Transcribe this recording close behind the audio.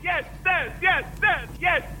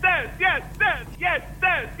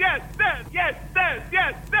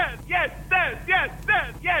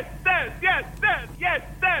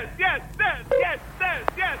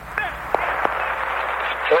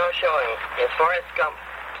Now showing is Forrest Gump,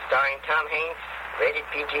 starring Tom Hanks, rated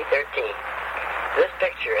PG-13. This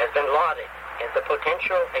picture has been lauded as the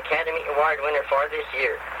potential Academy Award winner for this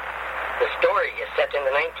year. The story is set in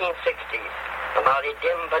the 1960s about a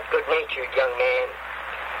dim but good-natured young man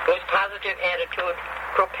whose positive attitude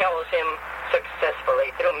propels him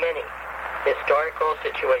successfully through many historical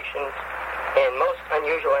situations and most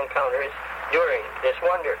unusual encounters during this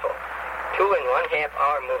wonderful 2.5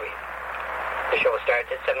 hour movie. The show starts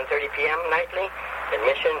at 7:30 p.m. nightly.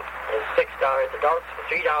 Admission is $6 adults and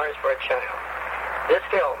 $3 for a child. This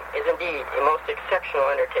film is indeed a most exceptional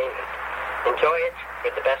entertainment. Enjoy it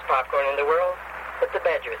with the best popcorn in the world at the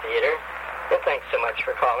Badger Theater. And thanks so much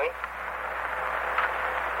for calling.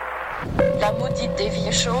 La maudite des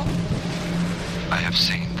vieux show. I have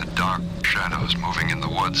seen the dark shadows moving in the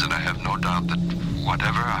woods, and I have no doubt that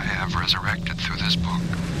whatever I have resurrected through this book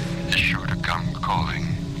is sure to come calling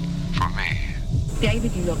for me.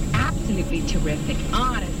 David, you look absolutely terrific,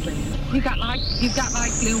 honestly. You've got like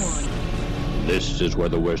glue on. This is where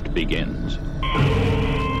the worst begins.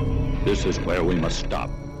 This is where we must stop.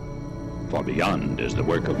 For beyond is the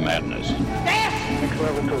work of madness.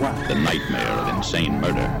 The nightmare of insane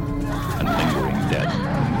murder and lingering death.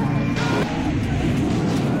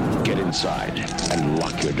 Get inside and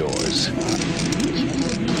lock your doors.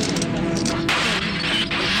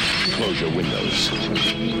 Close your windows.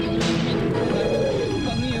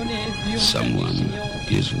 Someone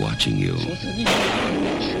is watching you.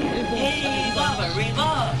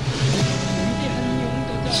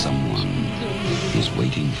 Someone is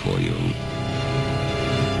waiting for you.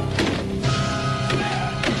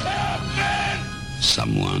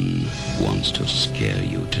 Someone wants to scare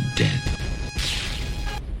you to death.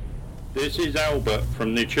 This is Albert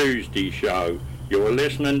from the Tuesday Show. You're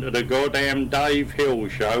listening to the goddamn Dave Hill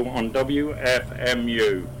Show on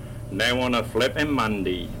WFMU. Now on a flipping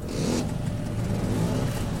Monday.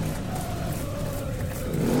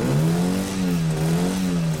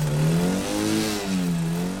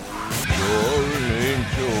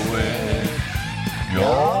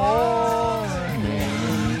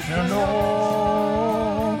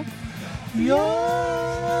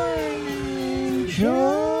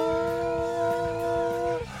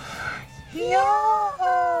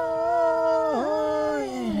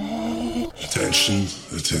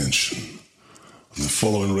 Attention. The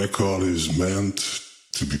following record is meant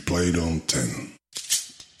to be played on 10.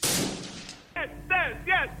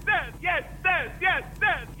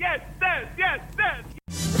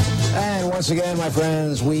 And once again, my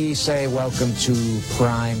friends, we say welcome to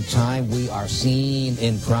Prime Time. We are seen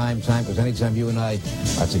in Prime Time because anytime you and I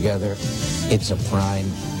are together, it's a prime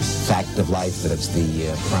fact of life that it's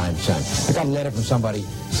the prime time. I got a letter from somebody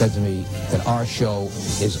who said to me that our show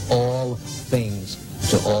is all things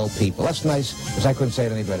to all people. That's nice, because I couldn't say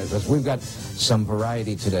it any better, because we've got some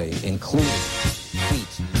variety today, including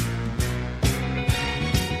feet.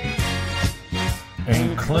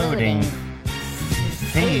 Including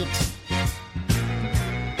feet.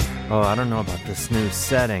 Oh, I don't know about this new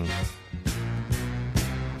setting.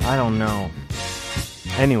 I don't know.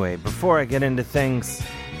 Anyway, before I get into things,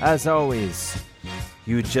 as always,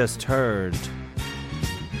 you just heard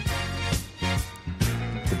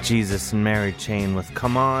the Jesus and Mary chain with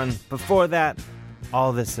Come On. Before that,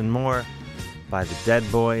 All This and More by the Dead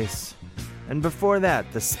Boys. And before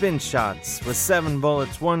that, the Spin Shots with 7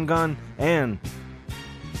 Bullets, 1 Gun. And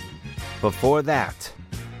before that,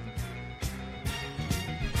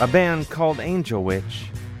 a band called Angel Witch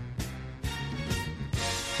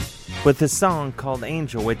with a song called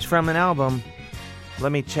Angel Witch from an album.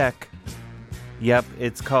 Let me check. Yep,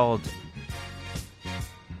 it's called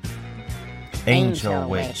Angel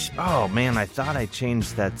Witch. Oh man, I thought I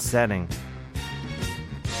changed that setting.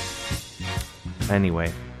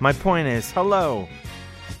 Anyway, my point is, hello.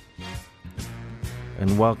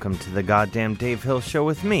 And welcome to the goddamn Dave Hill Show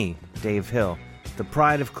with me, Dave Hill, the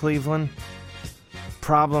pride of Cleveland,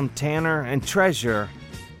 problem tanner, and treasurer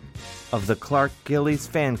of the Clark Gillies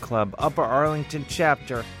Fan Club, Upper Arlington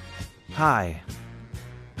Chapter. Hi.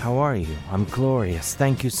 How are you? I'm glorious.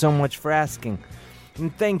 Thank you so much for asking.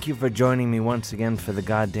 And thank you for joining me once again for the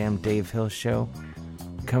goddamn Dave Hill Show.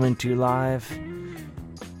 Coming to you live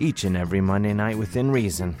each and every Monday night within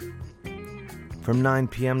reason. From 9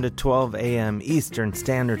 p.m. to 12 a.m. Eastern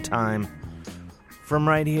Standard Time. From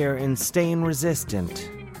right here in Staying Resistant,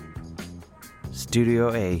 Studio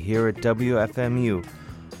A here at WFMU.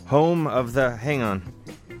 Home of the... Hang on.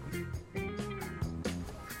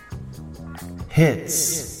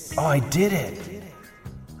 hits. Oh, I did it.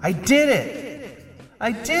 I did it.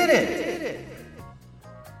 I did it.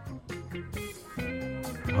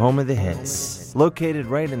 Home of the hits. Located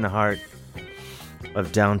right in the heart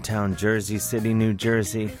of downtown Jersey City, New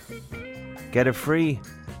Jersey. Get a free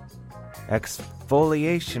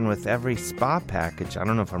exfoliation with every spa package. I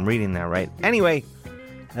don't know if I'm reading that right. Anyway,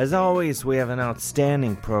 as always, we have an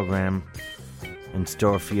outstanding program in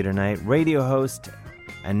store for you tonight. Radio host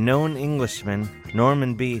and known Englishman,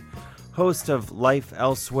 Norman B., host of Life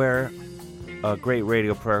Elsewhere, a great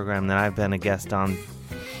radio program that I've been a guest on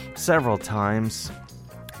several times.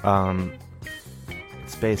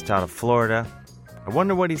 It's based out of Florida. I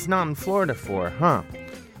wonder what he's not in Florida for, huh?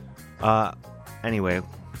 Anyway,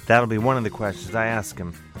 that'll be one of the questions I ask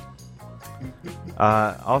him.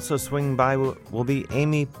 Also swinging by will be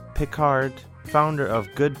Amy Pickard, founder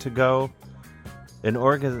of Good to Go, an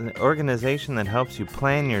organization that helps you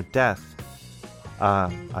plan your death.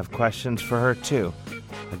 I've questions for her too.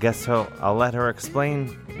 I guess I'll let her explain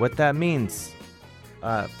what that means,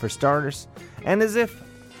 for starters. And as if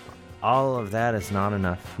all of that is not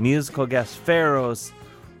enough, musical guest Farrows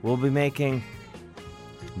will be making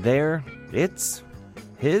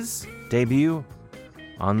his debut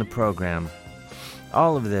on the program.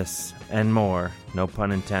 All of this and more, no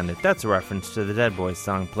pun intended. That's a reference to the Dead Boys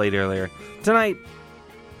song played earlier. Tonight,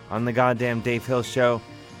 on the goddamn Dave Hill Show,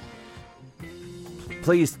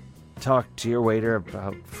 please talk to your waiter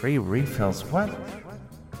about free refills. What?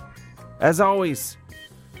 As always,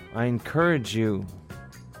 I encourage you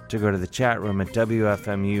to go to the chat room at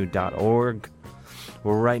wfmu.org,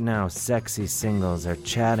 where right now sexy singles are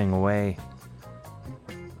chatting away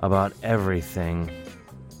about everything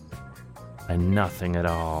and nothing at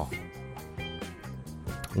all.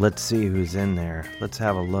 Let's see who's in there. Let's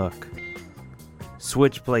have a look.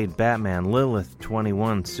 Switchblade Batman, Lilith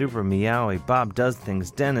 21, Super Meowie, Bob Does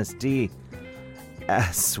Things, Dennis D,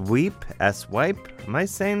 S-Wipe? Am I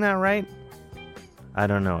saying that right? I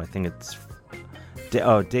don't know. I think it's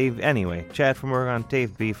Dave. Anyway, Chad from Oregon,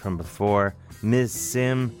 Dave B from before, Ms.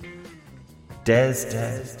 Sim,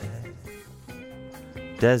 Dez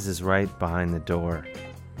is right behind the door.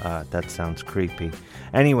 That sounds creepy.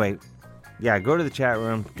 Anyway, yeah, go to the chat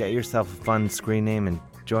room, get yourself a fun screen name, and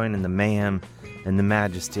join in the mayhem and the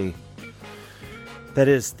majesty that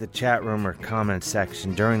is the chat room or comment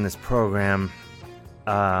section during this program.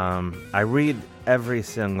 I read every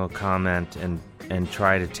single comment and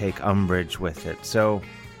try to take umbrage with it. So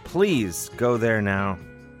please go there now.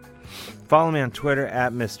 Follow me on Twitter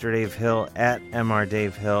at Mr. Dave Hill, at Mr.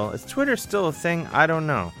 Dave Hill. Is Twitter still a thing? I don't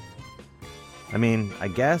know. I mean, I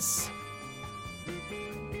guess.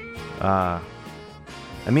 I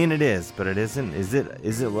mean, it is, but it isn't. Is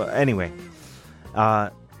it? Well, anyway.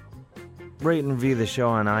 Rate and review the show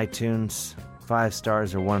on iTunes. 5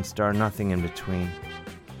 stars or 1 star, nothing in between.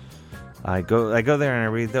 I go there and I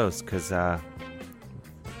read those because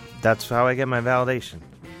that's how I get my validation.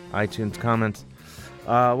 iTunes comments.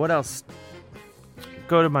 What else?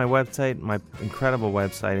 Go to my website, my incredible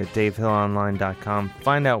website at davehillonline.com.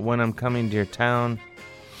 Find out when I'm coming to your town,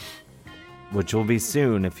 which will be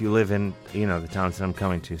soon if you live in, the towns that I'm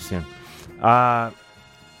coming to soon. The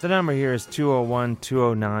number here is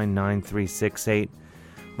 201-209-9368.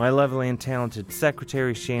 My lovely and talented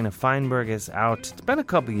secretary, Shayna Feinberg, is out. It's been a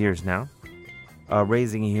couple years now,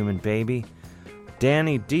 raising a human baby.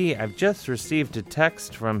 Danny D, I've just received a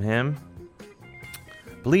text from him.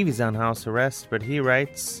 I believe he's on house arrest, but he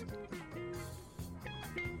writes,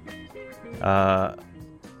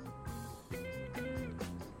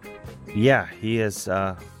 yeah, he is,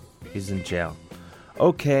 he's in jail.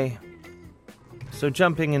 Okay, so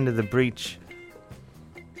jumping into the breach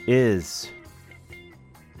is,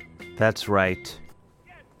 that's right,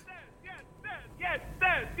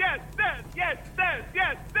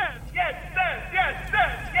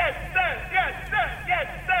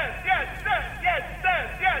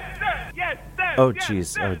 oh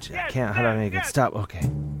jeez, I can't, how do I make it stop? Okay.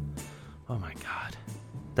 Oh my god.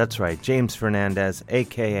 That's right, James Fernandez,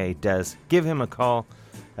 aka Dez. Give him a call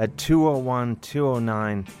at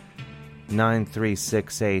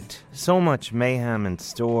 201-209-9368. So much mayhem in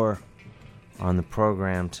store on the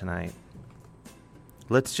program tonight.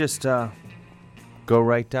 Let's just go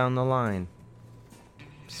right down the line.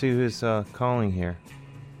 See who's calling here.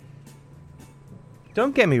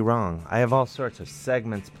 Don't get me wrong, I have all sorts of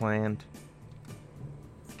segments planned.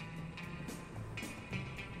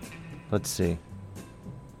 Let's see.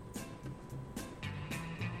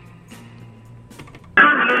 Oh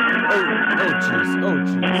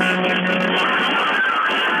jeez.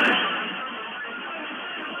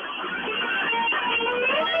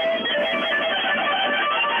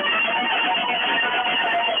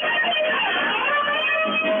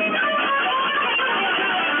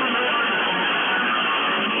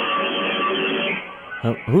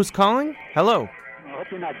 Who's calling? Hello. I hope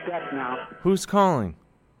you're not deaf now. Who's calling?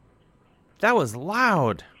 That was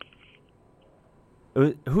loud.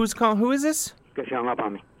 Who's calling? Who is this? Guess you hung up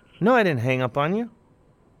on me. No, I didn't hang up on you.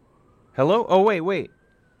 Hello? Oh, wait.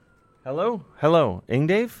 Hello?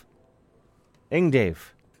 Dave?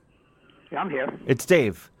 Dave. Yeah, I'm here. It's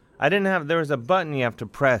Dave. There was a button you have to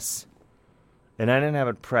press, and I didn't have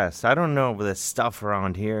it pressed. I don't know this stuff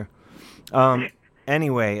around here.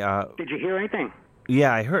 Anyway. Did you hear anything?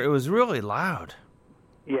 Yeah, I heard. It was really loud.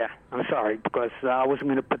 Yeah, I'm sorry, because I wasn't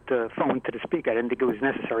going to put the phone to the speaker. I didn't think it was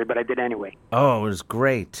necessary, but I did anyway. Oh, it was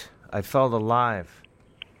great. I felt alive.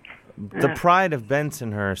 The pride of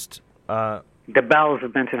Bensonhurst. The bowels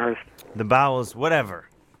of Bensonhurst. The bowels, whatever.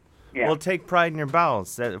 Yeah. Well, take pride in your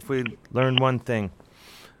bowels. If we learned one thing.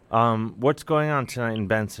 What's going on tonight in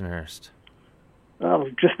Bensonhurst? Well,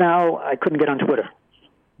 just now, I couldn't get on Twitter.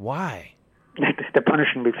 Why? They're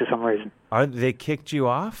punishing me for some reason. They kicked you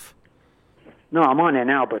off? No, I'm on there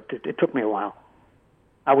now, but it took me a while.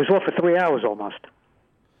 I was off for 3 hours almost.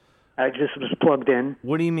 I just was plugged in.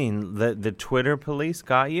 What do you mean? The Twitter police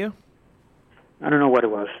got you? I don't know what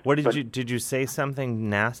it was. Did you say something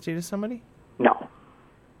nasty to somebody? No.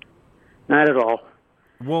 Not at all.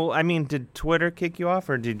 Well, I mean, did Twitter kick you off,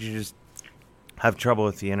 or did you just have trouble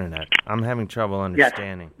with the internet? I'm having trouble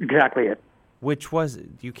understanding. Yes, exactly it. Which was it?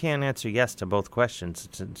 You can't answer yes to both questions.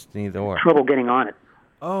 It's neither or. Trouble getting on it.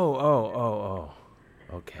 Oh.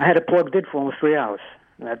 Okay. I had it plugged in for almost 3 hours.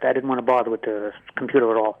 I didn't want to bother with the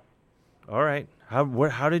computer at all. All right.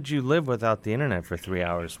 How did you live without the internet for 3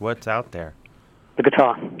 hours? What's out there? The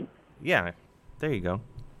guitar. Yeah. There you go.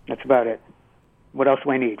 That's about it. What else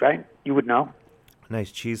do I need, right? You would know.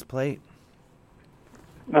 Nice cheese plate.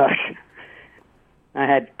 I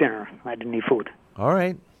had dinner. I didn't need food. All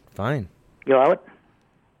right. Fine. You allow it?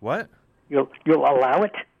 What? You'll allow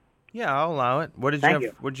it? Yeah, I'll allow it. What did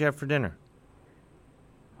you have for dinner?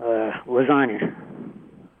 Lasagna.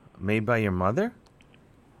 Made by your mother?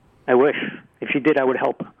 I wish. If she did, I would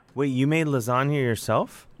help. Wait, you made lasagna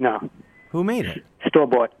yourself? No. Who made it?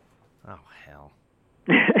 Store-bought. Oh, hell.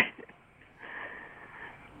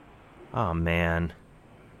 Oh, man.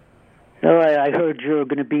 So I heard you're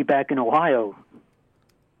going to be back in Ohio.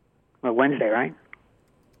 Well, Wednesday, right?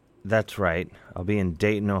 That's right. I'll be in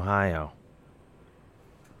Dayton, Ohio.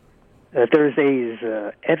 Thursday's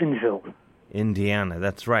Evansville. Indiana,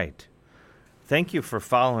 that's right. Thank you for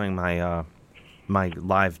following my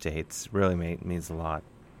live dates. Really means a lot.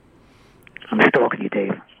 I'm stalking you,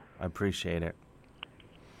 Dave. I appreciate it.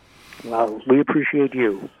 Well, we appreciate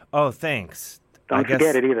you. Oh, thanks. Don't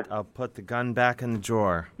forget it either. I'll put the gun back in the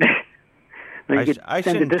drawer. I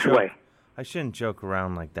send it this way. I shouldn't joke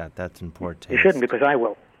around like that. That's in poor taste. You shouldn't, because I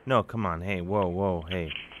will. No, come on. Hey, whoa,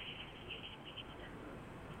 hey.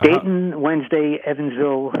 Dayton, Wednesday,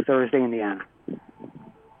 Evansville, Thursday, Indiana.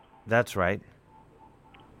 That's right.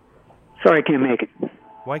 Sorry, I can't make it.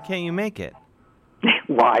 Why can't you make it?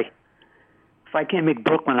 Why? If I can't make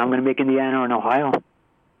Brooklyn, I'm going to make Indiana and Ohio.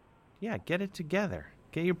 Yeah, get it together.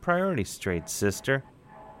 Get your priorities straight, sister.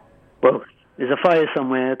 Well, there's a fire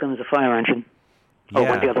somewhere. Here comes a fire engine. Yeah. Oh,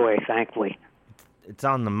 went the other way, thankfully. It's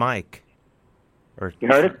on the mic. Or you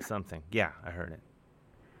heard it? Something. Yeah, I heard it.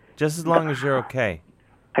 Just as long as you're okay.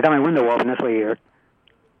 I got my window open, that's why you hear it.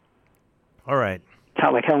 All right. It's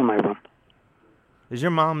hot like hell in my room. Is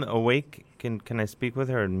your mom awake? Can I speak with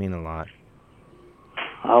her? It'd mean a lot.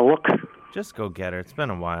 I'll look. Just go get her. It's been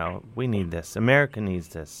a while. We need this. America needs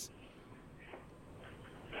this.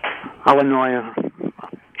 I'll annoy her.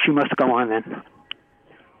 She must go on then.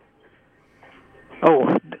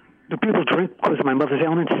 Oh, do people drink because of my mother's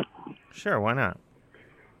ailments? Sure, why not?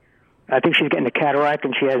 I think she's getting a cataract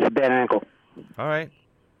and she has a bad ankle. All right.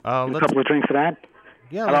 A couple of drinks for that?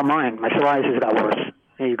 Yeah. How about mine? My psoriasis got worse.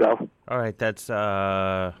 There you go. All right, that's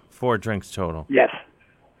 4 drinks total. Yes.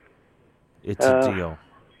 It's a deal.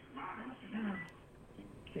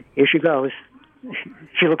 Here she goes.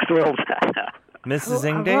 She looks thrilled. Mrs.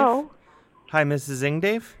 Ingdave? Hello? Hi, Mrs.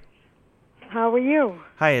 Ingdave? How are you?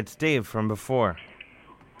 Hi, it's Dave from before.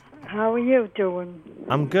 How are you doing?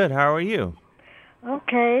 I'm good. How are you?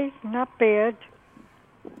 Okay, not bad.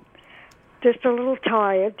 Just a little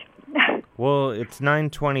tired. Well, it's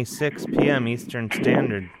 9:26 p.m. Eastern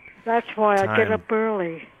Standard That's why time. I get up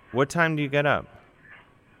early. What time do you get up?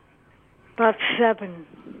 About 7.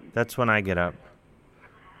 That's when I get up.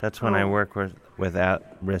 That's when I work with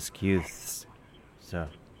at-risk youths. So.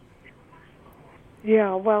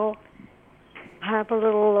 Yeah, well, I have a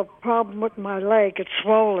little problem with my leg. It's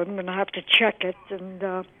swollen, and I have to check it, and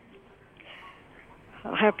I'll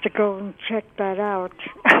have to go and check that out.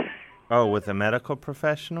 Oh, with a medical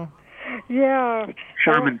professional? Yeah.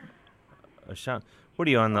 Sherman. What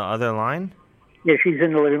are you, on the other line? Yeah, she's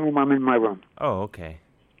in the living room. I'm in my room. Oh, okay.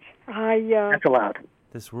 That's allowed.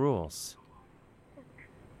 This rules.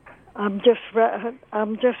 I'm just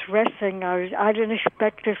resting. I didn't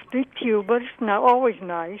expect to speak to you, but it's not always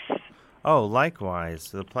nice. Oh,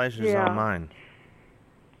 likewise. The pleasure's all mine.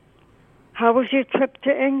 How was your trip to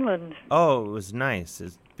England? Oh, it was nice.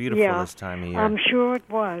 It's beautiful this time of year. I'm sure it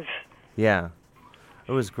was. Yeah.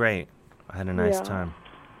 It was great. I had a nice time.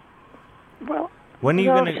 Well, when are you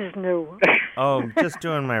what gonna... else is new? Oh, just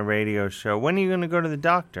doing my radio show. When are you going to go to the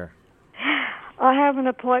doctor? I have an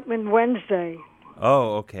appointment Wednesday.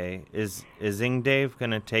 Oh, okay. Is Ing Dave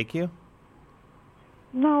going to take you?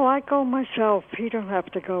 No, I go myself. He don't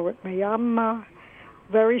have to go with me. I'm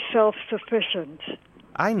very self-sufficient.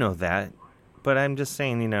 I know that, but I'm just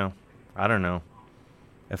saying, I don't know.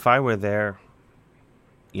 If I were there,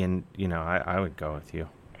 I would go with you.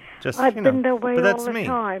 I've been that way but all that's the me.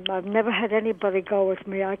 time. I've never had anybody go with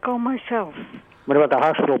me. I go myself. What about the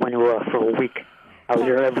hospital when you were for a week? I was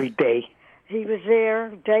there every day. He was there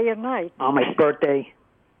day and night. On my birthday.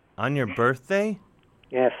 On your birthday?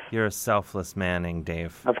 Yes. You're a selfless man, Ing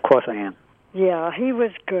Dave. Of course I am. Yeah, he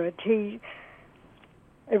was good. It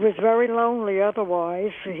was very lonely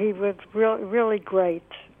otherwise. He was really great.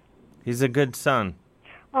 He's a good son.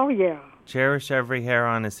 Oh, yeah. Cherish every hair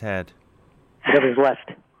on his head. Whatever's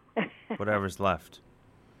left. Whatever's left.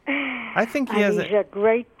 I think he's a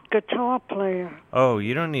great guitar player. Oh,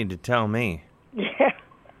 you don't need to tell me. Yeah.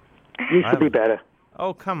 Used to be better.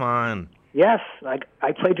 Oh, come on. Yes, I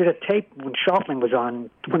played you the tape when Shuffling was on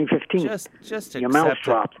 2015. Just your mouth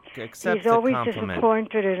dropped. Accept He's always the compliment.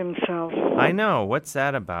 disappointed in himself. I know. What's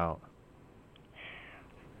that about?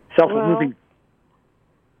 Self-moving.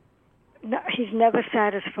 No, he's never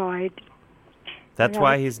satisfied. That's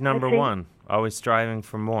why he's number one, always striving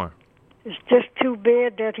for more. It's just too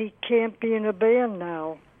bad that he can't be in a band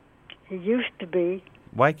now. He used to be.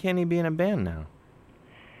 Why can't he be in a band now?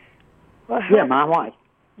 Well, Ma, why?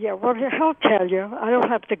 Yeah, well, he'll tell you. I don't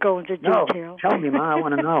have to go into detail. No, tell me, Ma, I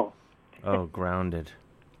want to know. Oh, grounded.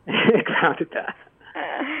 Grounded.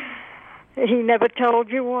 He never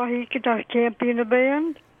told you why he can't be in a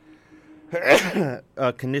band?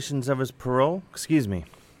 Conditions of his parole? Excuse me.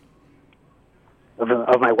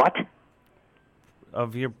 Of my what?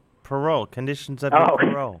 Of your parole. Conditions of your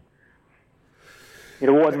parole. It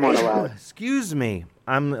wasn't one allowed. Excuse me.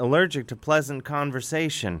 I'm allergic to pleasant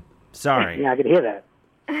conversation. Sorry. Yeah, I could hear that.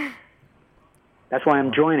 That's why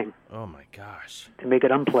I'm joining. Oh, my gosh. To make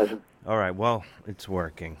it unpleasant. All right, well, it's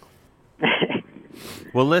working.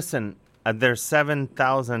 Well, listen, there's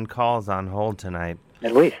 7,000 calls on hold tonight.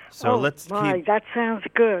 At least. So let's keep... that sounds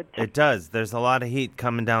good. It does. There's a lot of heat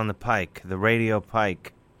coming down the pike, the radio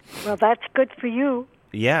pike. Well, that's good for you.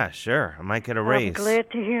 Yeah, sure. I might get a raise. I'm glad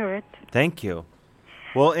to hear it. Thank you.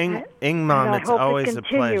 Well, Ing Mom, it's always a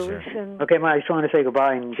pleasure. Okay, Ma, I just want to say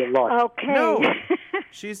goodbye and get lost. Okay. No.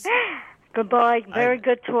 She's... Goodbye. Very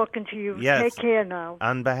good talking to you. Yes. Take care now.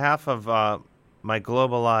 On behalf of my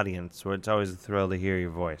global audience, where it's always a thrill to hear your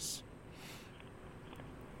voice.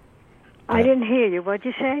 I didn't hear you. What'd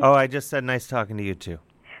you say? Oh, I just said nice talking to you, too.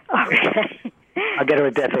 Okay. I'll get her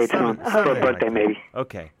a death date soon. For her birthday, maybe.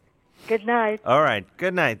 Okay. Good night. All right.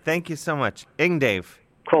 Good night. Thank you so much. Ing Dave.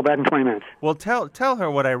 Call back in 20 minutes. Well, tell her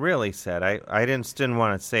what I really said. I didn't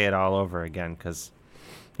want to say it all over again because,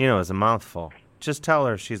 it's a mouthful. Just tell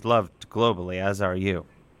her she's loved globally, as are you.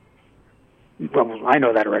 Well, I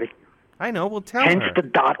know that already. I know. Well, tell her. Hence the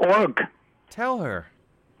 .org. Tell her.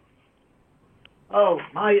 Oh,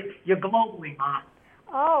 Ma, you're globally, Ma.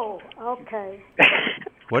 Oh, okay.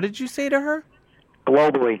 What did you say to her?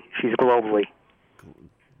 Globally. She's globally.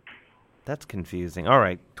 That's confusing. All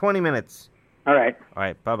right. 20 minutes. All right. All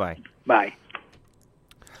right. Bye-bye. Bye.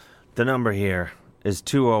 The number here is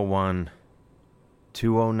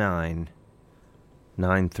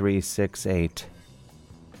 201-209-9368.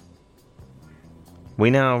 We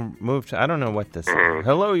now move to... I don't know what this is.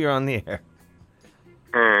 Hello, you're on the air.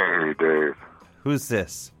 Hey, Dave. Who's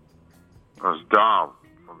this? It's Dom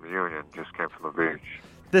from the Union. Just came from the beach.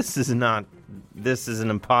 This is an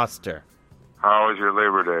imposter. How was your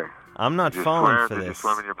Labor Day? I'm not falling for this. Did you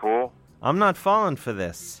swim in your pool? I'm not falling for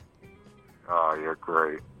this. Oh, you're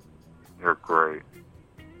great. You're great.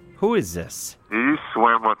 Who is this? Do you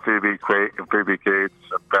swim with Phoebe Cates and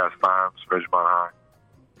Fast Times, Ridgemont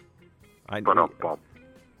High?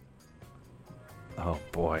 Oh,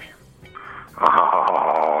 boy.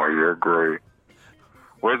 Oh, you're great.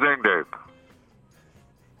 Where's Ing Dave?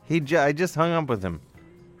 I just hung up with him.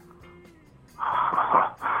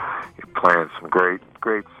 You're playing some great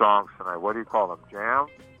songs tonight. What do you call them? Jam?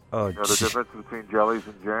 Oh, You know the difference between jellies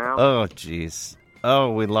and jam? Oh, jeez.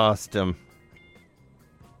 Oh, we lost him.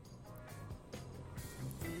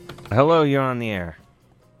 Hello, you're on the air.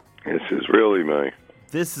 This is really me.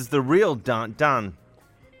 This is the real Don.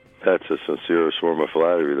 That's a sincere form of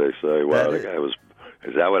flattery, they say. Wow, the guy was...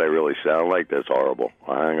 Is that what I really sound like? That's horrible.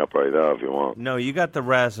 I'll hang up right now if you want. No, you got the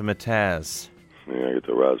razzmatazz. Yeah, I got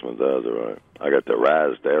the razzmatazz, all right. I got the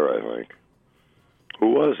Raz there, I think. Who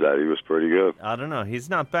was that? He was pretty good. I don't know. He's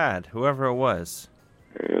not bad, whoever it was.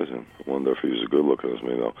 He isn't. I wonder if he was as good looking as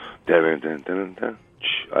me, though. Dun.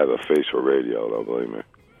 I have a face for radio, don't believe me.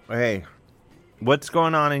 Hey, what's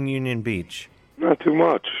going on in Union Beach? Not too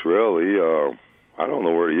much, really. I don't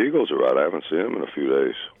know where the Eagles are at. I haven't seen them in a few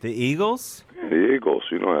days. The Eagles? Yeah, the Eagles.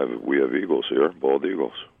 You know, we have Eagles here, bald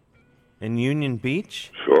Eagles. In Union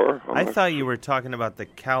Beach? Sure. I thought you were talking about the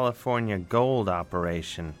California Gold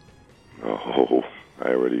operation. Oh, I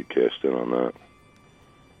already cast in on that.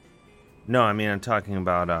 No, I mean I'm talking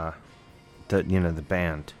about the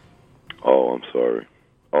band. Oh, I'm sorry.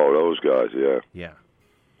 Oh, those guys, yeah. Yeah.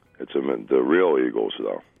 It's the real Eagles,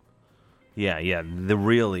 though. Yeah, the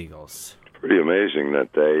real Eagles. Pretty amazing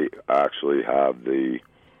that they actually have the,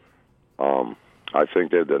 I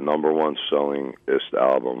think they're the number one sellingest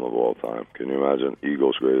album of all time. Can you imagine?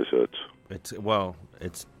 Eagles' greatest hits.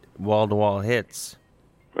 It's wall-to-wall hits.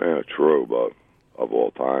 Yeah, true, but of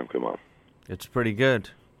all time, come on. It's pretty good.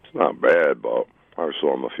 It's not bad, but I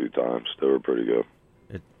saw them a few times. They were pretty good.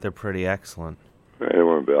 They're pretty excellent. Yeah, they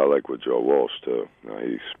weren't bad. I like with Joe Walsh, too. No,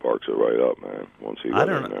 he sparks it right up, man, once he got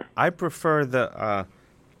in there. I prefer the...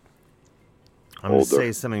 I'm going to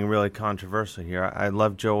say something really controversial here. I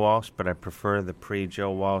love Joe Walsh, but I prefer the pre-Joe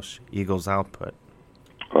Walsh Eagles output.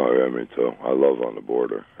 Oh, yeah, me too. I love On the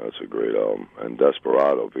Border. That's a great album. And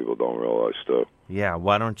Desperado, people don't realize, too. Yeah,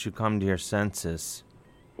 why don't you come to your senses?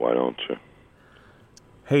 Why don't you?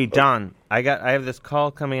 Hey, Don, I have this call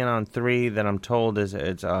coming in on 3 that I'm told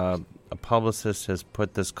it's a publicist has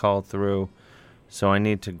put this call through, so I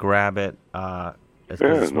need to grab it. I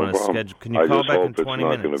just want to schedule. Can you call back in 20 minutes? I just hope it's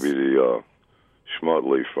not going to be the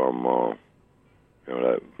Schmuttley from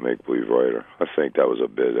that make-believe writer. I think that was a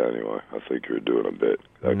bit anyway. I think you're doing a bit.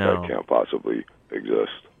 That guy can't possibly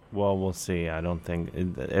exist. Well, we'll see. I don't think...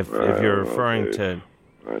 If you're referring to...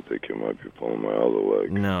 I think you might be pulling my other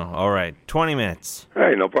leg. No. All right. 20 minutes.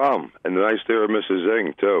 Hey, no problem. And nice to hear Mrs.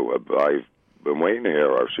 Zing, too. I've been waiting to hear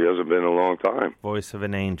her. She hasn't been in a long time. Voice of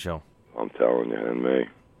an angel. I'm telling you, and me.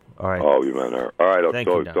 All right. Oh, you meant her. All right, I'll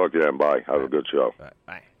talk to you then. Bye. Have a good show.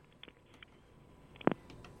 Bye.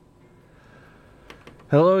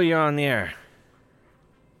 Hello, you're on the air.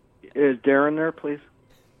 Is Darren there, please?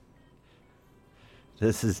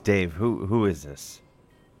 This is Dave. Who is this?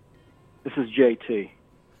 This is JT.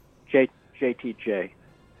 JTJ.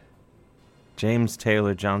 James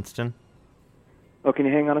Taylor Johnston. Oh, can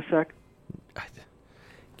you hang on a sec?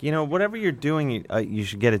 You know, whatever you're doing, you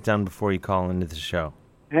should get it done before you call into the show.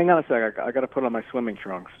 Hang on a sec. I got to put on my swimming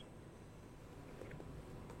trunks.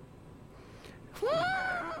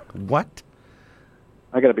 What?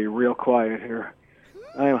 I got to be real quiet here.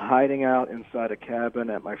 I am hiding out inside a cabin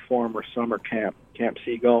at my former summer camp, Camp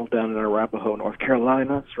Seagull, down in Arapahoe, North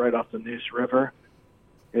Carolina. It's right off the Neuse River.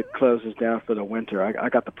 It closes down for the winter. I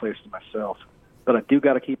got the place to myself. But I do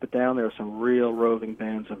got to keep it down. There are some real roving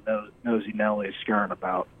bands of nosy Nellies scurrying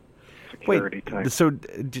about. Security type. So,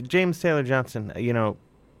 James Taylor Johnson, you know,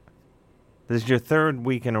 this is your third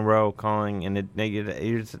week in a row calling, and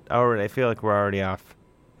I feel like we're already off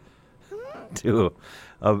to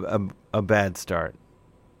a bad start.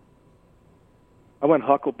 I went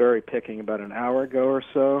huckleberry picking about an hour ago or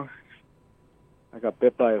so. I got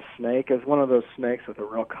bit by a snake. It's one of those snakes with a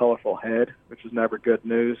real colorful head, which is never good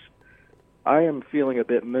news. I am feeling a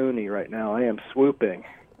bit moony right now. I am swooping.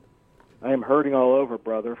 I am hurting all over,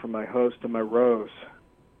 brother, from my hose to my rose.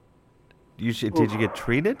 Did you get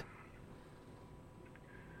treated?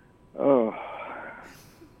 Oh.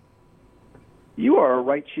 You are a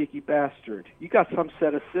right cheeky bastard. You got some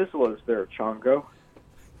set of sizzlers there, Chongo.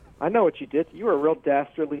 I know what you did. You were a real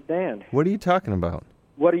dastardly Dan. What are you talking about?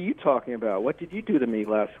 What are you talking about? What did you do to me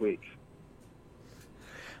last week?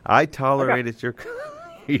 I tolerated your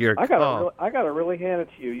call. I got to really hand it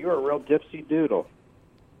to you. You're a real dipsy doodle.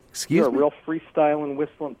 Excuse You're me? a real freestyling,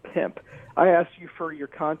 whistling pimp. I asked you for your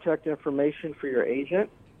contact information for your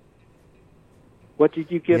agent. What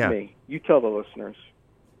did you give me? You tell the listeners.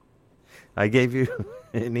 I gave you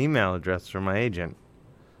an email address for my agent.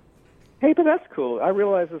 Hey, but that's cool. I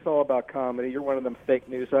realize it's all about comedy. You're one of them fake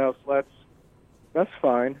news outlets. That's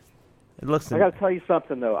fine. I got to tell you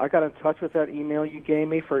something, though. I got in touch with that email you gave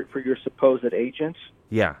me for your supposed agent.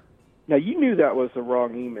 Yeah. Now, you knew that was the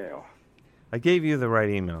wrong email. I gave you the right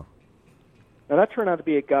email. Now, that turned out to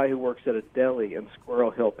be a guy who works at a deli in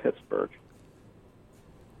Squirrel Hill, Pittsburgh.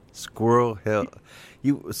 Squirrel Hill.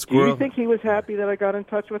 Do you think he was happy that I got in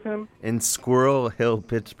touch with him? In Squirrel Hill,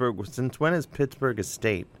 Pittsburgh. Since when is Pittsburgh a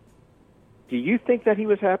state? Do you think that he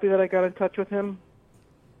was happy that I got in touch with him?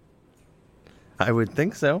 I would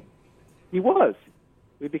think so. He was.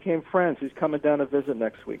 We became friends. He's coming down to visit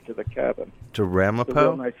next week to the cabin. To Ramapo? He's a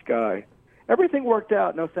real nice guy. Everything worked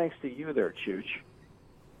out. No thanks to you there, Chooch.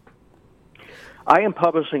 I am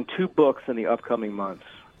publishing 2 books in the upcoming months.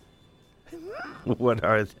 What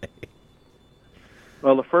are they?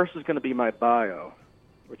 Well, the first is going to be my bio,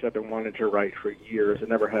 which I've been wanting to write for years. I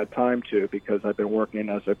never had time to because I've been working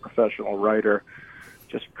as a professional writer,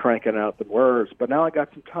 just cranking out the words. But now I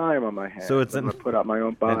got some time on my hands. So it's I'm going to put out my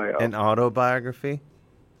own bio. An autobiography?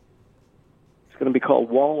 It's going to be called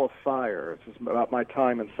Wall of Fire. It's about my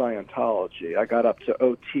time in Scientology. I got up to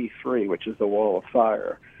OT3, which is the Wall of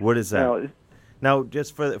Fire. What is that? Now,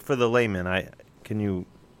 just for the layman,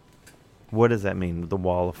 what does that mean, the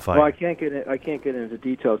Wall of Fire? Well, I can't get into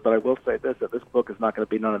details, but I will say this: that this book is not going to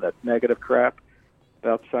be none of that negative crap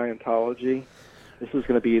about Scientology. This is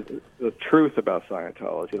going to be the truth about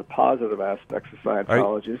Scientology, the positive aspects of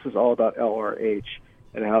Scientology. This is all about LRH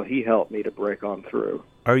and how he helped me to break on through.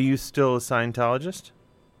 Are you still a Scientologist?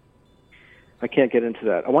 I can't get into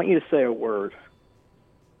that. I want you to say a word.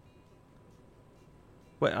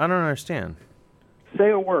 Wait, I don't understand. Say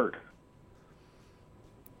a word.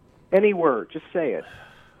 Any word. Just say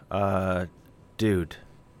it. Dude.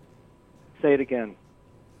 Say it again.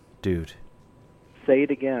 Dude. Say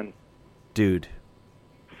it again. Dude.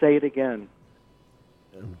 Say it again.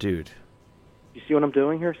 Dude. You see what I'm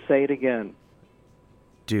doing here? Say it again.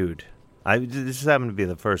 Dude. This just happened to be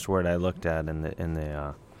the first word I looked at in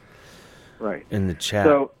the right in the chat.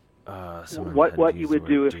 So what you would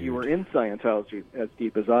do if you were in Scientology as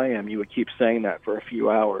deep as I am, you would keep saying that for a few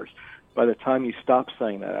hours. By the time you stopped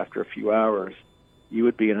saying that after a few hours, you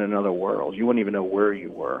would be in another world. You wouldn't even know where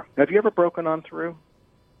you were. Have you ever broken on through?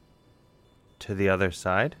 To the other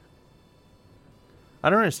side? I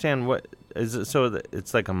don't understand. What is it? So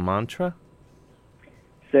it's like a mantra?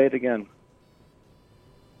 Say it again.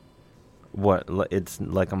 What? It's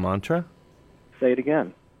like a mantra? Say it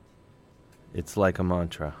again. It's like a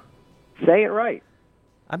mantra. Say it right.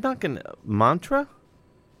 I'm not going to... Mantra?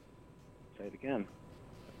 Say it again.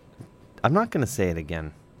 I'm not going to say it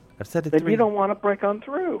again. I've said it then 3... you don't want to break on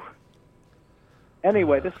through.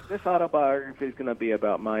 Anyway, this autobiography is going to be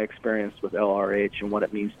about my experience with LRH and what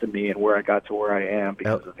it means to me and where I got to where I am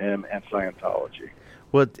because of him and Scientology.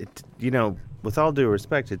 Well, with all due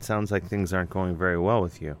respect, it sounds like things aren't going very well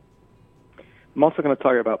with you. I'm also going to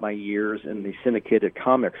talk about my years in the syndicated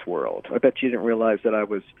comics world. I bet you didn't realize that I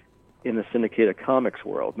was in the syndicated comics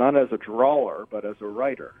world, not as a drawer, but as a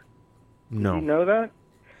writer. No. Did you know that?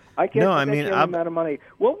 I can't no, I mean, the amount of money.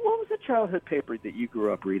 What was the childhood paper that you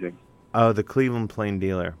grew up reading? Oh, the Cleveland Plain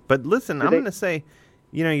Dealer. But listen, I'm going to say,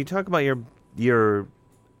 you talk about your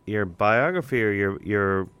biography or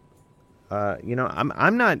your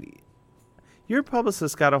I'm not. Your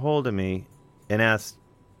publicist got a hold of me and asked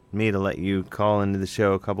me to let you call into the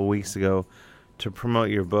show a couple weeks ago to promote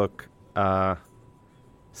your book,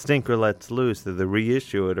 Stinker Lets Loose, the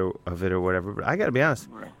reissue of it or whatever. But I got to be honest,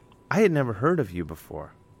 I had never heard of you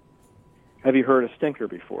before. Have you heard of Stinker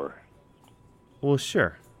before? Well,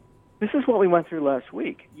 sure. This is what we went through last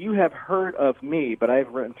week. You have heard of me, but I've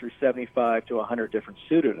written through 75 to 100 different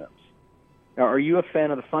pseudonyms. Now, are you a fan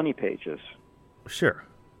of the funny pages? Sure.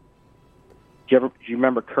 Do you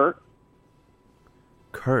remember Kurt?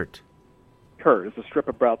 Kurt is a strip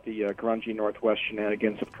about the grungy Northwest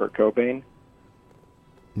shenanigans of Kurt Cobain.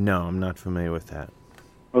 No, I'm not familiar with that.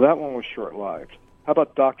 Well, that one was short-lived. How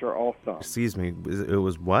about Dr. Allthumb? Excuse me, it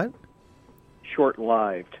was what?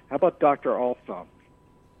 Short-lived. How about Dr. Allthumb?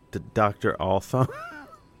 Dr. Allthumb?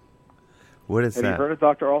 What is that? Have you heard of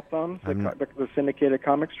Dr. Allthumb, the syndicated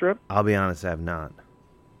comic strip? I'll be honest, I have not.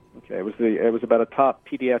 Okay, it was about a top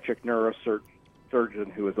pediatric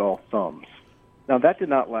neurosurgeon who was all thumbs. Now, that did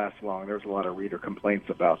not last long. There was a lot of reader complaints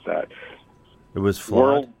about that. It was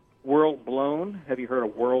flawed? World Blown. Have you heard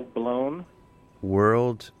of World Blown?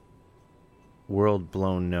 World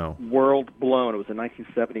Blown, no. World Blown. It was a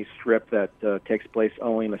 1970s strip that takes place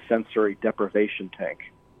only in a sensory deprivation tank.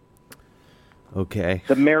 Okay.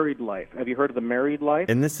 The Married Life. Have you heard of The Married Life?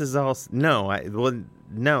 And this is all... No,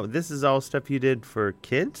 this is all stuff you did for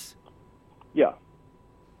kids? Yeah.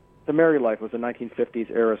 The Married Life was a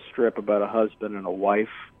 1950s era strip about a husband and a wife.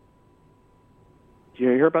 Did you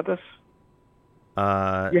hear about this?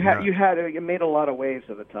 You made a lot of waves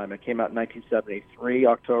at the time. It came out in 1973,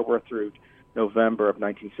 October through November of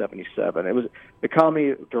 1977. The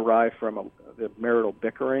comedy derived from the marital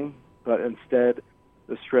bickering, but instead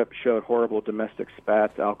the strip showed horrible domestic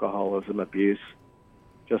spats, alcoholism, abuse,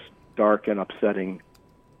 just dark and upsetting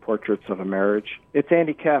portraits of a marriage. It's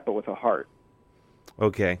Andy Kappa with a heart.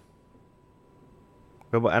 Okay.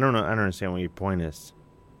 But I don't know. I don't understand what your point is.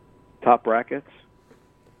 Top brackets?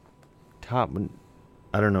 Top?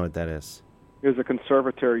 I don't know what that is. It was a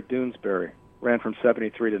conservatory Doonesbury. Ran from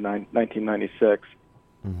 73 to 1996.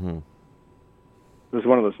 Mm-hmm. It was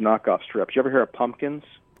one of those knockoff strips. You ever hear of Pumpkins?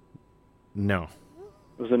 No.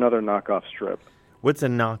 It was another knockoff strip. What's a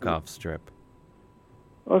knockoff strip?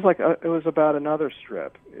 It was about another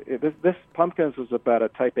strip. This Pumpkins was about a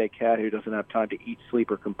type A cat who doesn't have time to eat,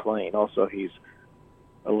 sleep, or complain. Also, he's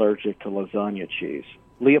allergic to lasagna cheese.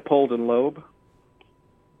 Leopold and Loeb?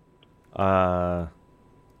 I'm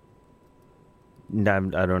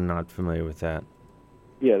not familiar with that.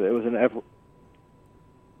 Yeah, it was an...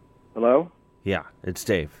 Hello? Yeah, it's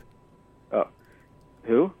Dave. Oh.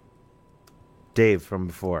 Who? Dave from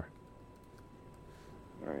before.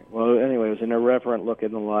 All right. Well, anyway, it was an irreverent look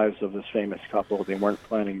in the lives of this famous couple. They weren't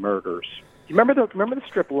planning murders. Do you remember the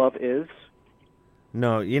strip Love Is?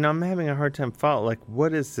 No, I'm having a hard time following. Like,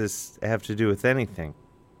 what does this have to do with anything?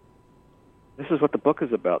 This is what the book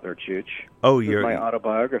is about there, Chooch. Oh, this is my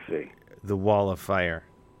autobiography. The Wall of Fire.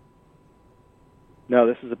 No,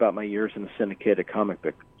 this is about my years in the syndicated comic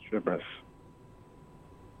book business.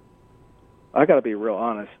 I got to be real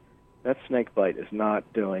honest. That snake bite is not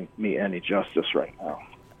doing me any justice right now.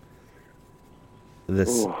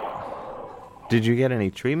 Did you get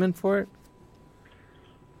any treatment for it?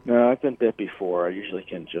 No, I've been bit before. I usually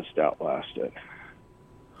can just outlast it.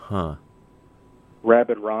 Huh.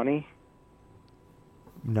 Rabid Ronnie?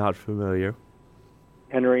 Not familiar.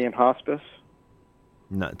 Henry in Hospice?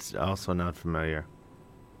 Also not familiar.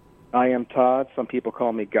 I Am Todd. Some people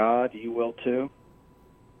call me God. You will too?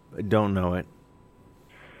 I don't know it.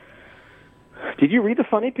 Did you read the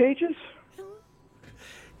funny pages?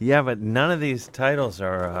 Yeah, but none of these titles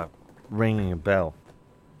are ringing a bell,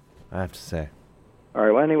 I have to say. All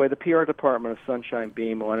right, well, anyway, the PR department of Sunshine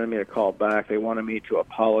Beam wanted me to call back. They wanted me to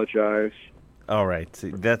apologize. All right,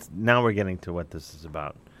 see, now we're getting to what this is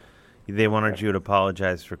about. They wanted you to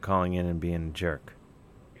apologize for calling in and being a jerk.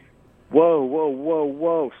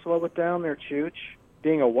 Whoa. Slow it down there, Chooch.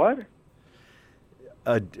 Being a what?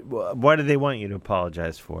 Why did they want you to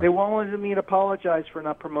apologize for? They wanted me to apologize for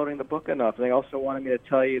not promoting the book enough. They also wanted me to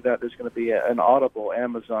tell you that there's going to be an Audible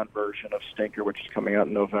Amazon version of Stinker, which is coming out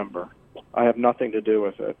in November. I have nothing to do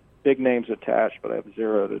with it. Big names attached, but I have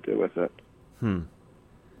zero to do with it. Can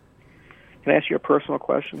I ask you a personal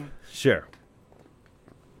question? Sure.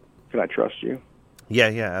 Can I trust you? Yeah,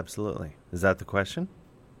 absolutely. Is that the question?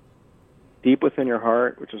 Deep within your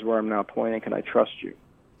heart, which is where I'm now pointing, can I trust you?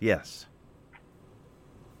 Yes.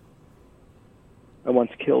 I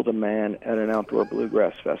once killed a man at an outdoor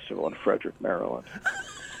bluegrass festival in Frederick, Maryland.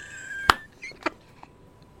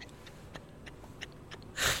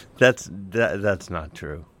 That's not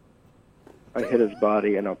true. I hid his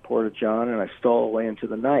body in a porta-john and I stole away into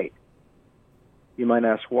the night. You might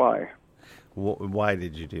ask why. Why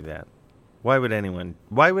did you do that? Why would anyone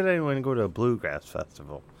go to a bluegrass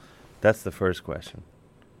festival? That's the first question.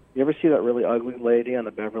 You ever see that really ugly lady on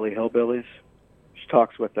the Beverly Hillbillies? She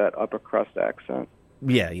talks with that upper crust accent.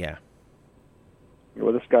 Yeah.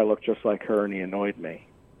 Well, this guy looked just like her, and he annoyed me.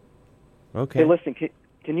 Okay. Hey, listen,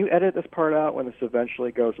 can you edit this part out when this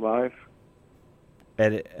eventually goes live?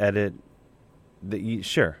 Edit.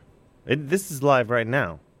 Sure. This is live right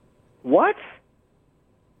now. What?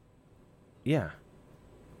 Yeah.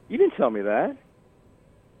 You didn't tell me that.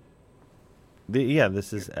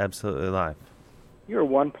 This is absolutely live. You're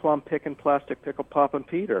one plum picking plastic pickle popping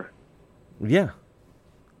Peter. Yeah.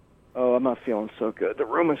 Oh, I'm not feeling so good. The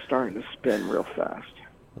room is starting to spin real fast.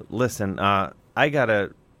 Listen, I got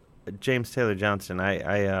a James Taylor Johnson.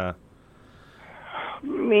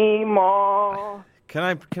 Meemaw. Can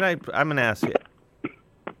I? I'm gonna ask you.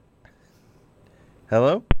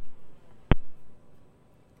 Hello?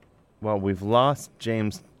 Well, we've lost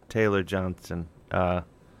James Taylor Johnson. I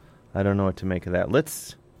don't know what to make of that.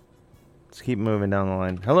 Let's keep moving down the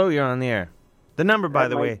line. Hello, you're on the air. The number, by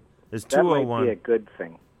the way, is 201. That might be a good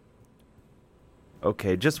thing.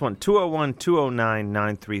 Okay, just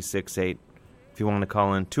 201-209-9368. If you want to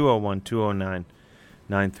call in,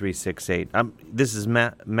 201-209-9368. This is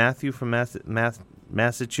Matthew from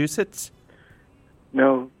Massachusetts?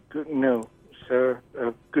 No, sir.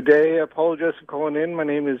 Good day. I apologize for calling in. My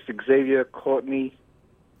name is Xavier Courtney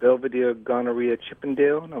Belvedere Gonorrhea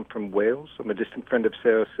Chippendale, and I'm from Wales. I'm a distant friend of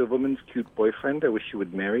Sarah Silverman's cute boyfriend I wish you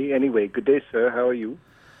would marry. Anyway, good day, sir. How are you?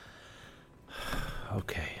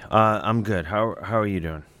 Okay. I'm good. How are you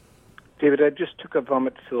doing? David, I just took a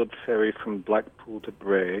vomit-filled ferry from Blackpool to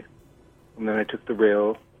Bray, and then I took the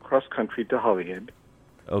rail cross-country to Holyhead.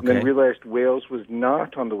 Okay. And then realized Wales was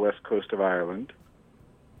not on the west coast of Ireland.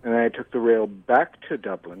 And then I took the rail back to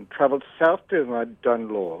Dublin, traveled south to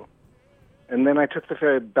Dunlaw, and then I took the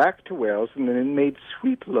ferry back to Wales and then made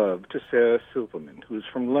sweet love to Sarah Silverman, who's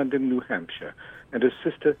from London, New Hampshire, and her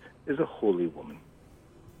sister is a holy woman.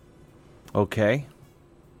 Okay.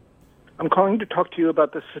 I'm calling to talk to you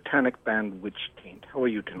about the satanic band Witch Taint. How are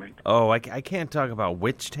you tonight? Oh, I can't talk about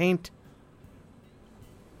Witch Taint?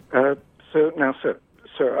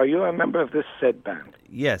 Sir, are you a member of this said band?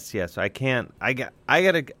 Yes, I can't. I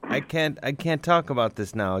can't talk about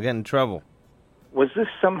this now. I'll get in trouble. Was this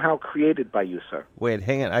somehow created by you, sir? Wait,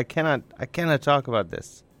 hang on. I cannot talk about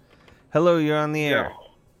this. Hello, you're on the air.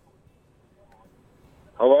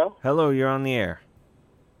 Hello? Hello, you're on the air.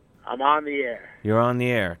 I'm on the air. You're on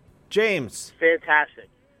the air. James. Fantastic.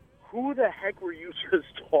 Who the heck were you just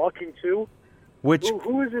talking to?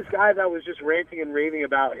 Who is this guy that was just ranting and raving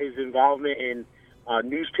about his involvement in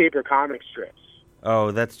newspaper comic strips?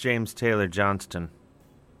 Oh, that's James Taylor Johnston.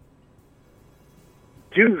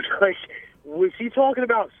 Dude, was he talking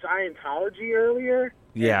about Scientology earlier?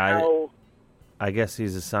 Yeah, I guess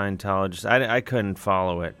he's a Scientologist. I couldn't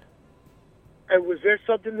follow it. And was there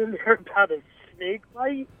something in there about a snake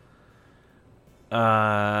bite?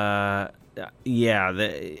 Yeah,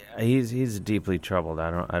 he's deeply troubled.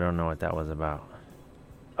 I don't know what that was about.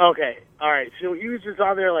 Okay, all right. So he was just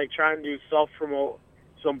on there trying to do self-promote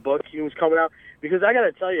some book he was coming out. Because I got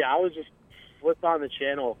to tell you, I was just flipped on the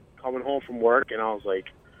channel coming home from work, and I was like,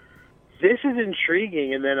 this is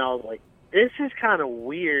intriguing. And then I was like, this is kind of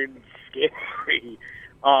weird and scary.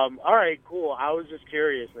 All right, cool. I was just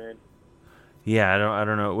curious, man. Yeah, I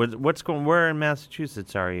don't know. What's going? Where in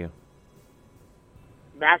Massachusetts are you?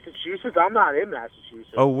 Massachusetts? I'm not in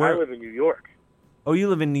Massachusetts. Oh, where? I live in New York. Oh, you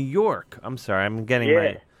live in New York. I'm sorry. I'm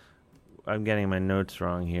getting my notes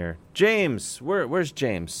wrong here. James, where's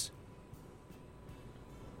James?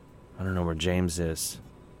 I don't know where James is.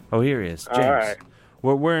 Oh, here he is. James. All right.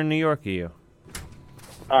 Where in New York are you?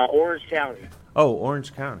 Orange County. Oh,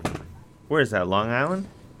 Orange County. Where is that? Long Island?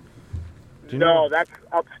 No, that's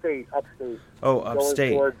upstate. Oh,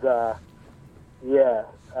 upstate. Going towards,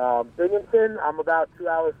 Binghamton. I'm about 2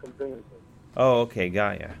 hours from Binghamton. Oh, okay.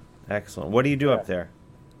 Got ya. Excellent. What do you do up there?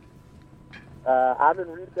 I'm in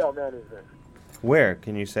retail management. Where?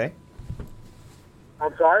 Can you say?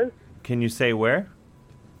 I'm sorry? Can you say where?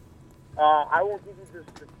 I won't give you the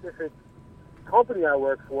specific company I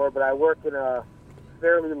work for, but I work in a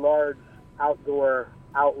fairly large outdoor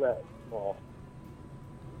outlet mall.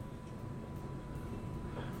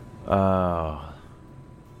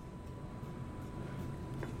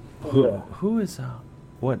 Who is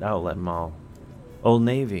what outlet mall? Old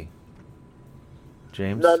Navy.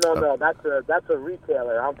 James? No. That's a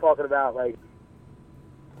retailer. I'm talking about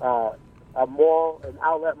a mall, an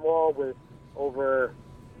outlet mall with over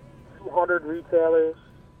 200 retailers.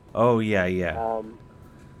 Oh yeah. Yeah.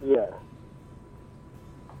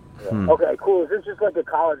 Okay, cool. Is this just like a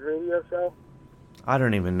college radio show? I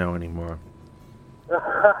don't even know anymore. All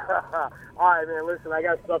right, man. Listen, I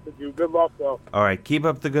got stuff to do. Good luck, though. All right, keep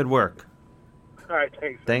up the good work. All right,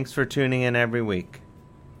 thanks. Thanks for tuning in every week.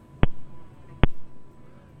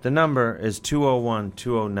 The number is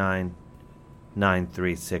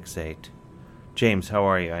 201-209-9368. James, how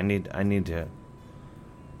are you? I need to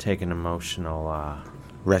take an emotional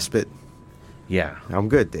respite. Yeah, I'm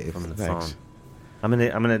good, Dave. From the Thanks. phone. I'm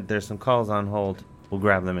gonna. There's some calls on hold. We'll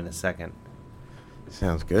grab them in a second.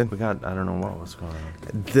 Sounds good. I don't know what was going on.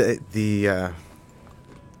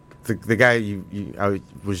 The guy I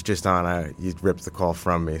was just on, you ripped the call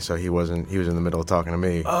from me, so he was in the middle of talking to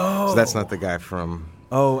me. Oh. So that's not the guy from.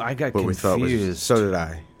 Oh, I got what confused. We thought was, so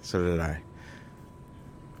did I.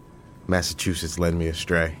 Massachusetts led me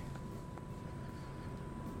astray.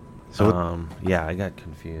 So yeah, I got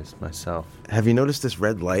confused myself. Have you noticed this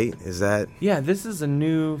red light? Is that? Yeah, this is a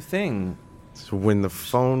new thing. So when the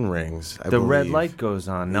phone rings, I the believe, red light goes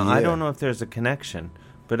on. Now, yeah. I don't know if there's a connection,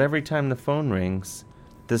 but every time the phone rings,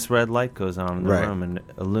 this red light goes on in the room and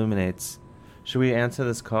illuminates. Should we answer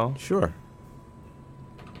this call? Sure.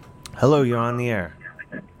 Hello, you're on the air.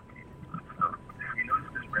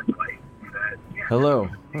 Hello.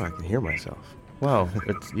 Oh, I can hear myself. Well,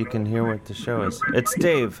 you can hear what the show is. It's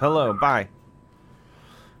Dave. Hello. Bye.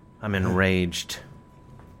 I'm enraged.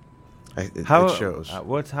 It shows.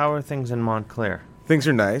 How are things in Montclair? Things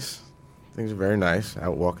are nice. Things are very nice.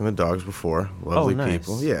 Out walking the dogs before. Lovely nice.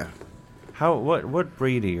 people. Yeah. What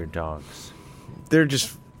breed are your dogs? They're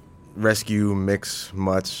just rescue mix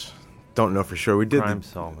mutts. Don't know for sure. We did Crime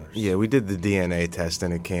solvers. Yeah, we did the DNA test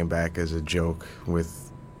and it came back as a joke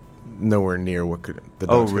with nowhere near what the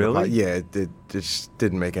dogs could have. Really? Yeah, it just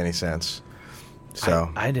didn't make any sense.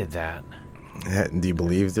 So I did that. Do you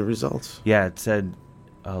believe the results? Yeah, it said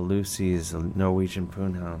Lucy is a Norwegian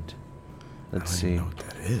Poonhound. Let's see. I don't know what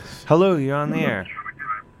that is. Hello, you're on the air.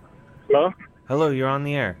 Hello? Hello, you're on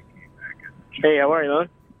the air. Hey, how are you, man?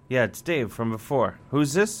 Yeah, it's Dave from before.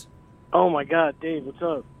 Who's this? Oh, my God, Dave, what's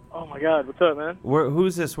up? Oh, my God, what's up, man?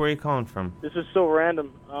 Who's this? Where are you calling from? This is so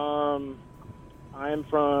random. I'm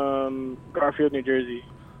from Garfield, New Jersey.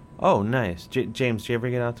 Oh, nice. James, do you ever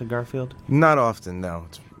get out to Garfield? Not often, no.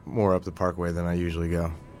 It's more up the Parkway than I usually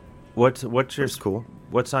go. What's your cool?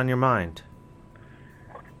 What's on your mind?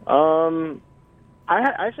 I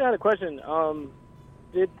actually had a question.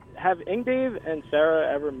 Have Ing Dave and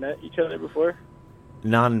Sarah ever met each other before?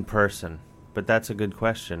 Not in person, but that's a good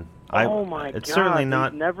question. Oh my God! It's certainly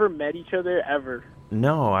not. They've never met each other ever.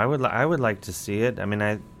 No, I would like to see it. I mean,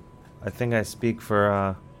 I think I speak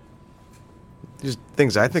for. Just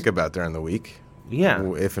things I think about during the week.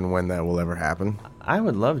 Yeah. If and when that will ever happen. I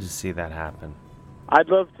would love to see that happen. I'd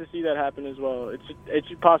love to see that happen as well. It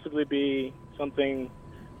should possibly be something.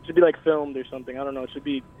 It should be like filmed or something. I don't know. It should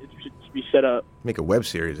be set up. Make a web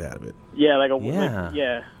series out of it. Yeah,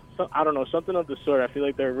 So, I don't know, something of the sort. I feel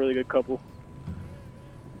like they're a really good couple.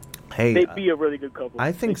 Hey, they'd be a really good couple.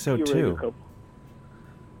 I think so Really too. good couple.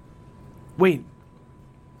 Wait,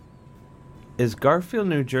 is Garfield,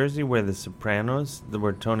 New Jersey, where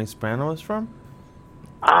where Tony Soprano is from?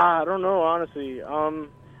 I don't know, honestly.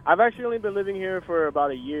 I've actually only been living here for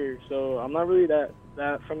about a year, so I'm not really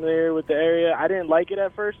that familiar with the area. I didn't like it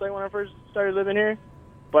at first, like when I first started living here,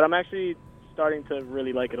 but I'm actually starting to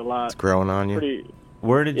really like it a lot. It's growing on you.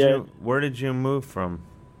 Where did you move from?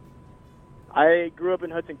 I grew up in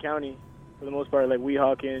Hudson County, for the most part, like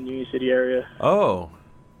Weehawken, Union City area. Oh.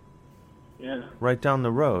 Yeah. Right down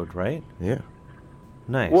the road, right? Yeah.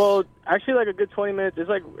 Nice. Well, actually, like a good 20 minutes.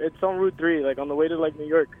 It's on Route 3, like on the way to like New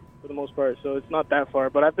York, for the most part. So it's not that far.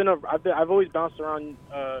 But I've always bounced around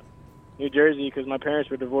New Jersey because my parents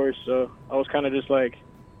were divorced. So I was kind of just like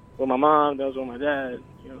with my mom, that was with my dad.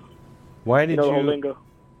 You know. Why did the whole lingo.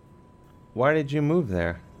 Why did you move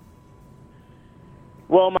there?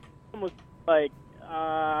 Well, my mom was like,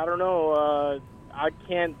 I don't know, I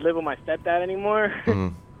can't live with my stepdad anymore.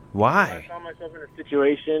 Why? I found myself in a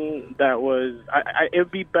situation that was, it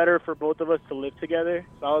would be better for both of us to live together.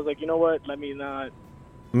 So I was like, you know what? Let me not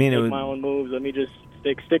make my own moves. Let me just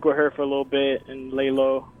stick with her for a little bit and lay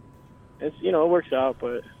low. It's, it works out,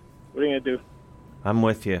 but what are you going to do? I'm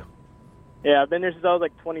with you. Yeah, I've been there since I was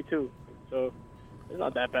like 22, so it's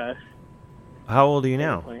not that bad. How old are you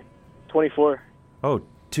now? 24. Oh,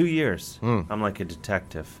 2 years. I'm like a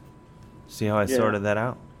detective. See how I sorted that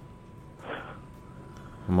out?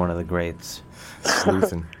 I'm one of the greats.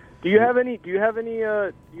 Sleuthing. Do you have any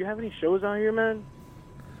shows on here, man?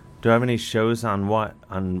 Do I have any shows on what?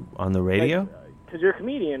 On the radio? Because you're a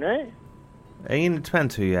comedian, right? It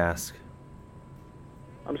depends who you ask.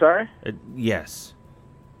 I'm sorry? Yes.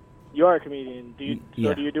 You are a comedian. Do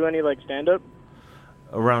you do any like stand-up?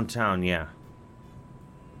 Around town, yeah.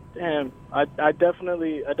 Damn, I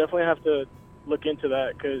definitely have to look into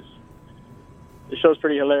that because the show's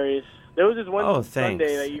pretty hilarious. There was this one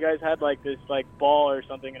Sunday that you guys had like this like ball or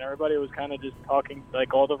something, and everybody was kind of just talking,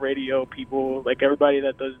 like all the radio people, like everybody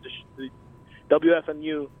that does the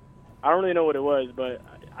WFMU. I don't really know what it was, but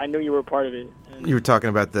I knew you were a part of it. You were talking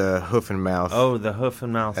about the Hoof and Mouth. Oh, the Hoof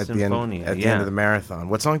and Mouth Symphonia. At the end of the marathon.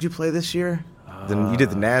 What song did you play this year? You did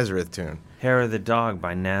the Nazareth tune. Hair of the Dog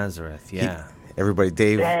by Nazareth, yeah. Everybody,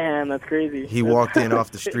 Dave. Damn, that's crazy. He walked in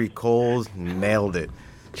off the street cold, nailed it.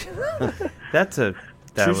 That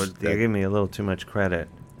would give me a little too much credit.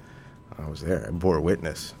 I was there. I bore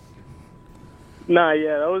witness. Nah,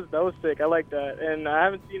 yeah, that was sick. I like that, and I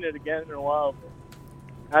haven't seen it again in a while.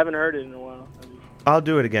 I haven't heard it in a while. I'll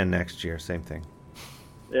do it again next year. Same thing.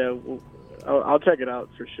 Yeah, I'll check it out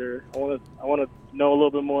for sure. I want to know a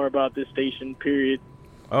little bit more about this station. Period.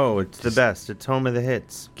 Oh, it's the best. It's home of the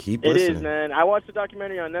hits. Keep listening. It is, man. I watched the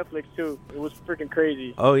documentary on Netflix too. It was freaking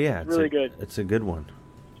crazy. Oh yeah, it's really good. It's a good one.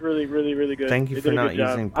 It's really, really, really good. Thank you for not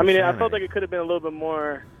using profanity. I mean, I felt like it could have been a little bit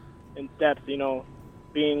more in depth,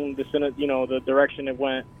 being the direction it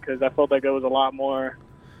went, because I felt like there was a lot more,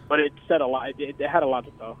 but it said a lot. It had a lot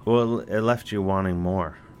to tell. Well, it left you wanting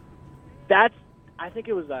more. I think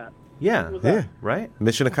it was that. Yeah, right?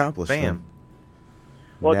 Mission accomplished. Bam.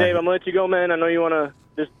 Well, Yeah. Dave, I'm going to let you go, man. I know you want to...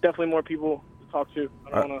 There's definitely more people to talk to.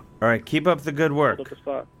 I don't want All right, keep up the good to work. hold up the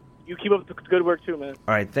spot. You keep up the good work, too, man.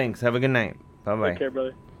 All right, thanks. Have a good night. Bye-bye. Take care,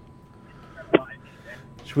 brother.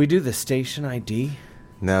 Should we do the station ID?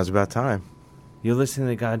 Now's about time. You're listening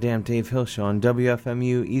to the goddamn Dave Hill Show on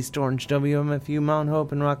WFMU, East Orange, WMFU, Mount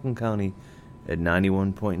Hope, and Rockland County at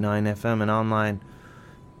 91.9 FM and online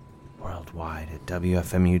worldwide at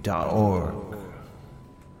WFMU.org.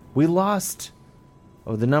 We lost...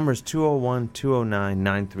 Oh, the number's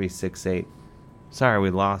 201-209-9368. Sorry, we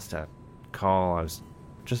lost a call. I was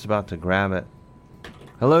just about to grab it.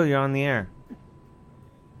 Hello, you're on the air.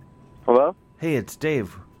 Hello? Hey, it's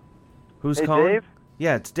Dave. Who's Hey, calling? Dave?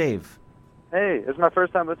 Yeah, it's Dave. Hey, this is my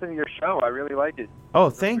first time listening to your show. I really like it. Oh, I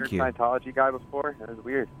was a thank weird you. Scientology guy before. It was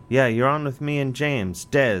weird. Yeah, you're on with me and James.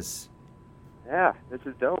 Dez. Yeah, this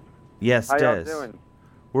is dope. Yes, How y'all Dez. doing?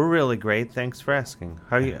 We're really great. Thanks for asking.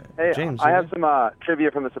 How are you, Hey, James? I you have good? some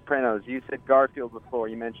trivia from The Sopranos. You said Garfield before.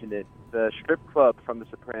 You mentioned it. The strip club from The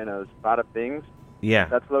Sopranos, Bada Bing's. Yeah.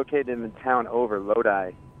 That's located in the town over,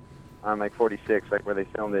 Lodi, on like 46, like where they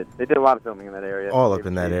filmed it. They did a lot of filming in that area. All up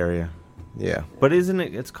in that area. Yeah. But isn't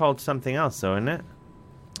it? It's called something else, though, isn't it?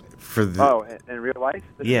 For the Oh, in real life?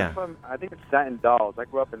 The Yeah. strip club, I think it's Satin Dolls. I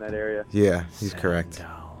grew up in that area. Yeah, he's correct.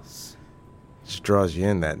 Just draws you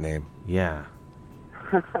in, that name. Yeah.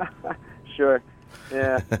 Sure.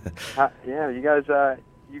 Yeah. Yeah. You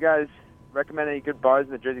guys recommend any good bars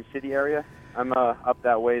in the Jersey City area? I'm up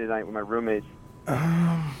that way tonight with my roommates. Gosh,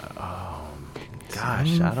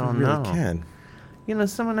 I don't really know. can. You know,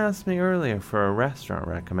 someone asked me earlier for a restaurant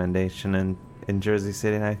recommendation in Jersey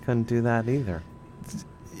City, and I couldn't do that either.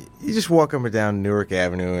 You just walk up and down Newark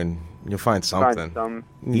Avenue and you'll find something. some.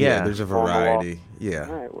 Yeah, there's a hole in the wall. variety. Yeah.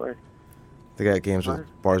 All right, word. They got games with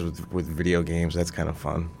bars with video games. That's kind of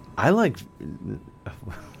fun. I like.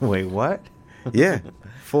 Wait, what? Yeah,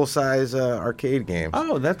 full size arcade games.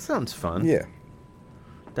 Oh, that sounds fun. Yeah.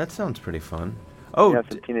 That sounds pretty fun. Oh, Yeah,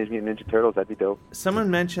 some Teenage Mutant Ninja Turtles. That'd be dope.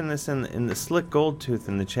 someone mentioned this in the Slick Goldtooth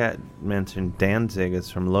in the chat. Mentioned Danzig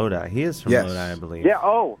is from Lodi. He is from Yes. Lodi, I believe. Yeah.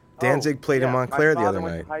 Oh. Danzig played in yeah, Montclair my the father other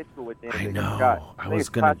went night. to high school with Danzig. I know. forgot. I think was it's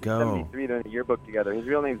gonna class of go. 73, they're in a yearbook together. His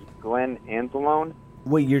real name's Glenn Anzalone.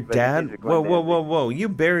 Wait, your But dad? he's a Glenn Whoa! You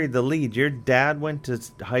buried the lead. Your dad went to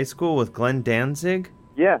high school with Glenn Danzig.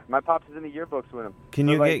 Yeah, my pops is in the yearbooks with him. Can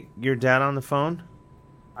So, you like, get your dad on the phone?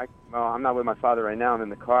 Well, I'm not with my father right now. I'm in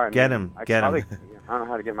the car. Get him, I could get him. probably- I don't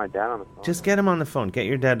know how to get my dad on the phone. Just get him on the phone. Get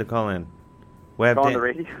your dad to call in. We have Call on the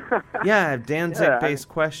radio? Yeah, I have Danzig-based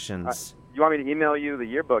Yeah, questions. You want me to email you the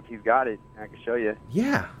yearbook? He's got it. I can show you.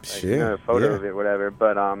 Yeah. Like, you know, a photo of it, whatever.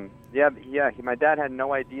 But my dad had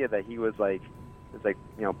no idea that he was like,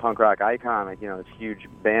 punk rock icon, like, this huge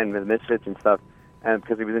band, the Misfits and stuff, and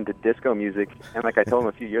because he was into disco music. And like I told him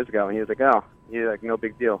a few years ago, and he was like, no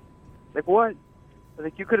big deal. Like, what? I was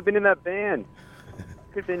like, you could have been in that band.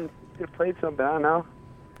 Could have played something. I don't know.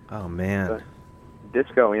 Oh man. But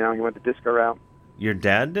disco, he went the disco route. Your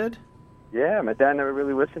dad did? Yeah, my dad never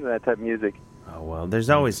really listened to that type of music. Oh well, there's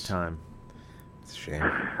always time. It's a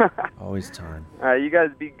shame. Always time. All right, you guys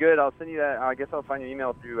be good. I'll send you that. I guess I'll find your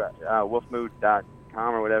email through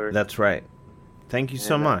wolfmood.com or whatever. That's right. Thank you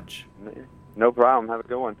so And, much. No problem. Have a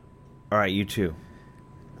good one. All right, you too.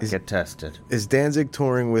 Get tested. Is Danzig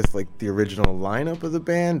touring with like the original lineup of the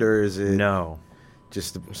band, or is it no,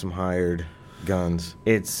 just some hired guns?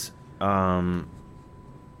 It's who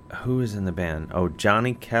is in the band? Oh,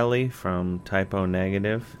 Johnny Kelly from Typo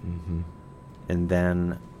Negative, and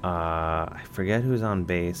then I forget who's on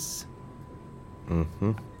bass.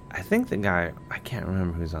 I think the guy, I can't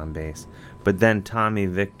remember who's on bass, but then Tommy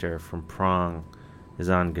Victor from Prong is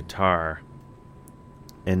on guitar.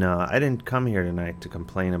 And I didn't come here tonight to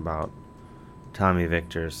complain about Tommy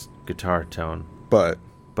Victor's guitar tone. But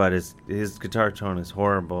his guitar tone is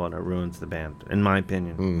horrible and it ruins the band, in my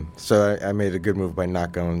opinion. So I made a good move by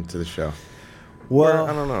not going to the show. Well, Or,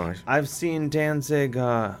 I don't know. I've seen Danzig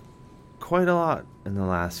quite a lot in the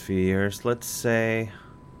last few years. Let's say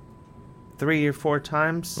 3 or 4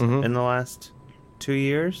 times in the last 2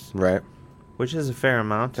 years. Right. Which is a fair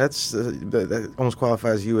amount. That almost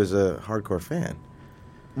qualifies you as a hardcore fan.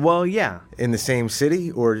 Well, yeah. In the same city,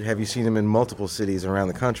 or have you seen him in multiple cities around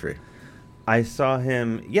the country? I saw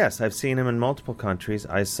him, yes, I've seen him in multiple countries.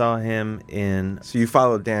 I saw him in... So you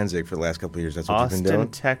followed Danzig for the last couple of years, that's what you've been doing?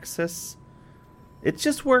 Austin, Texas. It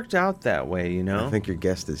just worked out that way, you know? I think your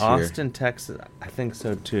guest is here. Austin, Texas. I think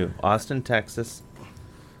so, too. Austin, Texas.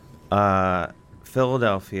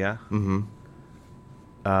 Philadelphia.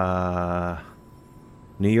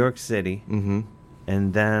 New York City.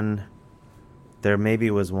 And then There maybe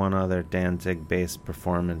was one other Danzig-based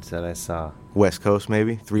performance that I saw. West Coast,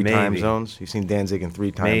 maybe? Three time zones? You've seen Danzig in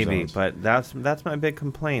 3 time zones. Maybe, but that's my big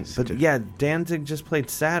complaint. But yeah, Danzig just played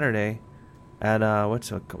Saturday at,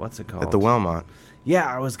 what's it called? At the Wellmont. Yeah,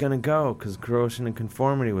 I was going to go because Corrosion and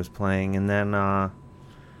Conformity was playing, and then I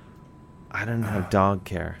didn't have dog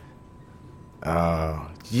care.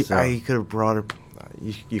 You could have brought her...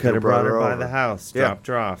 You could have brought her by over. the house, Yeah. dropped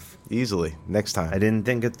her off. Easily. Next time. I didn't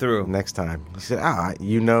think it through. Next time. You said,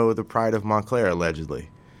 the pride of Montclair, allegedly.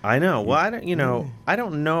 I know. Well, I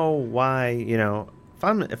don't know why,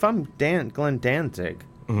 if I'm Glenn Danzig,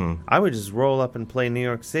 I would just roll up and play New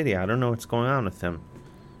York City. I don't know what's going on with him.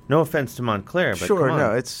 No offense to Montclair, but sure, come on.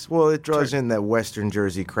 no, it draws in that Western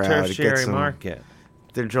Jersey crowd. Tertiary market.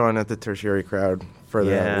 They're drawing out the tertiary crowd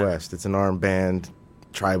further out west. It's an arm band,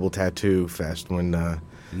 tribal tattoo fest when a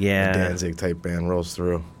Danzig type band rolls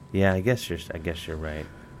through. Yeah, I guess you're right.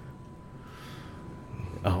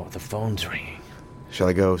 Oh, the phone's ringing. Shall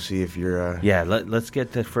I go see if you're... Yeah, let's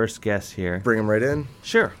get the first guest here. Bring him right in?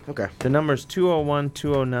 Sure. Okay. The number's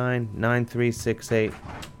 201-209-9368.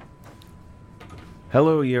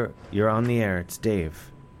 Hello, you're on the air. It's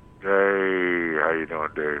Dave. Hey, how you doing,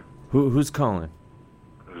 Dave? Who's calling?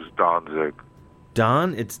 This is Danzig.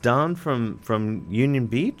 Don? It's Don from Union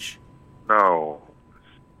Beach? No,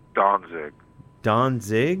 it's Danzig.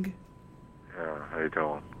 Danzig? Yeah, how you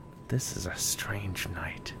doing? This is a strange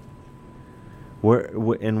night. Where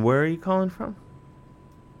are you calling from?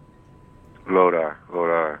 Lodi,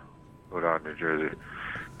 New Jersey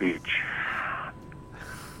Beach.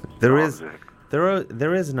 There is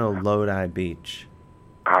no Lodi Beach.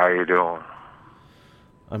 How you doing?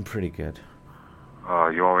 I'm pretty good.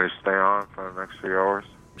 You want me to stay on for the next few hours?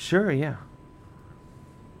 Sure, yeah.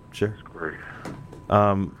 Sure. That's great.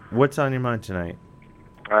 What's on your mind tonight?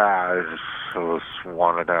 I just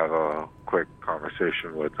wanted to have a quick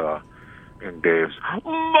conversation with in Dave's mother.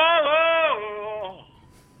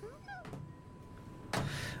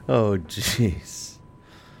 Oh, jeez.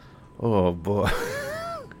 Oh, boy.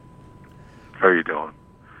 How you doing?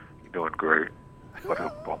 You doing great.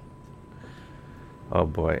 Wonderful. Oh,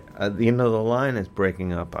 boy. The line is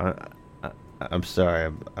breaking up. I'm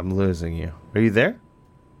sorry. I'm losing you. Are you there?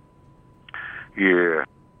 Yeah.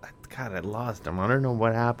 God, I lost him. I don't know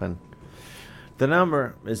what happened. The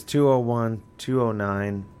number is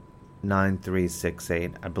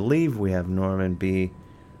 201-209-9368. I believe we have Norman B.,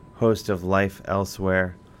 host of Life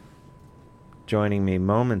Elsewhere, joining me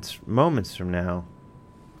moments from now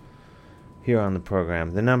here on the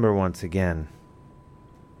program. The number, once again,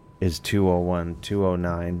 is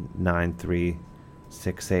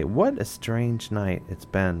 201-209-9368. What a strange night it's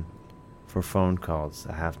been for phone calls,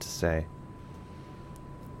 I have to say.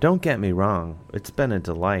 Don't get me wrong, it's been a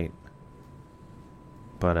delight.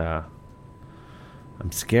 But,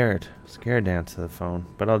 I'm scared to answer the phone.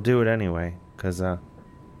 But I'll do it anyway, because, I'm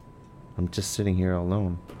just sitting here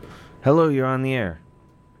alone. Hello, you're on the air.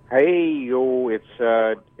 Hey, yo, it's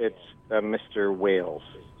Mr. Wales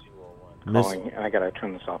calling, and I gotta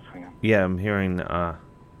turn this off. Hang on. Yeah, I'm hearing,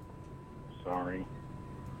 Sorry.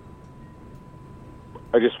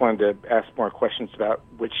 I just wanted to ask more questions about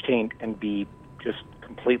Witch Taint and be just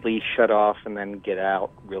completely shut off and then get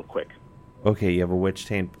out real quick. Okay, you have a Witch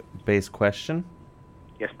Taint-based question?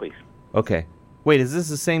 Yes, please. Okay. Wait, is this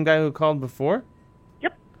the same guy who called before?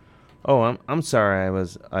 Yep. Oh, I'm sorry.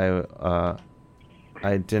 I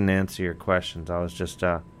didn't answer your questions. I was just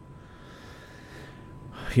I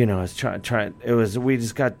was trying. We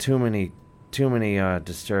just got too many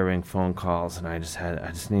disturbing phone calls, and I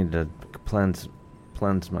just needed to cleanse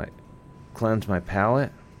my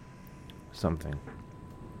palate. Something.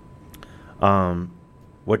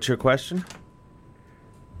 What's your question?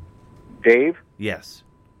 Dave? Yes.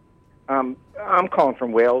 I'm calling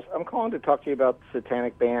from Wales. I'm calling to talk to you about the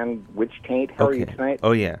satanic band Witch Taint. How are you tonight?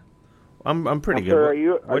 Oh, yeah. I'm pretty good. Sir, are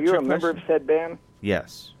you a member of said band?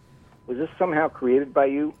 Yes. Was this somehow created by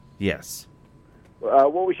you? Yes.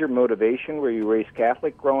 What was your motivation? Were you raised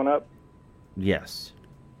Catholic growing up? Yes.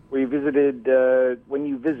 When you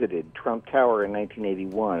visited Trump Tower in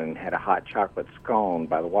 1981 and had a hot chocolate scone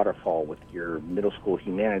by the waterfall with your middle school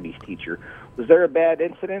humanities teacher, was there a bad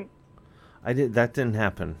incident? That didn't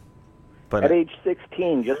happen. But at age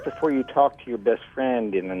 16, just before you talked to your best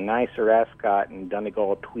friend in a nicer ascot and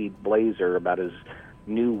Donegal tweed blazer about his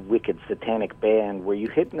new wicked satanic band, were you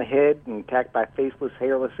hit in the head and attacked by faceless,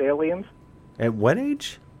 hairless aliens? At what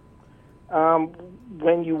age?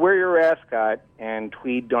 When you wear your ascot and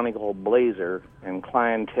tweed Donegal blazer and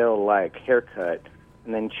clientele-like haircut,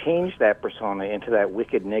 and then change that persona into that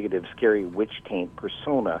wicked, negative, scary witch taint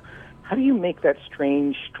persona, How do you make that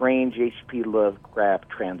strange H.P. Lovecraft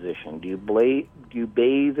transition? Do you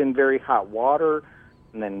bathe in very hot water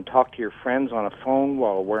and then talk to your friends on a phone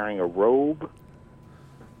while wearing a robe?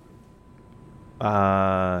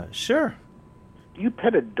 Sure. Do you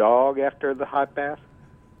pet a dog after the hot bath?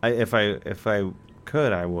 If I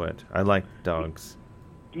could, I would. I like dogs.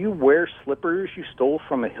 Do you wear slippers you stole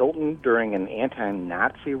from a Hilton during an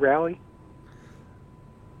anti-Nazi rally?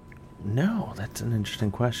 No, that's an interesting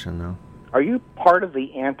question, though. Are you part of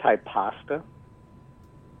the anti-pasta?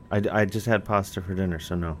 I just had pasta for dinner,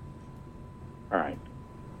 so no. All right.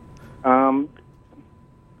 All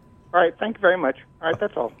right, thank you very much. All right,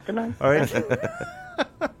 that's all. Good night. All right.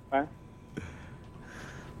 Bye.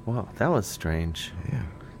 Wow, that was strange. Yeah.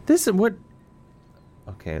 This is what...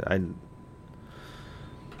 Okay,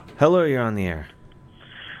 Hello, you're on the air.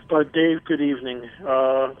 Dave, good evening.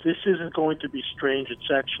 This isn't going to be strange.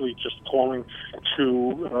 It's actually just calling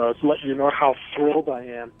to let you know how thrilled I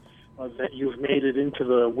am that you've made it into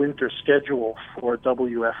the winter schedule for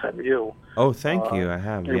WFMU. Oh, thank you. I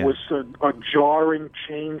have, It was a jarring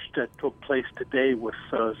change that took place today with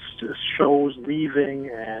shows leaving,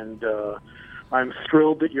 and I'm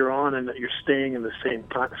thrilled that you're on and that you're staying in the same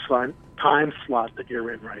time slot that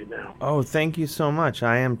you're in right now. Oh, thank you so much.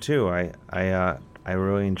 I am too. I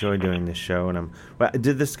really enjoy doing this show, and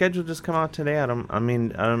did the schedule just come out today? I'm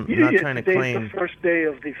not trying to claim. It's the first day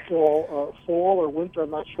of the fall or winter.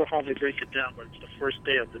 I'm not sure how they break it down, but it's the first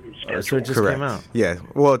day of the new schedule. So it just came out. Yeah.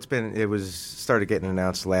 Well, it was started getting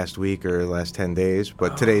announced last week or last 10 days,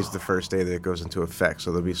 but today's the first day that it goes into effect.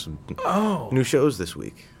 So there'll be some new shows this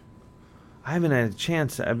week. I haven't had a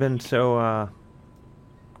chance. I've been so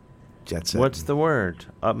jet set. What's the word?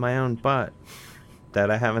 Up my own butt.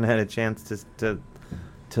 That I haven't had a chance to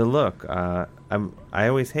look. I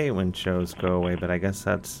always hate when shows go away, but I guess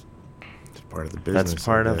that's part of the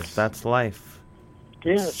business. That's life.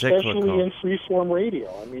 Yeah, especially in freeform radio.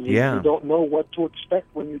 I mean, you don't know what to expect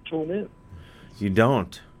when you tune in. You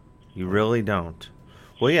don't. You really don't.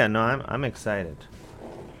 Well, yeah, no, I'm excited.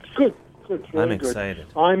 Good. Really I'm excited.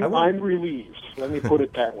 I'm relieved. Let me put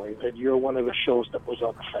it that way. That you're one of the shows that was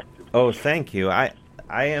unaffected. Oh, thank you. I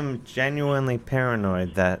am genuinely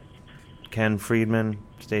paranoid that Ken Friedman,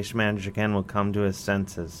 station manager Ken, will come to his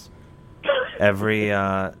senses every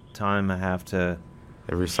time I have to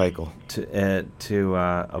recycle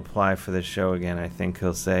to apply for the show again. I think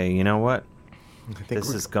he'll say, "You know what?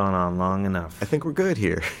 This has gone on long enough. I think we're good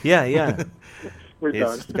here." Yeah. We're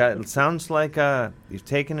done. It sounds like you've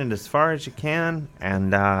taken it as far as you can,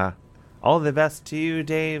 and all the best to you,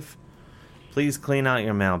 Dave. Please clean out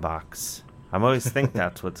your mailbox. I always think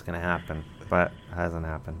that's what's going to happen, but it hasn't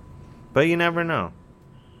happened. But you never know.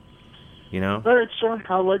 You know? All right, sir.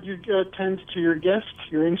 I'll let you attend to your guest.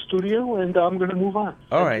 You're in studio, and I'm going to move on.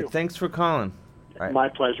 All right. Thanks for calling. Right. My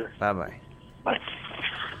pleasure. Bye-bye. Bye.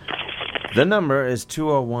 The number is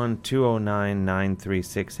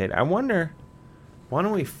 201-209-9368. I wonder, why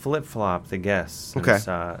don't we flip-flop the guests?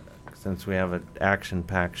 Since we have an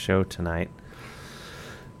action-packed show tonight.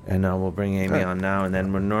 And we'll bring Amy on now, and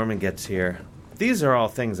then when Norman gets here, these are all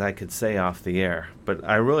things I could say off the air, but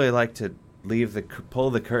I really like to pull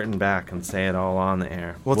the curtain back and say it all on the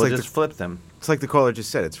air. Well, we'll just flip them. It's like the caller just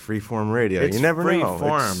said. It's freeform radio. You never know.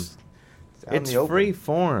 It's free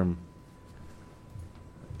form.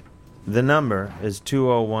 The number is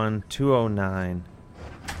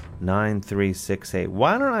 201-209-9368.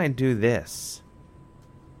 Why don't I do this?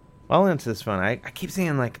 I'll answer this phone. I keep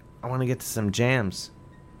saying I want to get to some jams.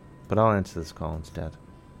 But I'll answer this call instead.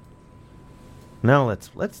 No, let's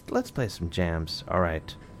play some jams. All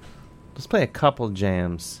right, let's play a couple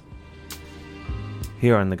jams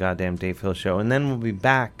here on the goddamn Dave Hill Show, and then we'll be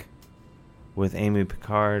back with Amy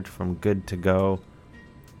Pickard from Good to Go.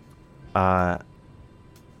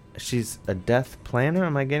 She's a death planner.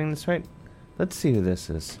 Am I getting this right? Let's see who this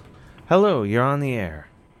is. Hello, you're on the air.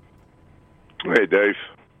 Hey, Dave.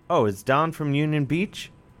 Oh, it's Don from Union Beach.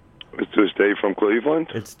 Is this Dave from Cleveland?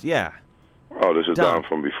 Yeah. Oh, this is Don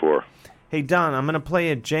from before. Hey, Don, I'm going to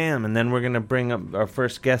play a jam, and then we're going to bring up our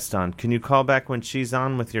first guest on. Can you call back when she's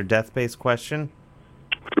on with your death-based question?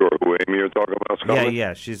 Sure. Who Amy you're talking about?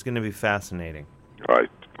 Yeah. She's going to be fascinating. All right.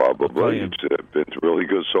 Probably. It's been really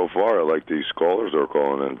good so far. I like these callers they're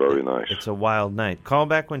calling in. Very nice. It's a wild night. Call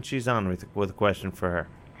back when she's on with a question for her.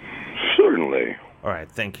 Certainly. All right.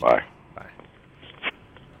 Thank you. Bye.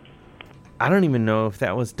 I don't even know if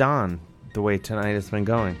that was Don, the way tonight has been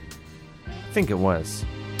going. I think it was.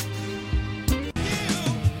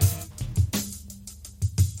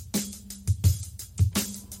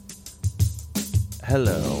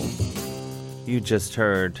 Hello. You just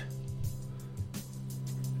heard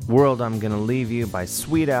World I'm Gonna Leave You by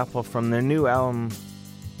Sweet Apple from their new album,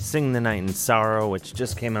 Sing the Night in Sorrow, which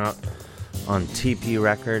just came out on TP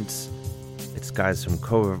Records. It's guys from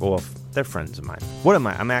Cobra, well, they're friends of mine. What am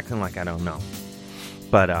I? I'm acting like I don't know.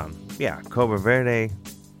 But, yeah, Cobra Verde,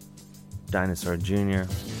 Dinosaur Jr.,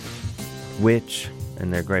 Witch,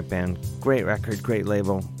 and their great band. Great record, great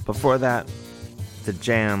label. Before that, The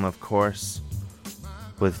Jam, of course,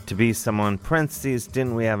 with To Be Someone, parentheses,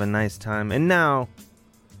 Didn't We Have a Nice Time? And now,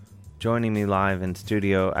 joining me live in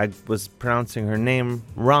studio, I was pronouncing her name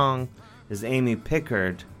wrong, is Amy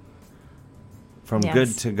Pickard from Yes.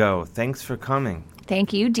 Good to Go. Thanks for coming.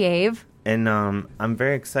 Thank you, Dave. And I'm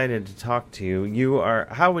very excited to talk to you. You are,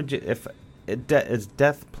 how would you, if, is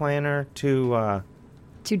Death Planner to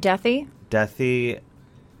Deathy? Deathy,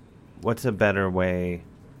 what's a better way?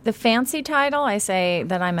 The fancy title, I say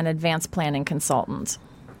that I'm an advanced planning consultant.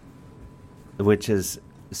 Which is,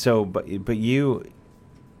 so, but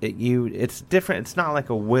it's different. It's not like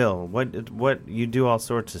a will. What you do all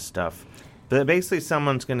sorts of stuff. But basically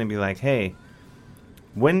someone's going to be like, hey,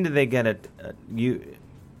 when did they get it?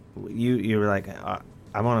 You're like,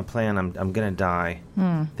 I want to plan. I'm going to die.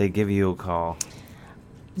 They give you a call.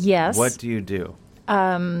 Yes. What do you do?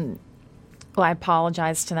 Well, I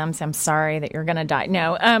apologize to them. Say I'm sorry that you're going to die.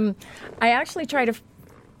 No, I actually try to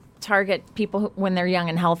target people when they're young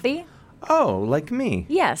and healthy. Oh, like me.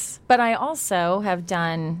 Yes, but I also have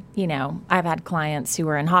done, I've had clients who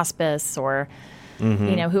are in hospice or,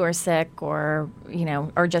 who are sick or,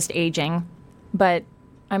 or just aging. But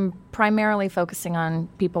I'm primarily focusing on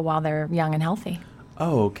people while they're young and healthy.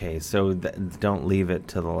 Oh, okay. So don't leave it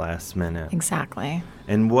to the last minute. Exactly.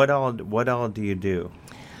 And what all do you do?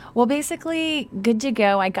 Well, basically, Good to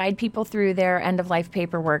Go, I guide people through their end-of-life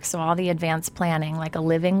paperwork, so all the advanced planning, like a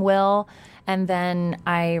living will. And then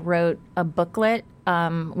I wrote a booklet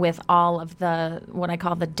with all of what I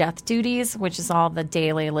call the death duties, which is all the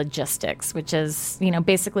daily logistics, which is,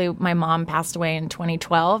 basically my mom passed away in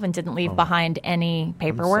 2012 and didn't leave behind any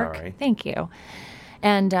paperwork. I'm sorry. Thank you.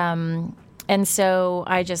 And so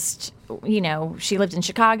I just, she lived in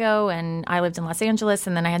Chicago and I lived in Los Angeles,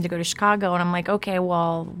 and then I had to go to Chicago, and I'm like, okay,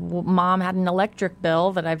 well, Mom had an electric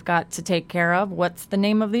bill that I've got to take care of. What's the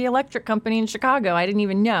name of the electric company in Chicago? I didn't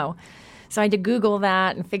even know. So I had to Google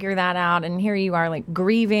that and figure that out, and here you are, like,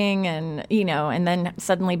 grieving and, and then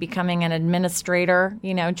suddenly becoming an administrator,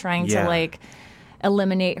 trying to, like,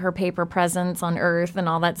 eliminate her paper presence on Earth and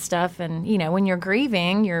all that stuff. And, when you're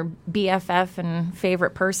grieving your BFF and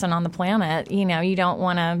favorite person on the planet, you don't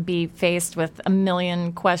want to be faced with a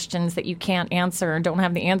million questions that you can't answer or don't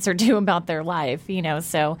have the answer to about their life,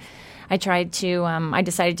 So I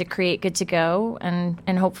decided to create Good to Go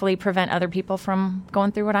and hopefully prevent other people from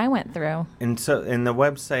going through what I went through. And so, and the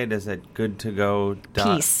website is at goodtogo.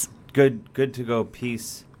 Peace. Good to go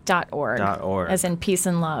peace. .org. As in peace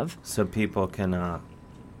and love. So people can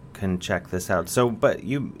check this out. So, but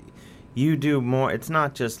you do more. It's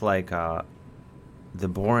not just like the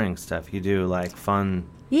boring stuff. You do like fun.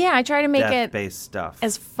 Yeah, I try to make it death-based stuff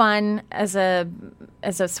as fun as a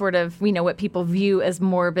sort of what people view as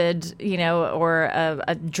morbid, or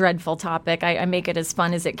a dreadful topic. I make it as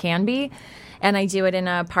fun as it can be. And I do it in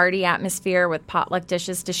a party atmosphere with potluck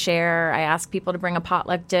dishes to share. I ask people to bring a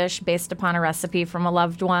potluck dish based upon a recipe from a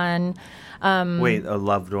loved one. Wait, a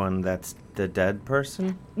loved one that's the dead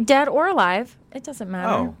person? Dead or alive. It doesn't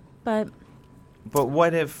matter. Oh. But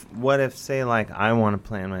what if, say, like, I want to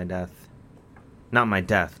plan my death. Not my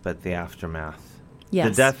death, but the aftermath. Yes.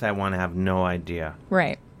 The death, I want to have no idea.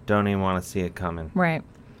 Right. Don't even want to see it coming. Right.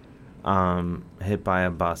 Hit by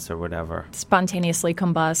a bus or whatever. Spontaneously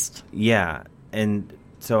combust. Yeah. And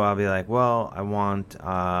so I'll be like, well, I want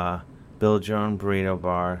build your own burrito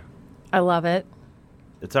bar. I love it.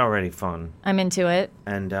 It's already fun. I'm into it.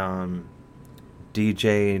 And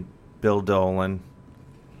DJ Bill Dolan,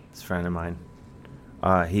 he's a friend of mine.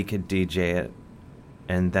 He could DJ it.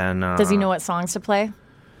 And then does he know what songs to play?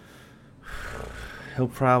 He'll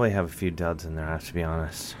probably have a few duds in there, I have to be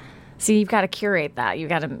honest. See, you've got to curate that. You've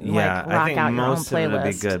got to rock out your own playlist. I think most of it will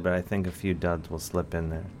be good, but I think a few duds will slip in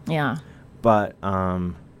there. Yeah. But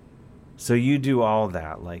so you do all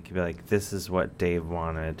that, like you'd be like, this is what Dave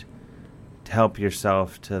wanted. To help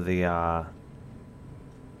yourself to the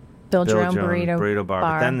build your own burrito bar.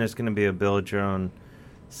 But then there's going to be a build your own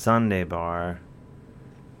Sunday bar.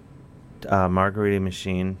 Margarita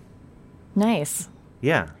machine. Nice.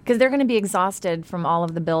 Yeah. Because they're going to be exhausted from all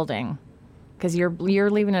of the building. Because you're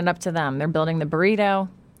leaving it up to them. They're building the burrito.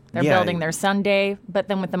 They're building their sundae. But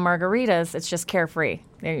then with the margaritas, it's just carefree.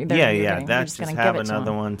 That's just have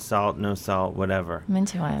another one, salt, no salt, whatever. I'm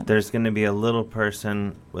into it. There's going to be a little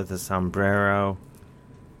person with a sombrero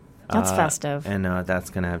That's festive. And that's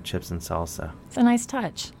going to have chips and salsa. It's a nice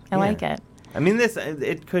touch. I like it. I mean,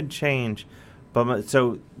 it could change, but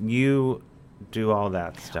so you do all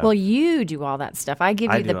that stuff. Well, you do all that stuff. I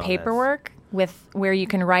give you the paperwork with where you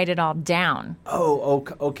can write it all down. Oh,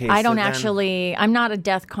 okay. I don't actually. I'm not a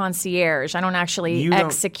death concierge. I don't actually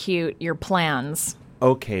execute your plans.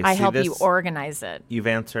 Okay. I help you organize it. You've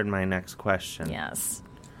answered my next question. Yes.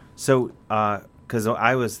 So, because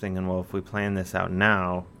I was thinking, well, if we plan this out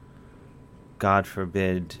now, God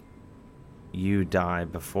forbid you die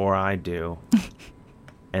before I do,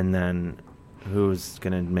 and then who's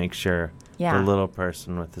going to make sure the little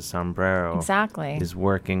person with the sombrero is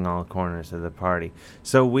working all corners of the party?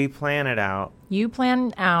 So we plan it out. You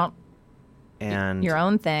plan out and your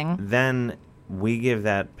own thing. Then we give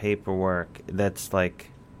that paperwork that's like,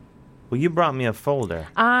 well, you brought me a folder.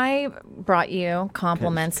 I brought you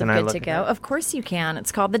compliments of good to go. Of course you can.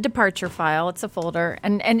 It's called the departure file. It's a folder.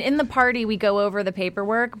 And in the party, we go over the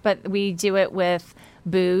paperwork, but we do it with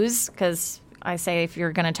booze because I say if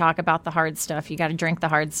you're going to talk about the hard stuff, you got to drink the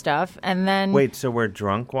hard stuff. And then... Wait, so we're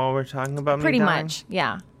drunk while we're talking about me dying? Pretty much,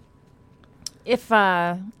 yeah. If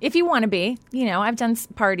you want to be, I've done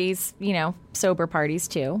parties, sober parties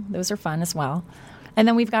too. Those are fun as well. And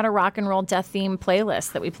then we've got a rock and roll death theme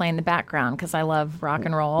playlist that we play in the background because I love rock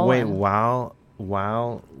and roll. Wait, while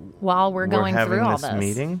we're going through all this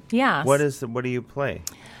meeting? Yeah. What do you play?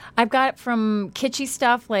 I've got from kitschy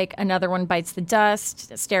stuff like Another One Bites the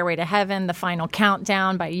Dust, Stairway to Heaven, The Final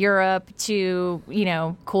Countdown by Europe to,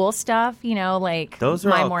 cool stuff, like Those are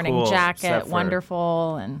My all Morning cool, Jacket,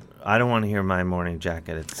 Wonderful, and... I don't want to hear My Morning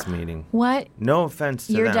Jacket at this meeting. What? No offense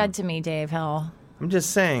to You're them. dead to me, Dave Hill. I'm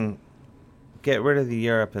just saying, get rid of the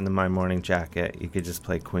Europe and the My Morning Jacket. You could just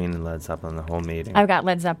play Queen and Led Zeppelin the whole meeting. I've got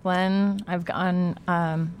Led Zeppelin. I've gone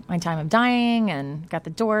My Time of Dying and got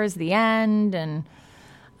The Doors, The End, and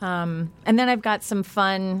then I've got some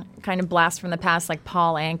fun kind of blast from the past like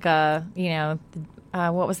Paul Anka,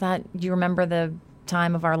 what was that? Do you remember The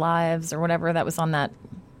Time of Our Lives or whatever that was on that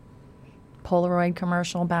Polaroid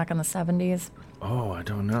commercial back in the 70s? Oh, I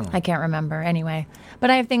don't know. I can't remember. Anyway. But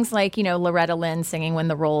I have things like, Loretta Lynn singing When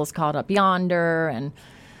the Roll is Called Up Yonder and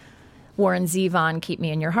Warren Zevon, Keep Me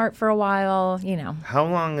in Your Heart for a While, How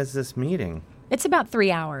long is this meeting? It's about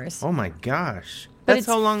 3 hours. Oh, my gosh. But That's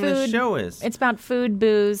how long this show is. It's about food,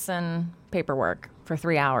 booze, and paperwork for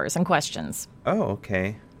 3 hours and questions. Oh,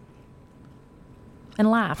 okay. And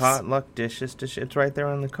laughs. Potluck dishes. It's right there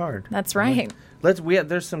on the card. That's right.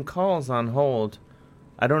 There's some calls on hold.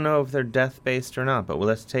 I don't know if they're death-based or not, but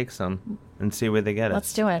let's take some and see where they get us.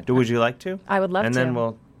 Let's do it. Would you like to? I would love to. And then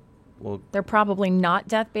we'll... They're probably not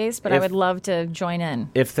death-based, but I would love to join in.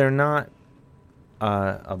 If they're not,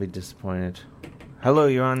 I'll be disappointed. Hello,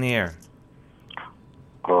 you're on the air.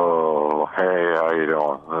 Oh, hey, how you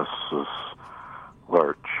doing? This is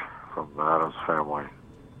Lurch from the Adams Family.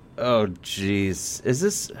 Oh, jeez. Is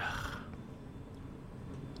this...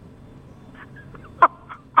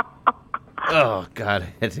 Oh, God,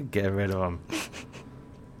 I had to get rid of him.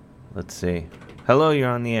 Let's see. Hello, you're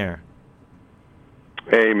on the air.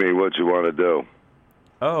 Amy, what you want to do?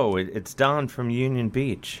 Oh, it's Don from Union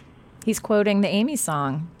Beach. He's quoting the Amy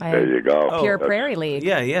song by There you go. Pure Prairie League.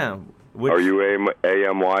 Yeah. Are you AMY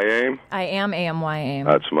AIM? I am AMY AIM.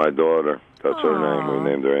 That's my daughter. That's her name. We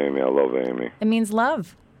named her Amy. I love Amy. It means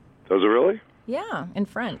love. Does it really? Yeah, in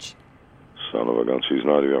French. Son of a gun. She's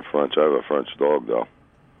not even French. I have a French dog, though.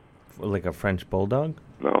 Like a French bulldog?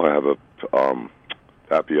 No, I have a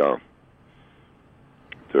papillon.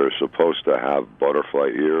 They're supposed to have butterfly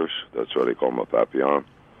ears. That's why they call them a papillon.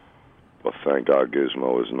 But thank God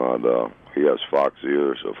Gizmo is not... he has fox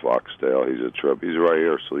ears, a fox tail. He's a trip. He's right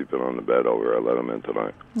here sleeping on the bed over here. I let him in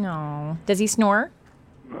tonight. No. Does he snore?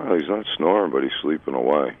 No, he's not snoring, but he's sleeping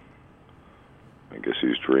away. I guess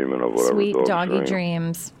he's dreaming of whatever. Sweet doggy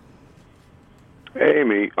dreams.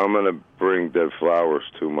 Amy, I'm going to bring dead flowers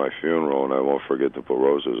to my funeral, and I won't forget to put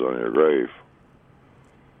roses on your grave.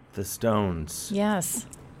 The Stones. Yes.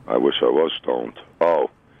 I wish I was stoned. Oh.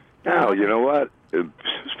 Now, you know what?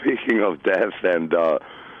 Speaking of death, and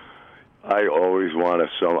I always want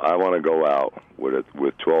to go out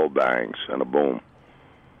with 12 bangs and a boom.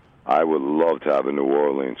 I would love to have a New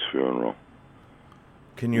Orleans funeral.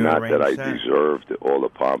 Can you Not arrange that I that? deserved all the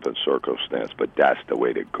pomp and circumstance, but that's the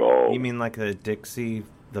way to go. You mean like the Dixie,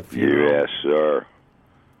 the funeral? Yes, sir.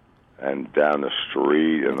 And down the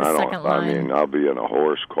street, and I mean, I'll be in a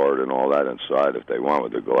horse cart and all that inside if they want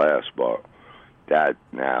with the glass, but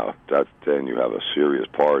then you have a serious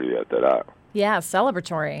party after that. Yeah,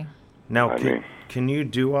 celebratory. Now, can you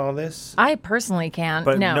do all this? I personally can't.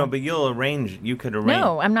 But no. but you'll arrange. You could arrange.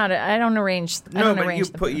 No, I'm not. I don't arrange. I don't arrange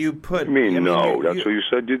you put. That's what you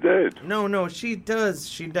said you did. No, she does.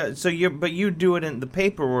 She does. So you do it in the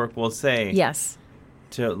paperwork. Will say yes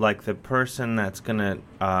to like the person that's gonna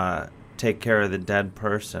take care of the dead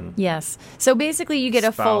person. Yes. So basically, you get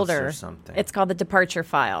a folder. Or something. It's called the departure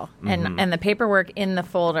file, and the paperwork in the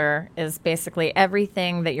folder is basically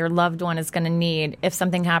everything that your loved one is going to need if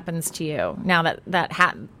something happens to you. Now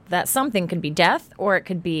that something could be death or it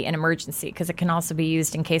could be an emergency because it can also be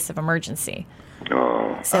used in case of emergency.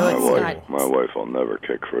 Oh, so my wife will never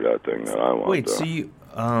kick for that thing that I want. Wait,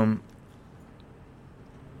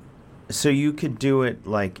 so you could do it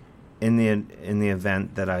like in the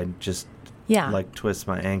event that I just like twist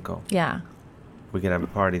my ankle. Yeah. We could have a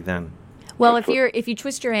party then. Well, if you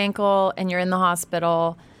twist your ankle and you're in the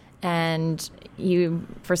hospital and you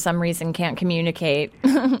for some reason can't communicate,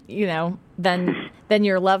 then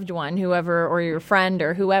your loved one, whoever, or your friend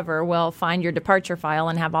or whoever will find your departure file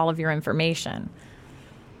and have all of your information.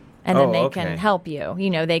 And then they can help you.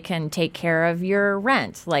 They can take care of your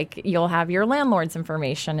rent. Like, you'll have your landlord's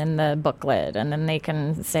information in the booklet. And then they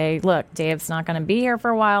can say, look, Dave's not going to be here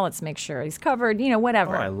for a while. Let's make sure he's covered,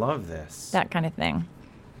 whatever. Oh, I love this. That kind of thing.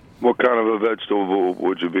 What kind of a vegetable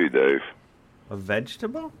would you be, Dave? A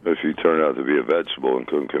vegetable? If you turned out to be a vegetable and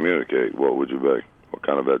couldn't communicate, what would you be? What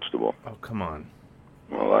kind of vegetable? Oh, come on.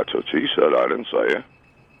 Well, that's what she said. I didn't say it.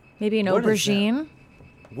 Maybe an aubergine?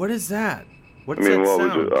 What is that? What's what sound?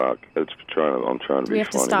 would you? I'm trying to be funny. We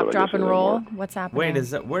have to stop, drop, and roll. What's happening?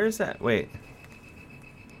 Wait, where is that? Wait.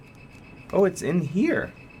 Oh, it's in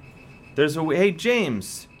here. There's a. Hey,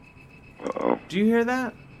 James. Uh-oh. Do you hear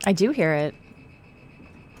that? I do hear it.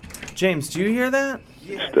 James, do you hear that?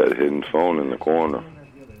 It's that hidden phone in the corner.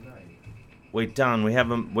 Wait, Don, we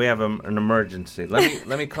have an emergency. Let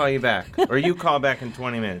me call you back, or you call back in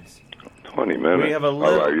 20 minutes. 20 minutes. We have a All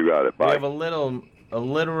right, you got it. Bye. We have a literal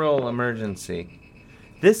emergency.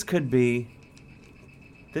 This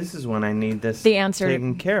is when I need this the answer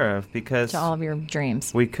taken care of because to all of your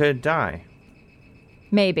dreams. We could die.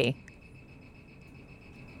 Maybe.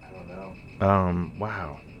 I don't know.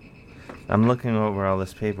 Wow. I'm looking over all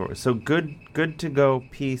this paperwork. So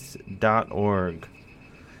goodtogopeace.org.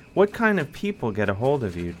 What kind of people get a hold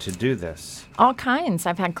of you to do this? All kinds.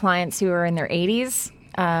 I've had clients who are in their 80s.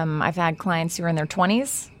 I've had clients who are in their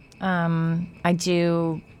 20s. I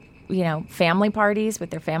do, family parties with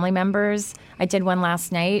their family members. I did one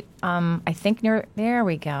last night. I think there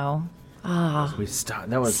we go. Ah, we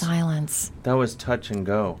stopped. That was silence. That was touch and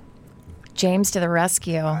go. James to the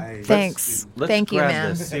rescue. Right. Thanks. Let's Thank you, grab man.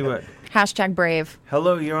 This. See what? #brave.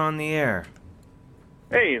 Hello, you're on the air.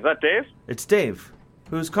 Hey, is that Dave? It's Dave.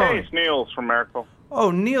 Who's calling? Hey, it's Niels from Merrickville.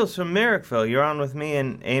 Oh, Niels from Merrickville. You're on with me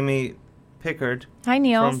and Amy Pickard. Hi,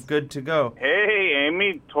 Niels. From Good to Go. Hey,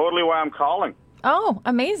 Amy. Totally why I'm calling. Oh,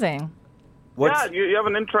 amazing. Yeah, you have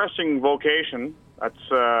an interesting vocation. That's,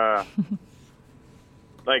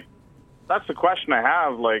 that's the question I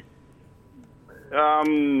have. Lay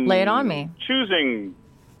it on me. Choosing,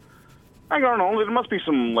 I don't know, there must be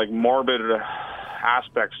some, morbid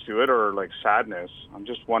aspects to it or, sadness. I'm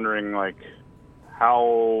just wondering,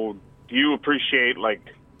 how do you appreciate,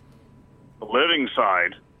 the living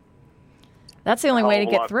side? That's the only way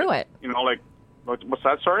to get through it. What's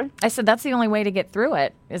that, sorry? I said that's the only way to get through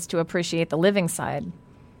it is to appreciate the living side.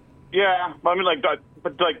 Yeah,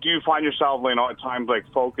 but do you find yourself, at times,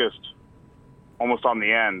 focused almost on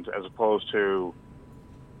the end as opposed to,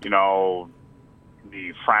 the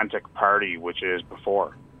frantic party, which is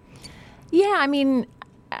before? Yeah,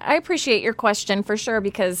 I appreciate your question for sure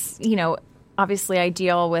because, obviously I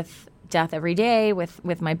deal with death every day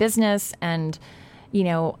with my business and,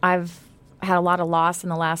 I've had a lot of loss in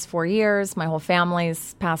the last 4 years. My whole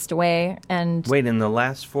family's passed away. And wait, in the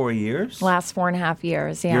last 4 years? Last 4.5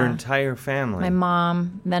 years, yeah. Your entire family? My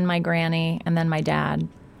mom, then my granny, and then my dad.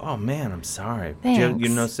 Oh, man, I'm sorry. Thanks. You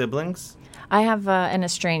know siblings? I have an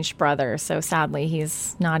estranged brother, so sadly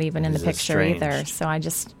he's not even in the picture either. So I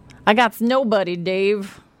got nobody,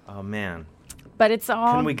 Dave. Oh, man. But it's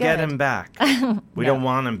all Can we good. get him back? We don't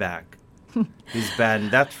want him back. He's bad.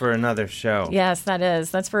 That's for another show. Yes, that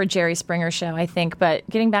is. That's for a Jerry Springer show, I think. But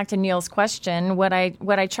getting back to Neil's question, what I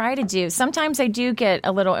try to do, sometimes I do get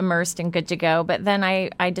a little immersed in Good to Go, but then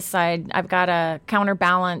I decide I've got to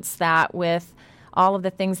counterbalance that with all of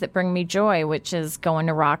the things that bring me joy, which is going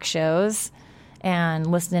to rock shows and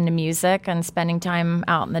listening to music and spending time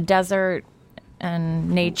out in the desert and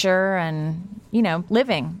nature and,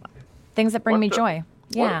 living. Things that bring me joy.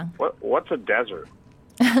 Yeah. What's a desert?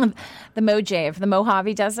 The Mojave, the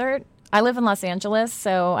Mojave Desert. I live in Los Angeles,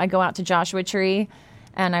 so I go out to Joshua Tree,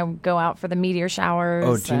 and I go out for the meteor showers.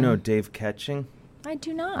 Oh, do you know Dave Ketching? I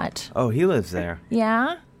do not. Oh, he lives there.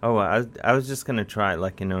 Yeah? Oh, I was just going to try it,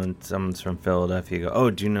 like, when someone's from Philadelphia, you go, oh,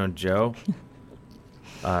 do you know Joe?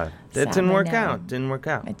 It didn't work out. Didn't work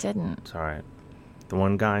out. It didn't. It's all right. The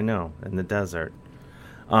one guy I know in the desert.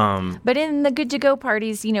 But in the Good to Go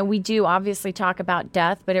parties, we do obviously talk about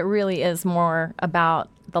death, but it really is more about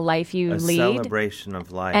the life you lead. A celebration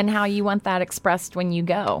of life. And how you want that expressed when you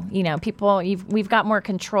go. We've got more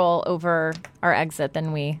control over our exit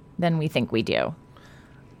than we think we do.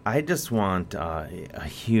 I just want a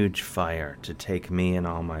huge fire to take me and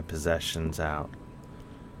all my possessions out.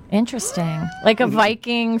 Interesting. Like a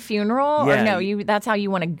Viking funeral? Yeah. Or no, that's how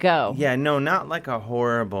you want to go? Yeah, no, not like a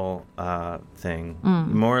horrible thing.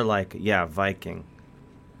 More like, Viking.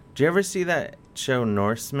 Did you ever see that show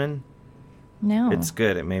Norseman? No. It's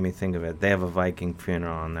good. It made me think of it. They have a Viking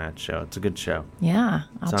funeral on that show. It's a good show. Yeah,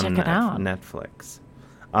 I'll check it out. Netflix.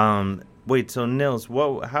 Wait, so Nils,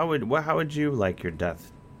 how would you like your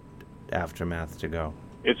death aftermath to go?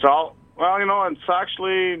 It's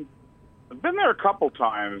actually, I've been there a couple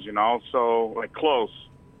times, so like close.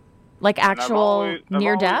 Like actual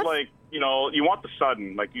near death? Like, you want the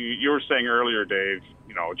sudden, like you were saying earlier, Dave,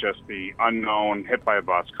 just the unknown, hit by a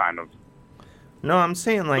bus kind of. No, I'm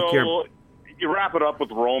saying like you wrap it up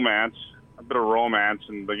with romance, a bit of romance,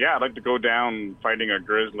 and I'd like to go down fighting a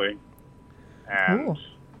grizzly, and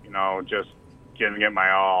just giving it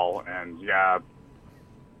my all, and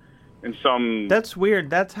in some. That's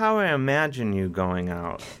weird. That's how I imagine you going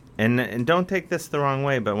out, and don't take this the wrong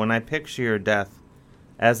way, but when I picture your death,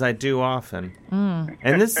 as I do often,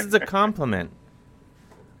 and this is a compliment.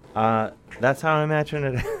 That's how I imagine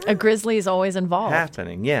it. A grizzly is always involved.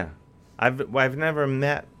 Happening, yeah. I've never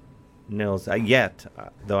met Nils yet,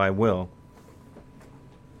 though I will.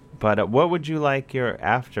 But what would you like your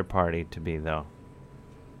after party to be, though?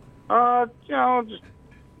 Just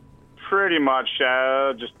pretty much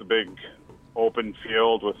just a big open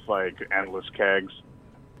field with like endless kegs.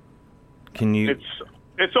 Can you?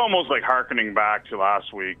 It's almost like hearkening back to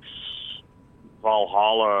last week's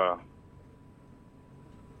Valhalla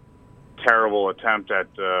terrible attempt at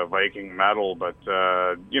Viking metal, but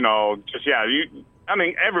everybody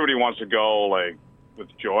wants to go like with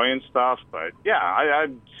joy and stuff, but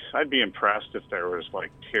I'd be impressed if there was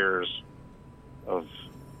like tears of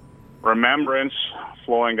remembrance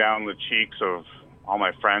flowing down the cheeks of all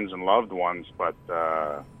my friends and loved ones, but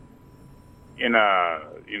you're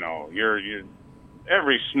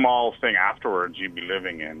every small thing afterwards you'd be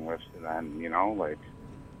living in with, and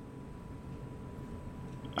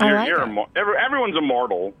everyone's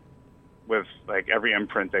immortal with like every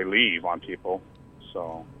imprint they leave on people.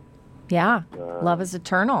 So love is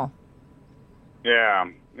eternal. Yeah,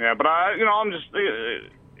 but I'm just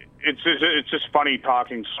it's just funny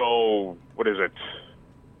talking so what is it?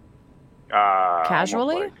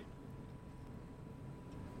 Casually?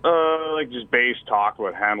 Like just base talk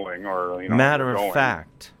about handling or matter of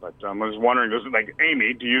fact. But I was wondering, like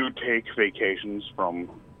Amy, do you take vacations from?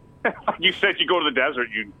 You said you go to the desert.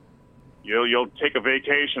 You'll take a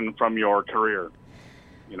vacation from your career,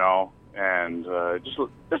 and just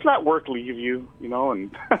let work leave you,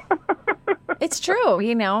 and. It's true,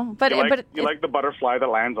 but you like the butterfly that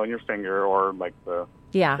lands on your finger, or like the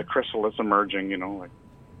chrysalis emerging, like.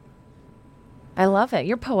 I love it.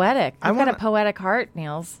 You're poetic. You've got a poetic heart,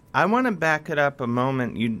 Nils. I want to back it up a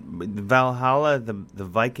moment. Valhalla, the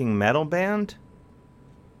Viking metal band.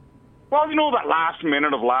 Well, that last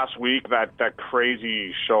minute of last week, that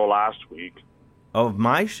crazy show last week. Of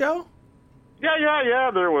my show? Yeah.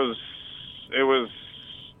 It was.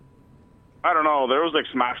 I don't know. There was like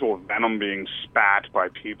some actual venom being spat by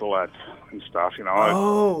people and stuff.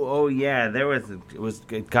 Oh yeah.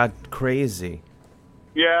 It got crazy.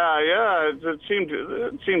 Yeah. It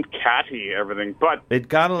seemed catty, everything, but it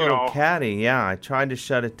got a little catty. Yeah, I tried to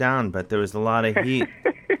shut it down, but there was a lot of heat.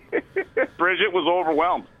 Bridget was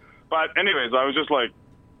overwhelmed. But anyways, I was just like,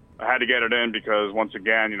 I had to get it in because once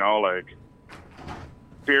again, like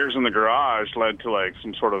Fears in the Garage led to like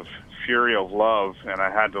some sort of fury of love, and I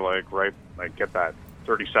had to get that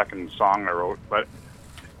 30-second song I wrote. But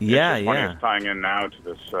it's tying in now to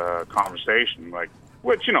this conversation, like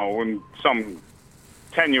which in some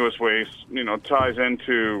tenuous ways, ties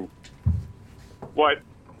into what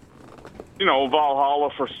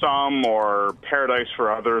Valhalla for some, or paradise for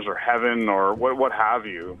others, or heaven, or what have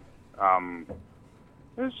you.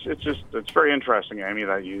 It's very interesting, Amy,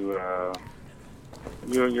 that you're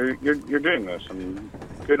doing this, and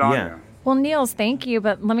good on you. Well, Nils, thank you,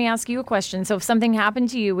 but let me ask you a question. So if something happened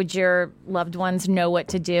to you, would your loved ones know what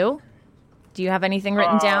to do? Do you have anything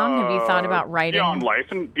written down? Have you thought about writing?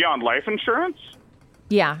 Beyond life insurance?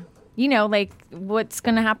 Yeah. Like what's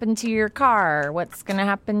going to happen to your car? What's going to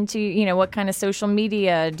happen to, what kind of social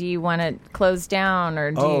media do you want to close down?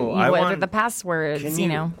 Or what are the passwords,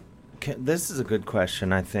 This is a good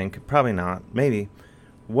question, I think. Probably not. Maybe.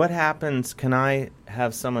 What happens, can I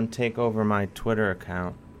have someone take over my Twitter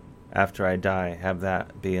account after I die? Have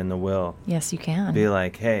that be in the will? Yes, you can. Be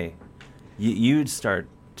like, hey, you'd start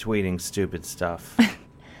tweeting stupid stuff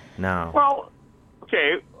now. Well,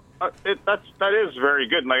 okay. That is very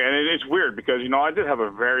good, and it's weird because I did have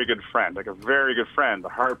a very good friend, the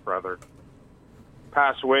Hart brother,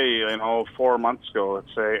 passed away 4 months ago.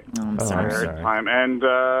 Let's say. Oh, I'm sorry. Time, and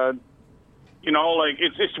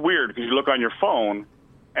it's weird because you look on your phone,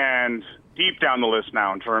 and deep down the list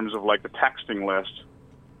now in terms of the texting list.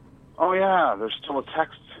 Oh yeah, there's still a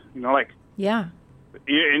text. Yeah.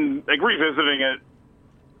 In revisiting it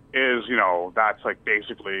is that's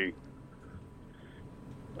basically.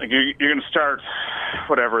 You're going to start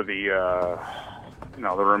whatever the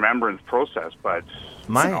the remembrance process, but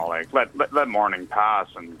let morning pass.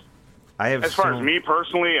 And as far as me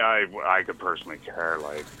personally, I could personally care.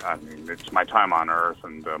 It's my time on Earth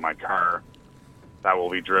and my car that will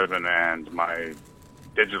be driven, and my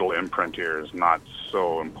digital imprint here is not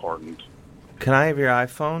so important. Can I have your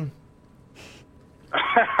iPhone?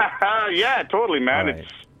 Yeah, totally, man. Right.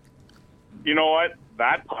 It's you know what,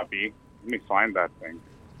 that puppy. Let me find that thing.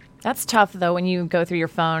 That's tough, though, when you go through your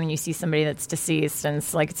phone and you see somebody that's deceased, and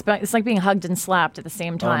it's like being hugged and slapped at the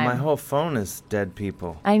same time. Oh, my whole phone is dead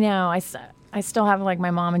people. I know. I still have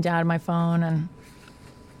my mom and dad on my phone, and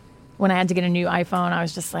when I had to get a new iPhone, I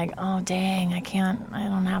was just like, oh dang, I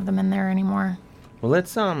don't have them in there anymore. Well,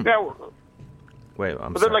 let's Yeah. Wait,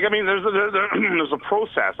 I'm But sorry. there's a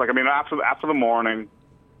process. After the morning,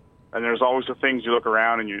 and there's always the things you look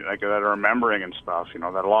around and you that are remembering and stuff.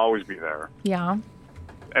 That'll always be there. Yeah.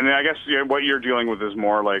 And then I guess what you're dealing with is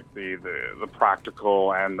more like the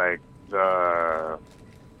practical and the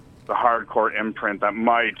hardcore imprint that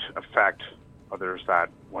might affect others that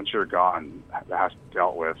once you're gone that has to be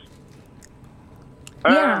dealt with.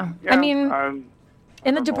 Yeah. I mean,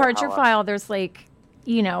 in the know departure how file, there's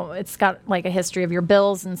it's got a history of your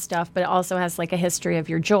bills and stuff, but it also has a history of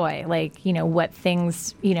your joy, what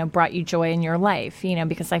things, brought you joy in your life,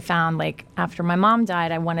 because I found after my mom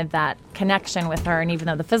died, I wanted that connection with her. And even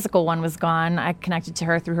though the physical one was gone, I connected to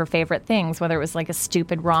her through her favorite things, whether it was a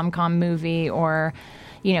stupid rom-com movie or,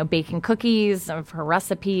 baking cookies of her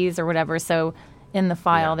recipes or whatever. So in the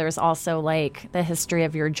file, there's also the history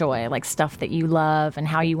of your joy, stuff that you love and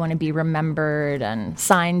how you want to be remembered and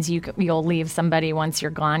signs you'll leave somebody once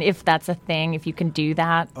you're gone, if that's a thing, if you can do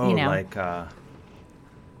that. Oh, like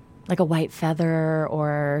a white feather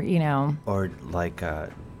or, Or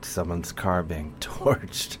someone's car being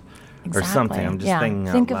torched. Exactly. Or something. I'm just thinking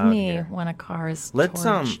out Think loud of me here. when a car is Let's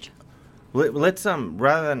torched. let's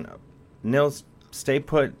rather than Nils, stay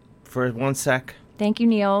put for 1 sec. Thank you,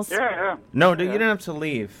 Niels. Yeah. No, you don't have to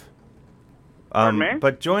leave. Pardon me?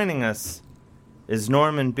 But joining us is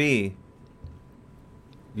Norman B.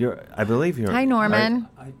 I believe you're. Hi, Norman.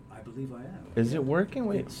 I believe I am. Is it working?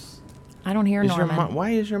 Wait. I don't hear Norman.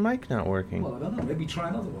 Why is your mic not working? Well, I don't know. Maybe try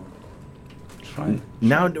another one.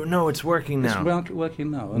 No, it's working now. It's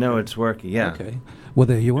working now. Okay. No, it's working. Yeah. Okay. Well,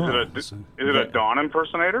 there you are. Is it a Dawn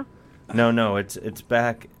impersonator? No, it's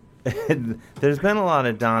back. There's been a lot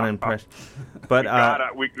of Don impressions, but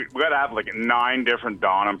we gotta have 9 different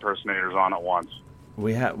Dawn impersonators on at once.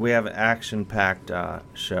 we have an action-packed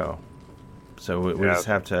show, so we just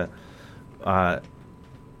have to.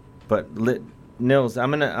 Nils,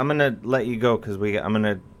 I'm gonna let you go because I'm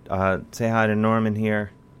gonna say hi to Norman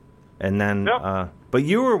here, and then. But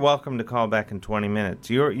you were welcome to call back in 20 minutes.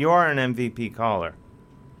 You are an MVP caller.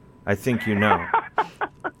 I think you know.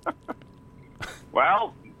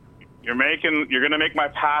 Well. You're going to make my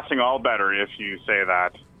passing all better if you say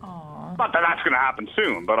that. Aww. Not that that's going to happen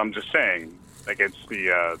soon, but I'm just saying, it's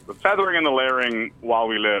the feathering and the layering while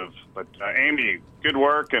we live. But Amy, good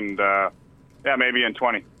work, and maybe in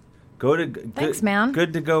 20. Go to Thanks, man.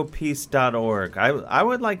 goodtogopeace.org. I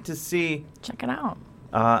would like to see. Check it out.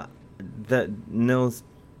 The Nils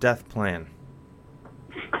death plan,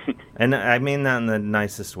 and I mean that in the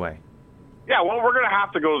nicest way. Yeah, well, we're gonna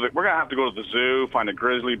have to go to the zoo, find a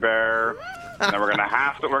grizzly bear, and then we're gonna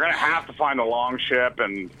have to find a long ship,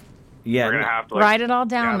 and we're gonna have to write it all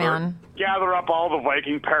down, man. Gather up all the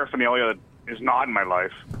Viking paraphernalia that is not in my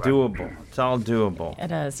life. Doable. It's all doable.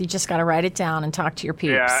 It is. You just got to write it down and talk to your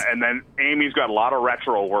peeps. Yeah, and then Amy's got a lot of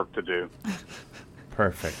retro work to do.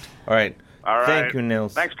 Perfect. All right. All right. Thank you,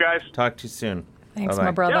 Nils. Thanks, guys. Talk to you soon. Thanks, Bye-bye.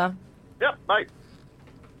 my brother. Yep, bye.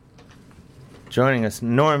 Joining us,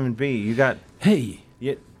 Norman B. You got... Hey.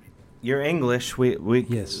 You're English.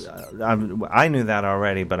 Yes. I knew that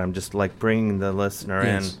already, but I'm just like bringing the listener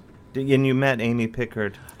Yes. in. And you met Amy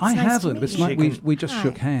Pickard. I haven't. It's like we just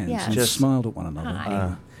shook hands and Just smiled at one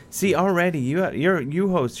another. See, already you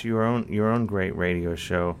host your own great radio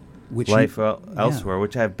show, Which Life you- Elsewhere,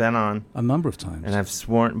 which I've been on a number of times, and I've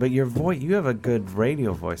sworn. But your voice, you have a good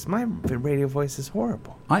radio voice. My radio voice is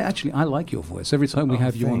horrible. I like your voice. Every time we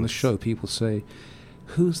have you on the thanks. show, people say,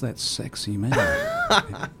 "Who's that sexy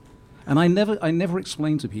man?" And I never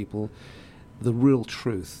explain to people the real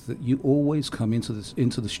truth, that you always come into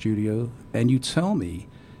the studio and you tell me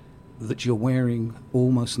that you're wearing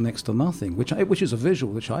almost next to nothing, which is a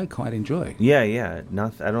visual which I quite enjoy. Yeah.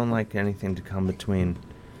 I don't like anything to come between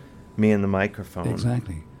me and the microphone.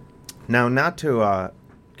 Exactly. Now, not to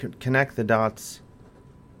connect the dots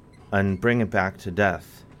and bring it back to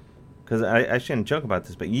death, because I shouldn't joke about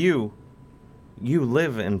this, but you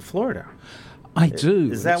live in Florida. I do.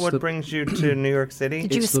 Is that It's what the- brings you to New York City?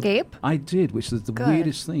 Did you escape? I did, which is the Good.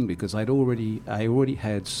 weirdest thing, because I already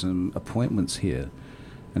had some appointments here,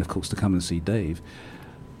 and of course to come and see Dave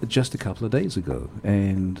just a couple of days ago,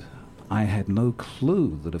 and I had no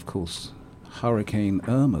clue that, of course, Hurricane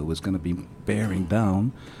Irma was going to be bearing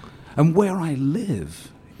down, and where I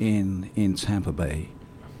live in Tampa Bay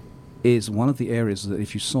is one of the areas that,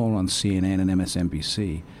 if you saw on CNN and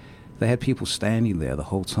MSNBC, they had people standing there the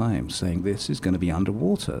whole time saying this is going to be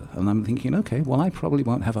underwater. And I'm thinking, okay, well, I probably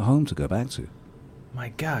won't have a home to go back to. My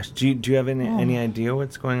gosh, do you have any idea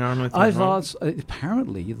what's going on with your I've home? asked,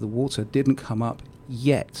 apparently the water didn't come up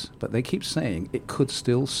yet, but they keep saying it could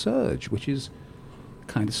still surge, which is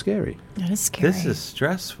kind of scary. That is scary. This is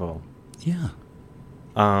stressful. Yeah.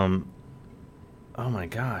 Oh my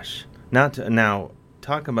gosh.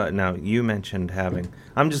 Talk about now. You mentioned having.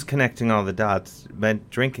 I'm just connecting all the dots. But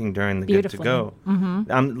drinking during the Good to Go.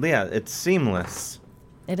 Mm-hmm. Yeah, it's seamless.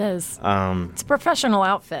 It is. It's a professional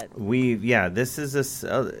outfit. This is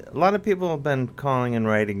a lot of people have been calling and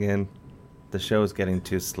writing in. The show's getting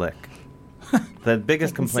too slick. The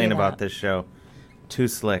biggest complaint about this show, too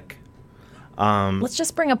slick. Let's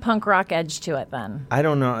just bring a punk rock edge to it then. I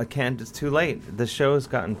don't know. I can't. It's too late. The show's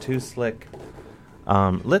gotten too slick.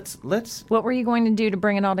 Let's. What were you going to do to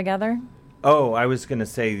bring it all together? Oh, I was going to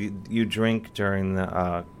say you drink during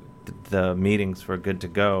the meetings for Good to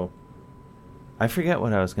Go. I forget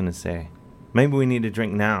what I was going to say. Maybe we need to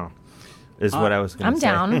drink now, is what I was going to say.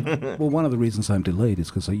 I'm down. Well, one of the reasons I'm delayed is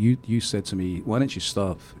because you said to me, why don't you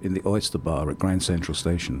stop in the Oyster Bar at Grand Central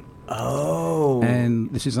Station? Oh.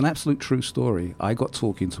 And this is an absolute true story. I got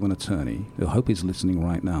talking to an attorney, I hope he's listening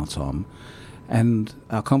right now, Tom, and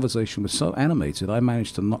our conversation was so animated, I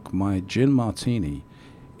managed to knock my gin martini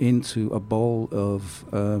into a bowl of,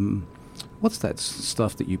 what's that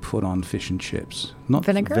stuff that you put on fish and chips? Not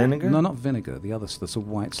Vinegar? Vinegar? No, not vinegar. The other stuff, the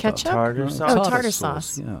white Ketchup? stuff. Tartar sauce? Oh, tartar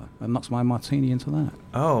sauce. Yeah, and knocks my martini into that.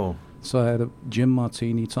 Oh. So I had a gin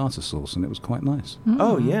martini tartar sauce, and it was quite nice.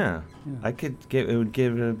 Oh yeah. I could give it would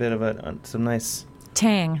give it a bit of some nice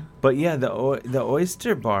tang. But yeah, the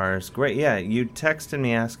Oyster Bar is great. Yeah, you texted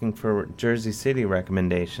me asking for Jersey City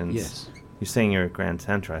recommendations. Yes. You're saying you're at Grand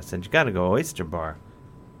Central. I said you got to go Oyster Bar.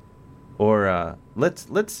 Or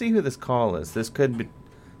let's see who this call is. This could be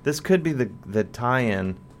the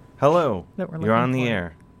tie-in. Hello. You're on the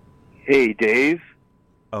air. Hey, Dave.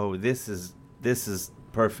 Oh, this is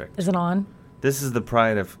perfect. Is it on? This is the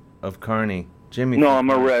pride of Kearney. Jimmy. No, I'm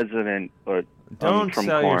a resident, but Don't I'm from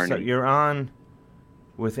sell Kearney. yourself. You're on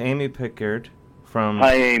with Amy Pickard from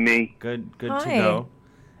Hi, Amy. Good Hi. to Go.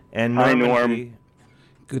 And Hi, Norman Norm. B.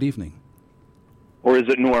 Good evening. Or is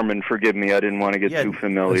it Norman? Forgive me, I didn't want to get too As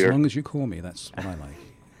familiar. long as you call me, that's what I like.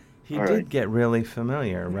 He All did right. get really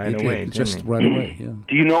familiar right He away, did, didn't just he? right away, yeah.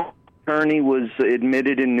 Do you know Kearney was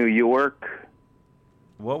admitted in New York?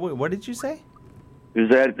 What did you say? Is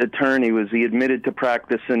that attorney, was he admitted to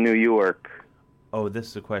practice in New York? Oh, this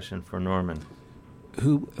is a question for Norman.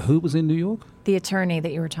 Who was in New York? The attorney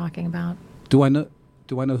that you were talking about. Do I know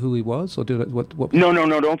who he was, or did I, what? No,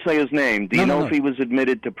 don't say his name. Do you know No. if he was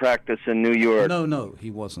admitted to practice in New York? No,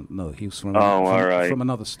 he wasn't. No, he was from all right. from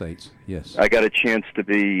another state. Yes. I got a chance to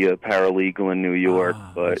be a paralegal in New York,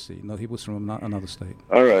 I but see. No, he was from another state.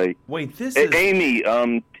 all right. Wait, this Hey, is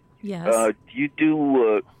Amy, Yes. do you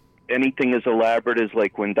do anything as elaborate as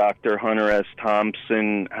like when Dr. Hunter S.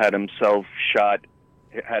 Thompson had himself shot,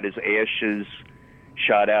 had his ashes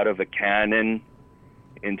shot out of a cannon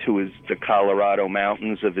into the Colorado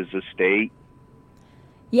mountains of his estate?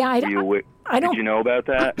 Yeah, Are you Did you know about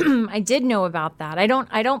that? I did know about that. I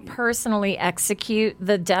don't personally execute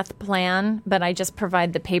the death plan, but I just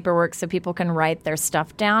provide the paperwork so people can write their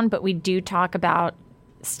stuff down. But we do talk about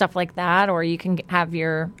stuff like that, or you can have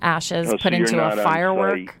your ashes put into a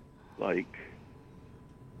firework. Like,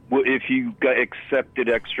 well, if you got accepted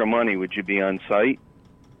extra money, would you be on site?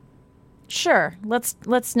 Sure.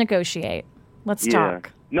 Let's negotiate. Let's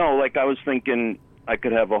talk. No, like I was thinking I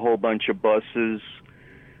could have a whole bunch of buses,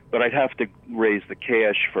 but I'd have to raise the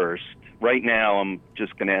cash first. Right now, I'm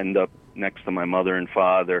just going to end up next to my mother and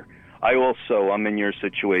father. I'm in your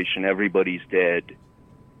situation. Everybody's dead.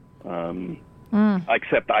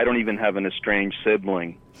 Except I don't even have an estranged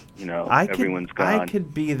sibling. Everyone's gone. I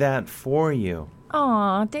could be that for you.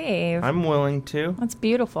 Aw, Dave. I'm willing to. That's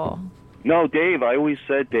beautiful. No, Dave, I always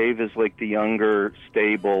said Dave is like the younger,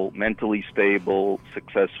 stable, mentally stable,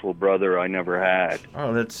 successful brother I never had.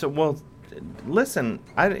 Oh, that's so... Well, listen,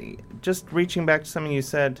 just reaching back to something you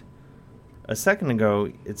said a second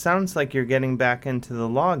ago, it sounds like you're getting back into the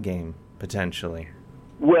law game, potentially.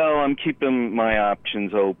 Well, I'm keeping my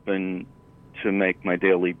options open to make my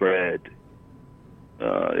daily bread.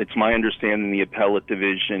 It's my understanding the appellate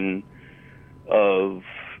division of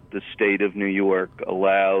the state of New York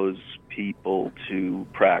allows people to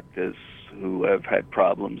practice who have had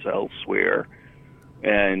problems elsewhere.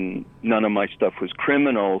 And none of my stuff was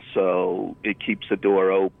criminal, so it keeps the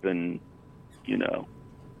door open,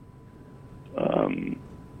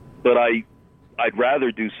 But I'd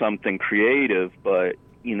rather do something creative, but,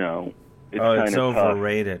 it's kind of it's tough.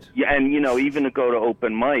 overrated. Yeah, and, even to go to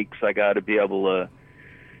open mics, I got to be able to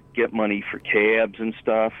get money for cabs and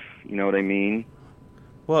stuff. You know what I mean?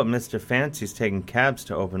 Well, Mr. Fancy's taking cabs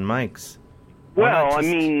to open mics. Well,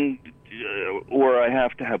 or I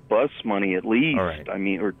have to have bus money at least. All right.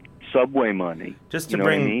 Or subway money. Just to you know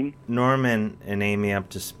bring what I mean? Norman and Amy up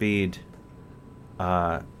to speed,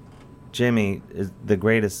 Jimmy is the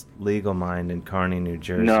greatest legal mind in Kearney, New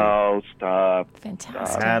Jersey. No, stop.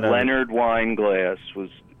 Fantastic. Stop. Leonard Weinglass was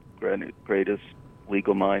greatest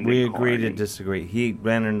legal mind We in agree Kearney. to disagree. He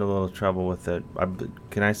ran into a little trouble with it.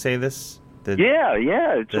 Can I say this? Yeah.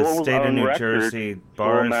 It's the all state of on New record. Jersey It's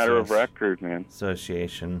Bar all a matter of record, man.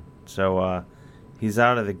 Association. So he's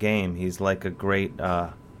out of the game. He's like a great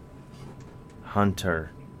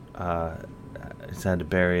hunter. He's had to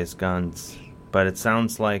bury his guns. But it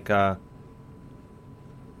sounds like you're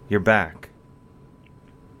back.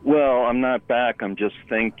 Well, I'm not back. I'm just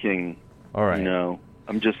thinking. All right.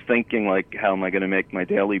 I'm just thinking, like, how am I going to make my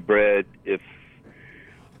daily bread if,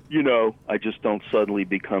 I just don't suddenly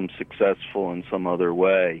become successful in some other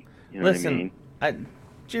way. You know Listen, what I mean?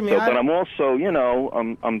 Jimmy, but I'm also,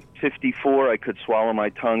 I'm 54. I could swallow my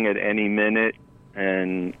tongue at any minute,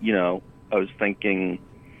 and I was thinking,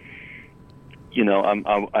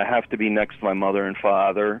 I have to be next to my mother and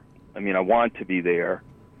father. I mean, I want to be there.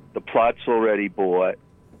 The plot's already bought.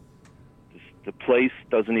 The place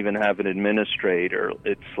doesn't even have an administrator.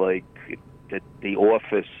 It's like the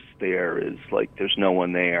office there is like there's no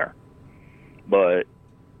one there. But,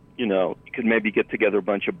 you could maybe get together a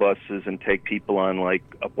bunch of buses and take people on like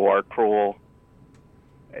a bar crawl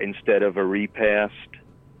instead of a repast.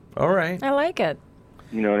 All right. I like it.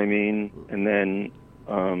 You know what I mean? And then...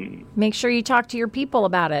 make sure you talk to your people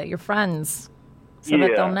about it, your friends, so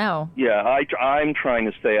that they'll know. Yeah, I'm trying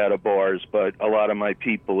to stay out of bars, but a lot of my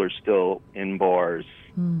people are still in bars.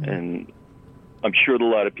 And I'm sure that a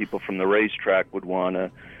lot of people from the racetrack would want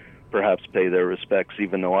to perhaps pay their respects,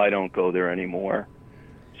 even though I don't go there anymore.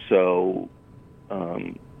 So,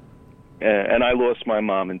 and I lost my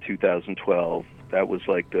mom in 2012. That was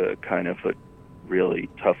like a kind of a really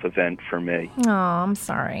tough event for me. Oh, I'm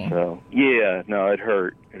sorry. So, yeah, no, it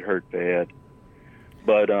hurt. It hurt bad.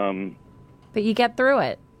 But you get through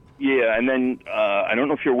it. Yeah, and then I don't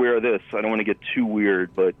know if you're aware of this. I don't want to get too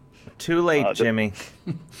weird, but too late, Jimmy.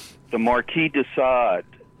 The Marquis de Sade.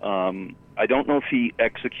 I don't know if he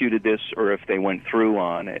executed this or if they went through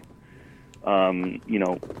on it.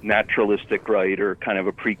 Naturalistic writer, kind of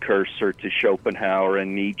a precursor to Schopenhauer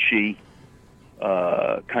and Nietzsche.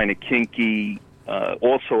 Kind of kinky.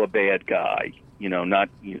 Also a bad guy. He'd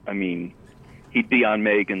be on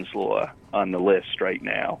Megan's Law on the list right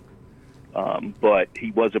now. But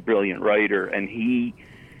he was a brilliant writer, and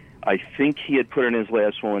I think he had put in his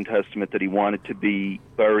last will and testament that he wanted to be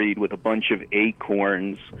buried with a bunch of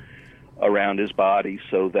acorns around his body,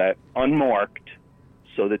 so that unmarked,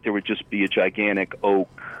 so that there would just be a gigantic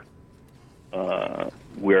oak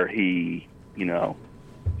where he,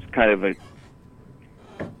 it's kind of a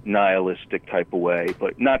nihilistic type of way,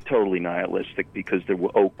 but not totally nihilistic because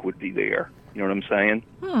oak would be there. You know what I'm saying?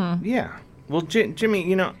 Yeah. Well, Jimmy,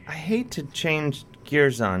 you know, I hate to change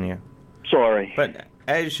gears on you. Sorry. But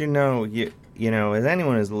as you know, you know, as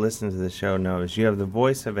anyone who's listened to the show knows, you have the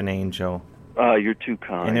voice of an angel. You're too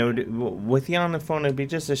kind. And it would, with you on the phone, it'd be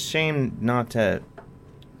just a shame not to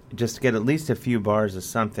just get at least a few bars of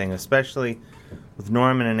something, especially with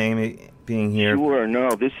Norman and Amy being here. Sure,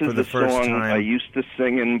 no, this is the first song time. I used to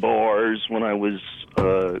sing in bars when I was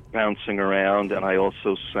bouncing around, and I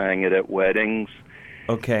also sang it at weddings.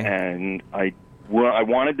 Okay. And I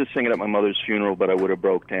wanted to sing it at my mother's funeral, but I would have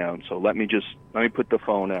broke down. So let me put the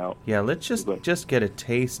phone out. Yeah, let's just get a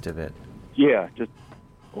taste of it. Yeah, just.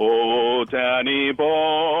 Oh, Danny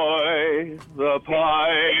boy, the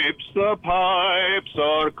pipes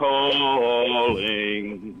are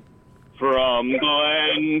calling from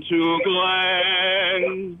glen to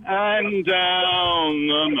glen and down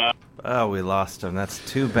the mountain. Oh, we lost him. That's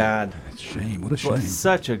too bad. That's a shame. What a shame.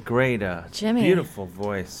 Such a great, Jimmy. beautiful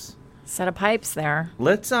voice. Set of pipes there.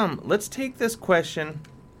 Let's take this question.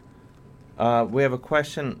 We have a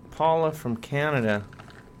question. Paula from Canada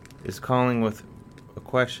is calling with a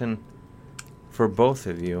question for both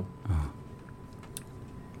of you.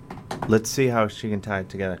 Let's see how she can tie it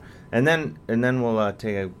together, and then we'll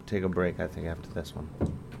take a break. I think after this one.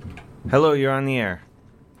 Hello, you're on the air.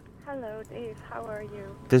 Hello, Dave. How are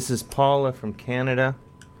you? This is Paula from Canada,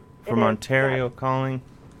 from Ontario, calling.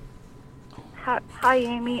 Hi,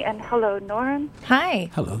 Amy, and hello, Norm. Hi.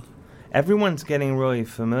 Hello. Everyone's getting really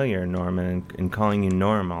familiar, Norman, and calling you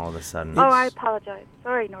Norm all of a sudden. Oh, I apologize.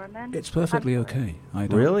 Sorry, Norman. It's perfectly okay. I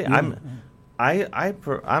don't, Really? Yeah.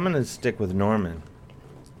 I'm going to stick with Norman.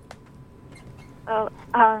 Oh,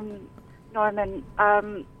 Norman,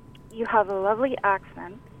 you have a lovely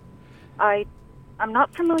accent. I'm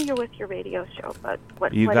not familiar with your radio show, but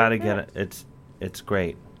what You got to is get it. It's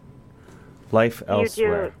great. Life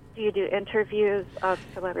elsewhere. Do you do interviews of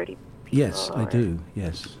celebrity people? Yes, I do.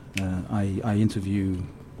 Yes, I interview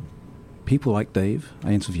people like Dave.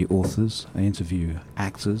 I interview authors. I interview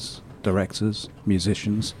actors, directors,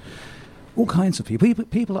 musicians, all kinds of people.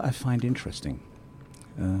 People that I find interesting.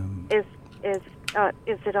 Is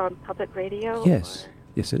it on public radio? Yes,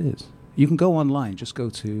 yes, it is. You can go online. Just go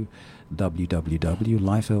to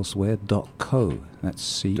www.lifeelsewhere.co. That's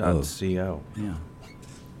C-O. .co. Yeah.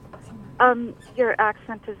 Your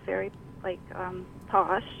accent is very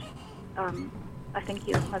posh. I think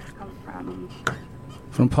you must come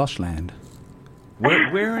from Poshland.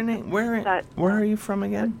 Where are you from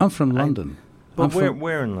again? I'm from London. But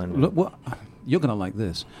where in London? Look, you're going to like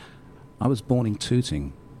this. I was born in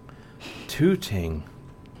Tooting. Tooting?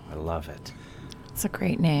 I love it. It's a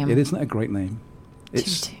great name. It isn't a great name.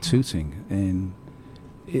 It's Tooting, and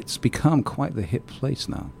it's become quite the hip place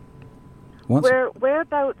now.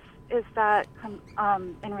 Whereabouts is that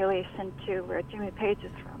in relation to where Jimmy Page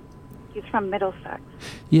is from? He's from Middlesex.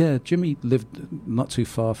 Yeah, Jimmy lived not too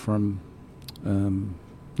far from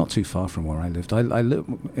where I lived. I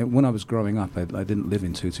when I was growing up. I didn't live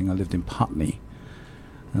in Tooting. I lived in Putney.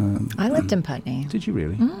 I lived in Putney. Did you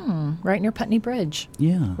really? Right near Putney Bridge.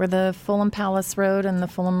 Yeah. Where the Fulham Palace Road and the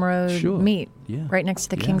Fulham Road meet. Yeah. Right next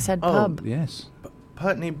to the King's Head Pub. Yes.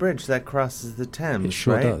 Putney Bridge, that crosses the Thames, It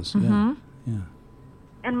sure right? does, Mm-hmm. yeah.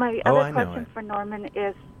 And my other question for Norman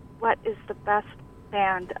is, what is the best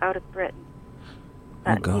band out of Britain?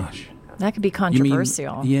 Oh gosh. That could be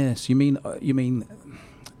controversial. You mean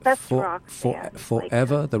best rock band,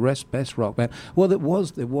 forever the best rock band. Well, there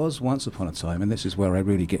was once upon a time, and this is where I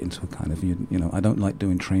really get into a kind of I don't like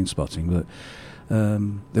doing train spotting, but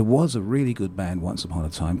there was a really good band once upon a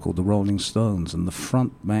time called the Rolling Stones, and the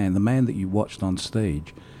front man, the man that you watched on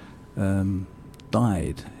stage,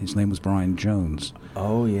 died. His name was Brian Jones.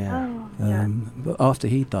 Oh yeah. But after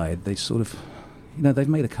he died, they sort of, they've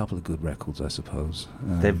made a couple of good records, I suppose.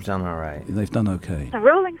 They've done all right. They've done okay. The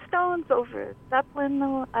Rolling Stones over Zeppelin,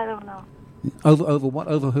 though? I don't know. Over what?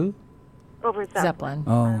 Over who? Over Zeppelin.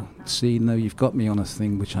 Oh, see, no, you've got me on a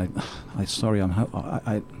thing which I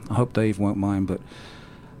hope Dave won't mind, but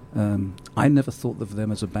I never thought of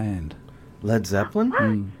them as a band. Led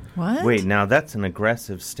Zeppelin? What? Wait, now that's an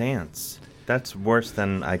aggressive stance. That's worse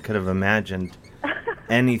than I could have imagined.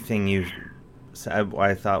 Anything you said,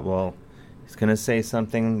 I thought, well, he's going to say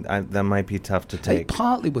something that might be tough to take.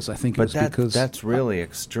 Partly was, I think, because that's really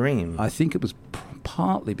extreme. I think it was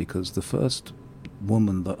partly because the first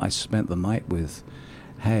woman that I spent the night with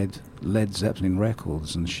had Led Zeppelin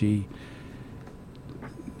records, and she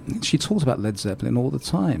talked about Led Zeppelin all the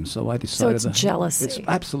time. So I decided. So it's jealousy. It's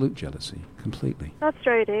absolute jealousy, completely. That's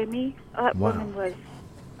right, Amy. That Wow. woman was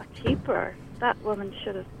a keeper. That woman you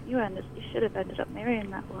should have ended up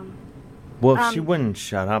marrying that woman. Well, if she wouldn't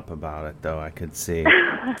shut up about it, though, I could see.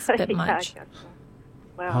 It's a bit much.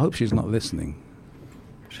 I hope she's not listening.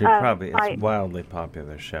 She probably, it's a wildly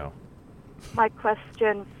popular show. My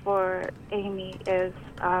question for Amy is,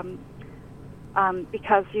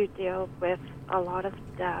 because you deal with a lot of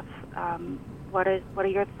death, what are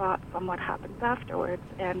your thoughts on what happens afterwards,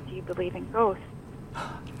 and do you believe in ghosts?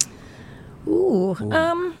 Ooh.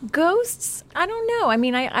 Ghosts? I don't know. I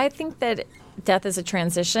mean, I think that death is a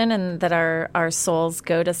transition and that our souls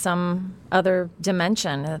go to some other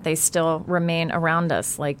dimension, that they still remain around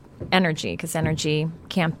us, like energy, because energy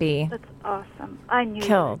can't be That's awesome. I knew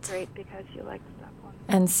killed. you were great because you liked that one.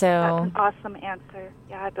 And so... That's an awesome answer.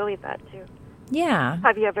 Yeah, I believe that, too. Yeah.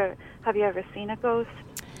 Have you ever seen a ghost?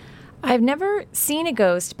 I've never seen a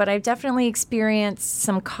ghost, but I've definitely experienced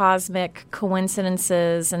some cosmic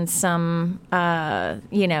coincidences and some, my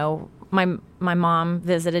mom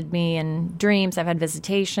visited me in dreams. I've had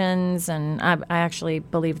visitations, and I actually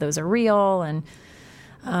believe those are real. And,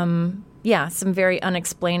 some very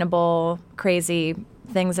unexplainable, crazy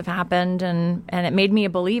things have happened, and it made me a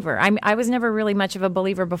believer. I was never really much of a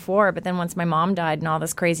believer before, but then once my mom died and all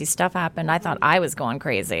this crazy stuff happened, I thought I was going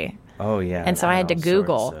crazy. Oh, yeah. And so I had to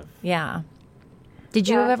Google. Yeah. Did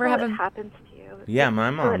you ever have it happens to you? Yeah, my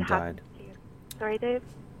mom died. Sorry, Dave?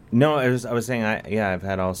 No, I was saying, I've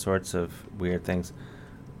had all sorts of weird things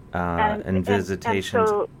and visitations. And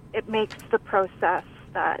so it makes the process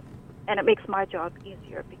and it makes my job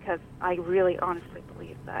easier, because I really honestly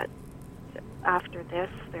believe that after this,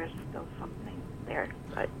 there's still something there.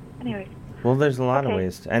 But anyway. Well, there's a lot of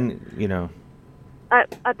ways, I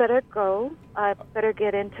better go. I better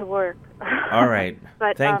get into work. All right.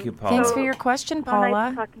 But, Thank you, Paula. Thanks for your question,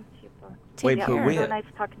 Paula. Nice talking to you both. Wait, yeah, but nice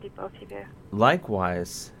talking to both of you.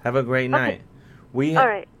 Likewise. Have a great night. All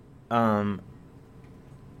right.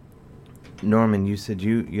 Norman, you said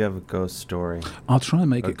you have a ghost story. I'll try and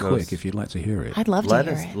make it quick if you'd like to hear it. I'd love to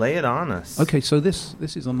hear it. Lay it on us. Okay, so this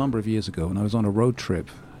is a number of years ago, and I was on a road trip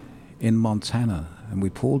in Montana, and we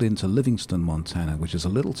pulled into Livingston, Montana, which is a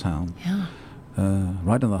little town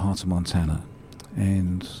right in the heart of Montana,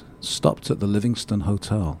 and stopped at the Livingston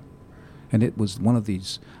Hotel. And it was one of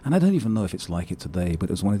these, and I don't even know if it's like it today, but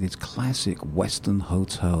it was one of these classic Western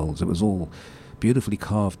hotels. It was all beautifully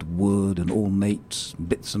carved wood and ornate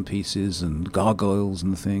bits and pieces and gargoyles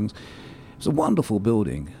and things. It was a wonderful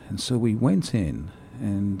building. And so we went in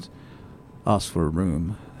and asked for a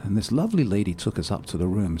room. And this lovely lady took us up to the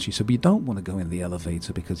room. She said, "We don't want to go in the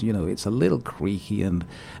elevator because, it's a little creaky, and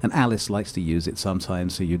Alice likes to use it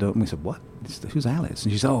sometimes, so you don't." And we said, "What? Who's Alice?"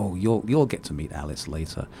 And she said, "Oh, you'll get to meet Alice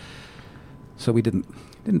later." So we didn't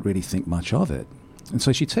really think much of it. And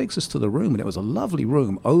so she takes us to the room, and it was a lovely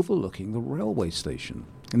room overlooking the railway station.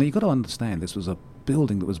 And now you've got to understand, this was a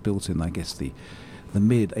building that was built in, I guess, the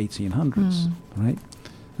mid-1800s, right?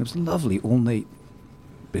 It was a lovely, ornate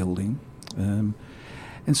building.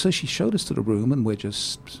 And so she showed us to the room, and we're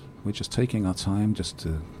just taking our time, just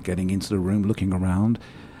getting into the room, looking around.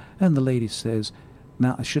 And the lady says,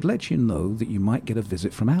 "Now, I should let you know that you might get a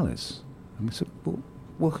visit from Alice." And we said,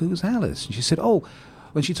 well, who's Alice? And she said,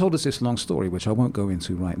 when she told us this long story, which I won't go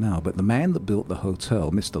into right now, but the man that built the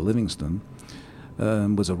hotel, Mr. Livingston,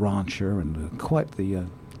 was a rancher and quite the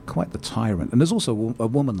tyrant. And there's also a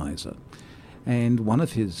womanizer. And one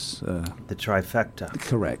of his... the trifecta.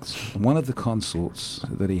 Correct. One of the consorts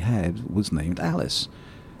that he had was named Alice.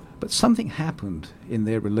 But something happened in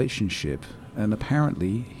their relationship, and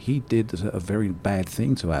apparently he did a very bad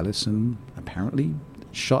thing to Alice and apparently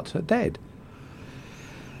shot her dead.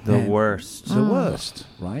 The worst. The worst,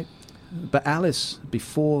 right? But Alice,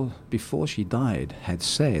 before she died, had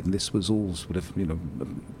said, and this was all sort of,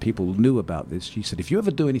 people knew about this, she said, "If you ever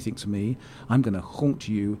do anything to me, I'm going to haunt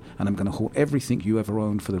you, and I'm going to haunt everything you ever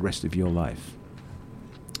owned for the rest of your life."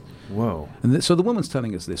 Whoa. And so the woman's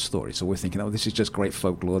telling us this story, so we're thinking, this is just great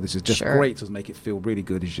folklore, this is just great to make it feel really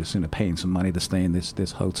good, it's just, paying some money to stay in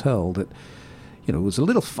this hotel that, was a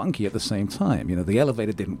little funky at the same time. The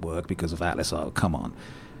elevator didn't work because of Alice, come on.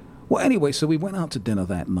 Well, anyway, so we went out to dinner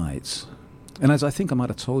that night, and as I think I might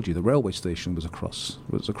have told you, the railway station was across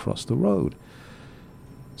the road.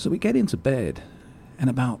 So we get into bed, and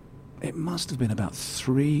it must have been about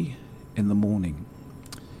 3 in the morning,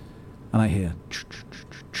 and I hear,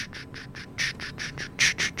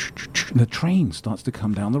 and the train starts to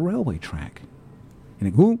come down the railway track, and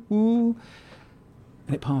it and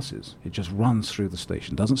it passes. It just runs through the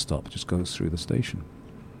station, doesn't stop, it just goes through the station,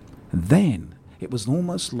 and then. It was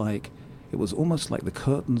almost like the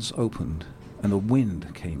curtains opened and the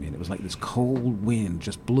wind came in. It was like this cold wind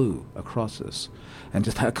just blew across us,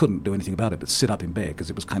 and I couldn't do anything about it but sit up in bed because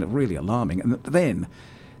it was kind of really alarming. And then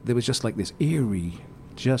there was just like this eerie,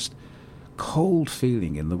 just cold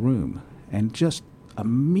feeling in the room. And just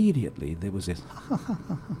immediately there was this...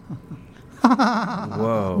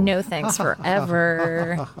 Whoa. No thanks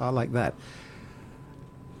forever. Like that.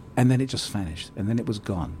 And then it just vanished. And then it was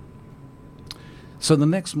gone. So the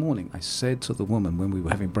next morning, I said to the woman, when we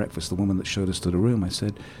were having breakfast, the woman that showed us to the room, I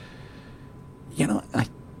said, you know, I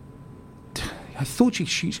thought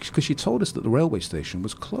because she told us that the railway station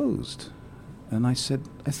was closed. And I said,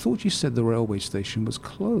 I thought you said the railway station was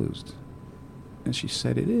closed. And she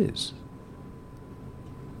said, it is.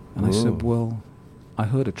 And I said, well, I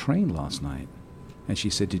heard a train last night. And she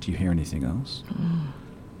said, did you hear anything else?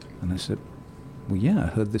 And I said, well, yeah, I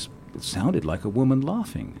heard this. It sounded like a woman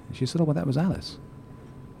laughing. And she said, oh, well, that was Alice.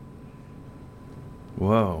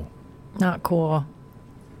 Whoa. Not cool.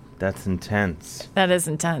 That's intense. That is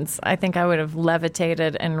intense. I think I would have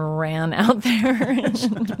levitated and ran out there.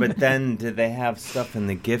 But then, did they have stuff in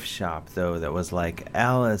the gift shop, though, that was like,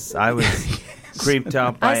 Alice, I was creeped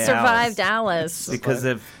out by I survived Alice. Because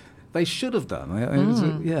if... They should have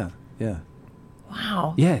done. Yeah.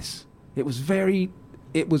 Wow. Yes. It was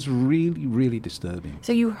really, really disturbing.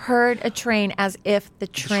 So you heard a train as if the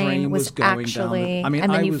train was going actually... down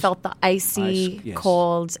and then you felt the icy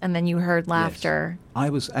cold, and then you heard laughter. Yes. I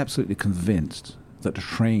was absolutely convinced that the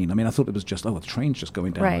train... I mean, I thought it was just, the train's just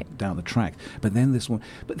going down the track. But then this one...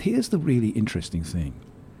 But here's the really interesting thing.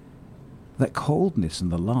 That coldness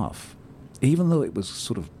and the laugh, even though it was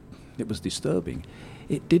it was disturbing,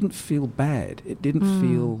 it didn't feel bad. It didn't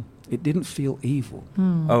feel evil.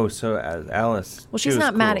 Oh, so Alice... Well, she's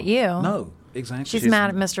not mad at you. No, exactly. She's mad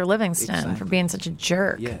at Mr. Livingston for being such a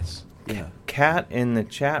jerk. Yes. Yeah. Kat in the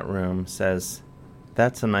chat room says,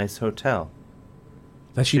 that's a nice hotel.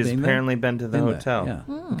 She's apparently been to the hotel. Yeah.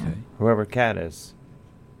 Okay. Whoever Kat is.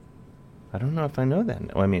 I don't know if I know that.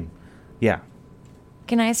 I mean, yeah.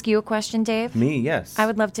 Can I ask you a question, Dave? Me, yes. I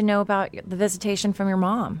would love to know about the visitation from your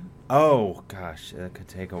mom. Oh, gosh, that could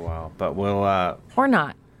take a while. But we'll... or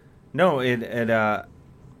not. No, I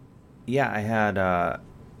had, I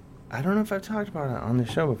don't know if I've talked about it on the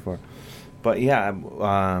show before, but yeah,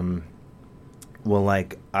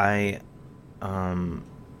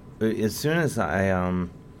 as soon as I,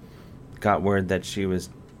 got word that she was,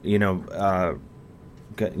 going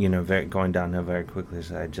downhill very quickly,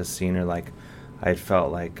 so I'd just seen her, I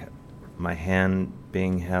felt like my hand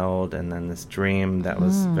being held, and then this dream that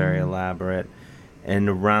was very elaborate, and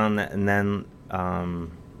around that, and then,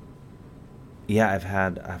 yeah, I've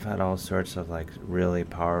had all sorts of really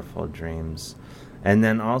powerful dreams, and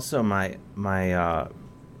then also my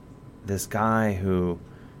this guy who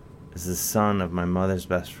is the son of my mother's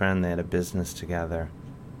best friend. They had a business together,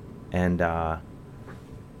 and the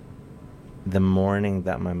morning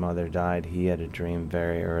that my mother died, he had a dream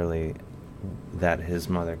very early that his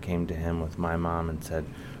mother came to him with my mom and said,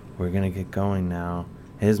 "We're gonna get going now."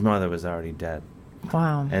 His mother was already dead.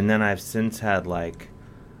 Wow. And then I've since had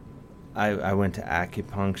I went to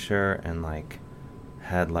acupuncture and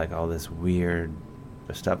had all this weird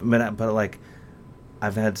stuff, but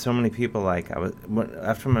I've had so many people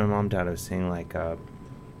after my mom died, I was seeing a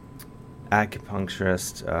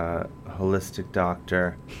acupuncturist, holistic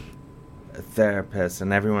doctor, a therapist,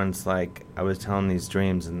 and everyone's I was telling these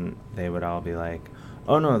dreams and they would all be like,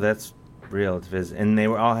 "Oh no, that's real, it's and they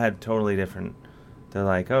all had totally different. They're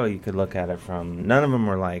like, "Oh, you could look at it from." None of them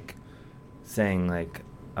were saying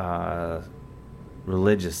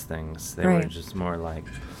religious things. They were just more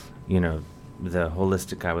the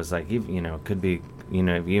holistic guy was it could be,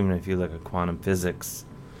 even if you look at quantum physics,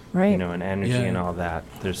 and energy and all that,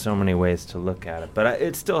 there's so many ways to look at it. But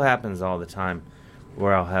it still happens all the time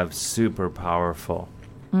where I'll have super powerful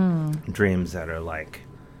dreams that are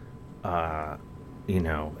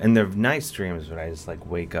and they're nice dreams, but I just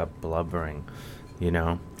wake up blubbering,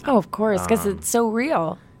 Oh, of course, because it's so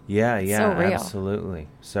real. Yeah, so real. Absolutely.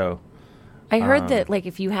 So I heard that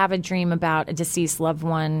if you have a dream about a deceased loved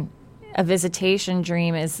one, a visitation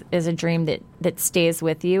dream is a dream that stays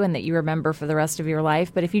with you and that you remember for the rest of your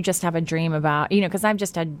life. But if you just have a dream about, because I've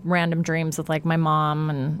just had random dreams with my mom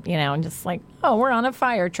and, and just oh, we're on a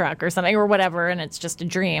fire truck or something or whatever, and it's just a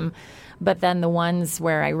dream. But then the ones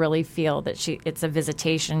where I really feel that it's a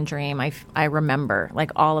visitation dream, I remember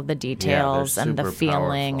all of the details and the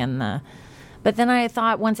feeling powerful. And the... But then I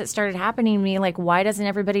thought once it started happening to me, why doesn't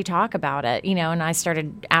everybody talk about it? And I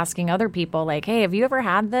started asking other people, hey, have you ever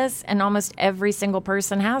had this? And almost every single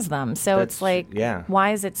person has them. So it's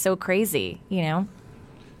why is it so crazy,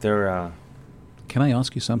 They're, Can I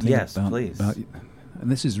ask you something? Yes, please.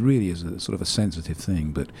 And this is really a sort of a sensitive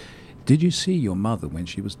thing, but did you see your mother when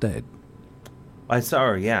she was dead? I saw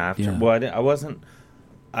her, yeah. After, yeah. Well, I wasn't...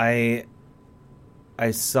 I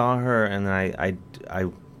saw her, and I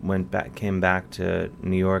came back to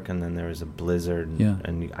New York, and then there was a blizzard,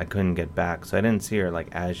 and I couldn't get back, so I didn't see her like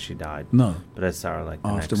as she died. No, but I saw her like the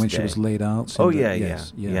after next when day. she was laid out. Oh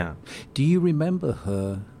Yes, yeah. Do you remember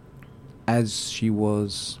her as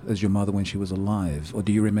your mother when she was alive, or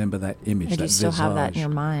do you remember that image? Or do you still have that in your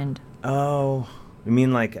mind? Oh, you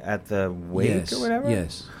mean like at the wake or whatever?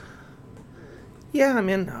 Yes. Yeah, I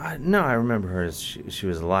mean, no, I remember her as she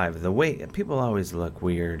was alive. The way people always look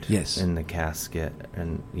weird in the casket,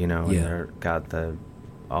 and and they're got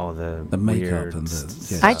all the makeup weird and the.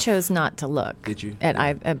 stuff. I chose not to look. Did you?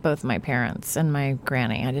 At both my parents and my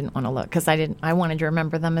granny. I didn't want to look because I wanted to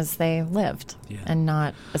remember them as they lived, and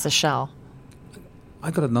not as a shell. I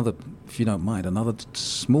got another, if you don't mind, another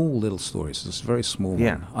small little story. It's a very small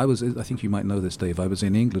one. I think you might know this, Dave. I was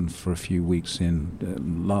in England for a few weeks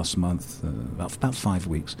last month, about 5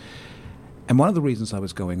 weeks. And one of the reasons I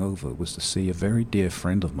was going over was to see a very dear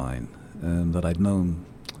friend of mine that I'd known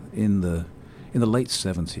in the late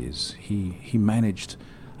 70s. He managed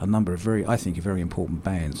a number of very important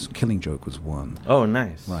bands. Killing Joke was one. Oh,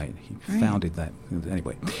 nice. Right. He founded that.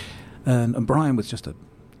 Anyway. And Brian was just a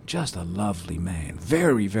lovely man,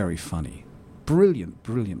 very, very funny,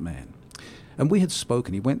 brilliant man. And we had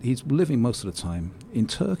spoken. He's living most of the time in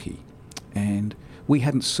Turkey, and we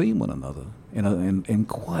hadn't seen one another in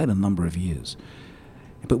quite a number of years,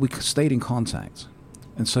 but we stayed in contact.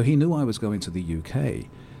 And so he knew I was going to the UK,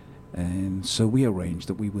 and so we arranged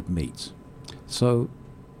that we would meet. So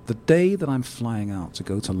the day that I'm flying out to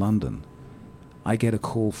go to London, I get a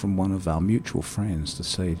call from one of our mutual friends to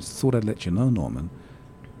say, "Thought I'd let you know, Norman,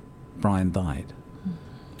 Brian died."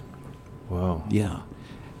 Wow. Yeah.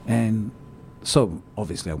 And so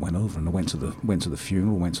obviously I went over and I went to the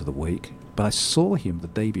funeral, went to the wake, but I saw him the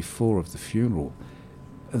day before of the funeral.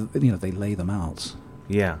 They lay them out.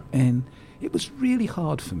 Yeah. And it was really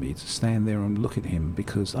hard for me to stand there and look at him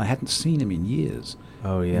because I hadn't seen him in years.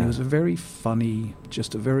 Oh yeah. And he was a very funny,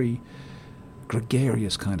 just a very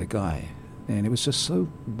gregarious kind of guy. And it was just so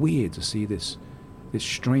weird to see this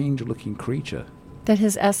strange looking creature. That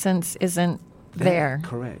his essence isn't there.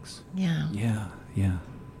 Correct. Yeah. Yeah.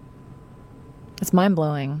 It's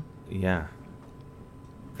mind-blowing. Yeah.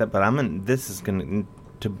 But this is going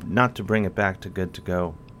to, not to bring it back to Good to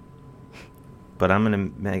Go, but I'm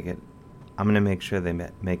going to make sure they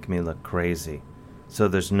make me look crazy. So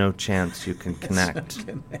there's no chance you can connect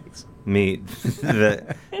me,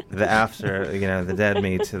 the after, the dead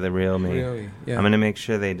me to the real me. Really? Yeah. I'm going to make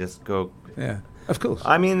sure they just go. Yeah. Of course.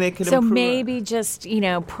 I mean, they could So improve maybe just,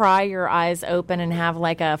 pry your eyes open and have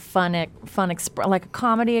like a like a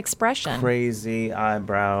comedy expression. Crazy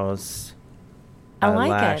eyebrows, I like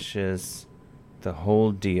it. eyelashes, the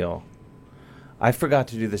whole deal. I forgot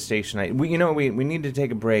to do the station. We need to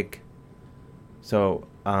take a break. So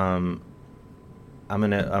I'm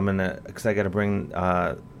gonna because I got to bring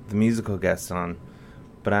the musical guests on.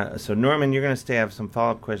 So Norman, you're gonna stay. I have some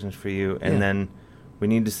follow-up questions for you, and then we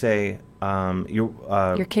need to say.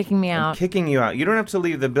 You're kicking me out. I'm kicking you out. You don't have to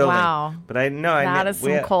leave the building. Wow. But I know that is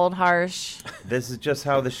some cold, harsh. This is just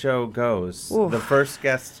how the show goes. Oof. The first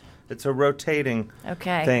guest. It's a rotating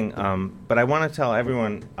thing. But I want to tell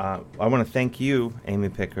everyone. I want to thank you, Amy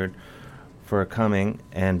Pickard, for coming,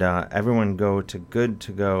 and everyone go to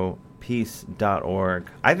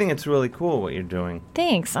goodtogopeace.org. I think it's really cool what you're doing.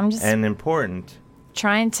 Thanks. and important.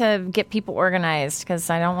 Trying to get people organized because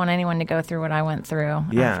I don't want anyone to go through what I went through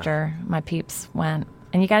after my peeps went.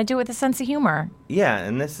 And you got to do it with a sense of humor. Yeah,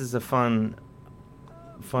 and this is a fun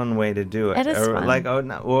way to do it. It is fun.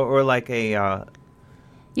 Or like a.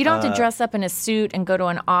 You don't have to dress up in a suit and go to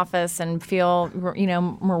an office and feel,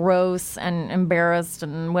 morose and embarrassed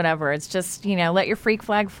and whatever. It's just, let your freak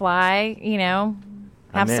flag fly.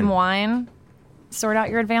 Have some wine, sort out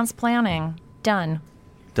your advanced planning. Done.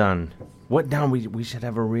 What now? We should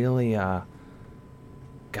have a really,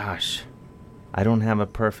 gosh, I don't have a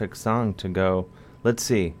perfect song to go. Let's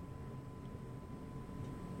see.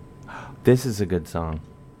 This is a good song.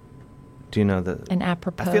 Do you know the? An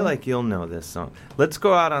apropos. I feel like you'll know this song. Let's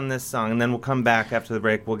go out on this song, and then we'll come back after the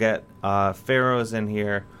break. We'll get Farrows in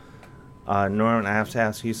here. Norman, I have to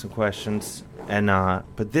ask you some questions, and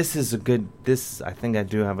but this is a good. I think I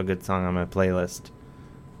do have a good song on my playlist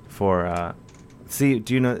for. See,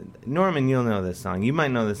 do you know Norman? You'll know this song. You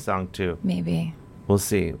might know this song too. Maybe. We'll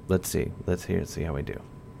see. Let's see. Let's hear it. See how we do.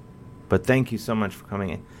 But thank you so much for coming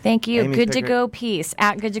in. Thank you. Amy Good Pickard, to Go Peace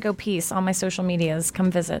at Good to Go Peace on my social medias.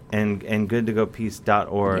 Come visit. And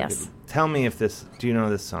goodtogopeace.org. Yes. Tell me if this. Do you know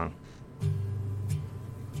this song?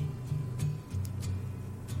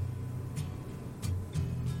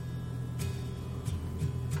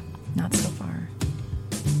 Not so far.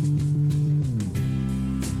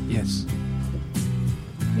 Yes.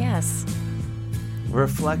 Yes.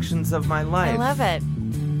 Reflections of My Life. I love it.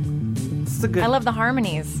 It's a good I love the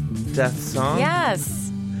harmonies. death song.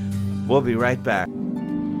 Yes. We'll be right back.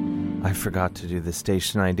 I forgot to do the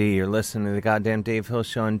station ID. You're listening to the goddamn Dave Hill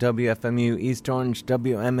Show on WFMU, East Orange,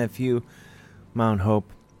 WMFU, Mount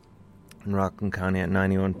Hope, in Rockland County at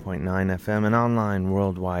 91.9 FM, and online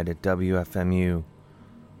worldwide at WFMU.org.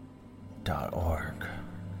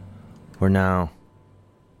 We're now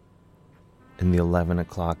in the 11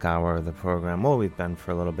 o'clock hour of the program. Well, we've been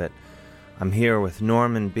for a little bit. I'm here with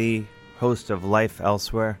Norman B., host of Life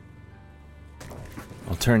Elsewhere.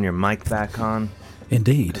 I'll turn your mic back on.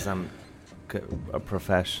 Indeed. Because I'm a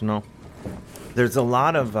professional. There's a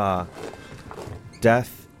lot of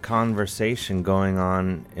death conversation going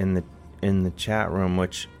on in the chat room,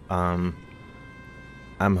 which I'm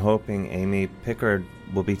hoping Amy Pickard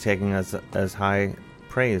will be taking as high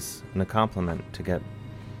praise and a compliment to get.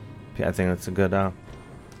 I think that's a good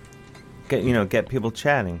get people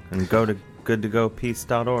chatting, and go to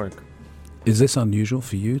goodtogopeace.org. Is this unusual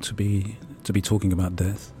for you to be talking about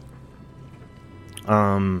death?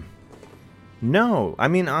 No. I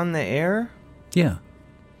mean, on the air? Yeah.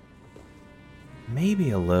 Maybe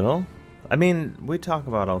a little. I mean, we talk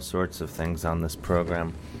about all sorts of things on this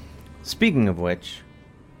program. Speaking of which,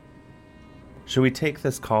 should we take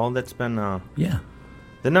this call that's been... Yeah.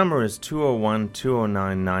 The number is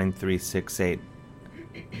 201-209-9368.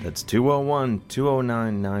 That's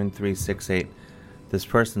 201-209-9368. This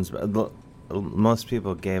person's... Most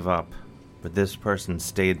people gave up, but this person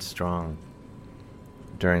stayed strong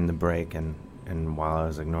during the break and while I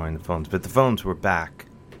was ignoring the phones. But the phones were back.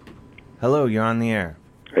 Hello, you're on the air.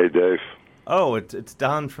 Hey, Dave. Oh, it's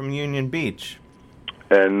Don from Union Beach.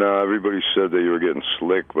 And everybody said that you were getting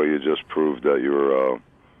slick, but you just proved that you were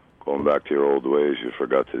going back to your old ways. You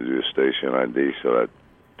forgot to do the station ID, so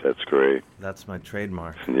that's great. That's my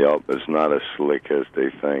trademark. Yep, it's not as slick as they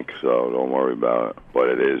think, so don't worry about it. But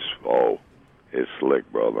it is, it's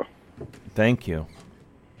slick, brother. Thank you.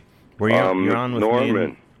 You're on with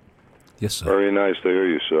Norman. me. Yes, sir. Very nice to hear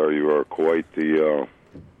you, sir. You are quite the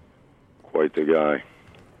guy.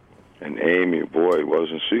 And Amy, boy,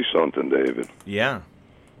 wasn't she something, David? Yeah.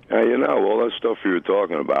 All that stuff you were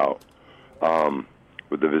talking about,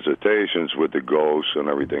 with the visitations, with the ghosts and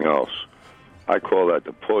everything else, I call that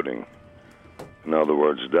the pudding. In other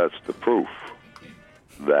words, that's the proof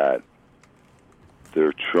that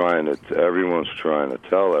everyone's trying to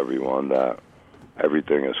tell everyone that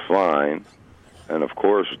everything is fine, and of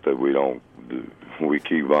course that we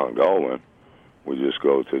keep on going. We just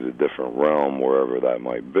go to the different realm, wherever that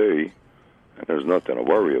might be, and there's nothing to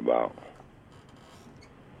worry about.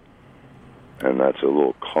 And that's a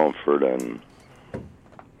little comfort and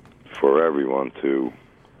for everyone to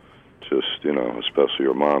just, especially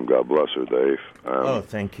your mom, God bless her, Dave.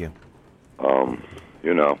 Thank you.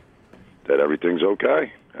 That everything's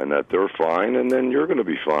okay and that they're fine, and then you're going to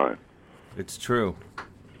be fine. It's true.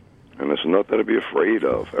 And there's nothing to be afraid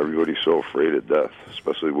of. Everybody's so afraid of death,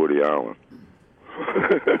 especially Woody Allen.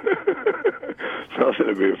 Nothing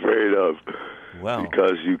to be afraid of. Well,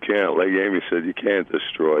 because you can't, like Amy said, you can't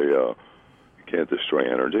destroy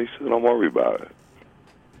energy, so don't worry about it.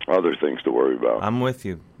 Other things to worry about. I'm with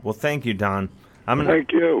you. Well, thank you, Don.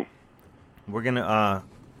 Thank you. We're going to...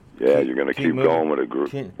 you're going to keep going with a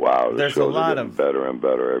group. Wow, the shows are getting better and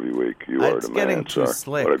better every week. You are the man, getting too sir.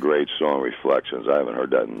 slick. What a great song, Reflections. I haven't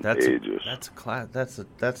heard that in ages. That's a class.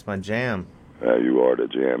 That's my jam. Yeah, you are the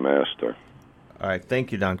jam master. All right,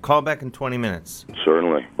 thank you, Don. Call back in 20 minutes.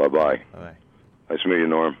 Certainly. Bye-bye. Bye-bye. Nice to meet you,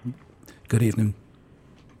 Norm. Good evening.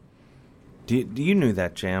 You knew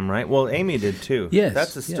that jam, right? Well, Amy did, too. Yes.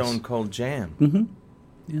 That's a stone cold jam. Mm-hmm.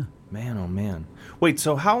 Yeah. Man, oh, man. Wait,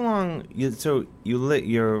 so how long...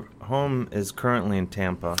 your home is currently in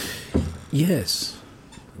Tampa. Yes.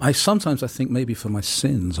 Sometimes I think maybe for my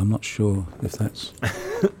sins. I'm not sure if that's...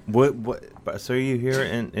 So are you here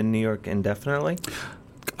in New York indefinitely?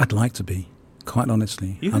 I'd like to be, quite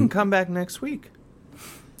honestly. You can come back next week.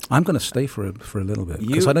 I'm going to stay for a little bit,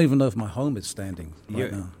 because I don't even know if my home is standing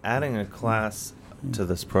right now. You're adding a class to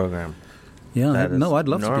this program. Yeah, I'd love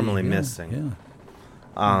to be. Normally Yeah, missing.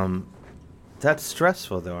 Yeah. That's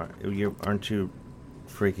stressful, though. Aren't you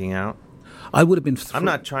freaking out? I would have been. I'm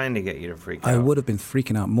not trying to get you to freak out. I would have been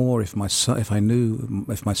freaking out more if I knew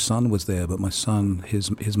if my son was there. But my son,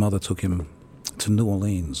 his mother took him to New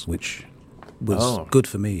Orleans, which was good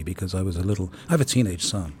for me because I have a teenage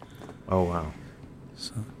son. Oh wow!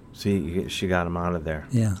 So she got him out of there.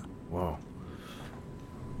 Yeah. Whoa.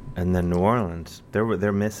 And then New Orleans,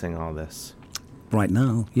 they're missing all this. Right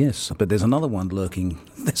now, yes. But there's another one lurking.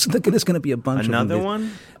 There's going to be a bunch Another of them.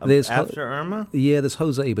 one? There's After Irma? Yeah, there's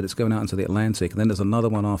Jose, but it's going out into the Atlantic. And then there's another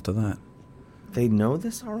one after that. They know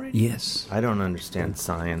this already? Yes. I don't understand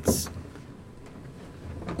science.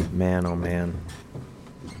 Man, oh man.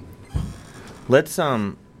 Let's,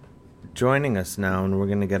 joining us now, and we're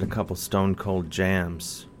going to get a couple Stone Cold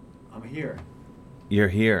jams. I'm here. You're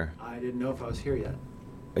here. I didn't know if I was here yet.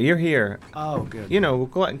 You're here. Oh, good. You know,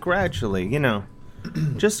 gradually, you know.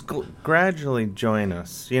 Just gradually join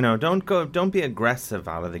us. You know, don't be aggressive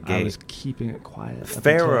out of the gate. I was keeping it quiet.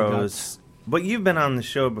 Farrows. But you've been on the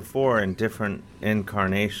show before in different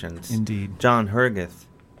incarnations. Indeed. John Hergeth.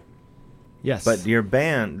 Yes. But your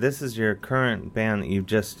band, this is your current band that you've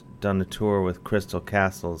just done a tour with, Crystal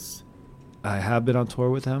Castles. I have been on tour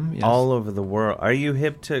with him, yes. All over the world. Are you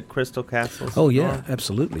hip to Crystal Castles? Oh, yeah,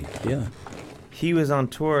 absolutely, yeah. He was on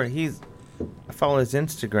tour. I follow his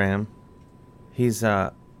Instagram. He's,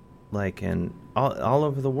 like, in all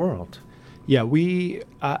over the world. Yeah,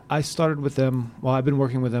 I started with them, well, I've been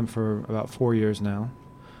working with them for about 4 years now.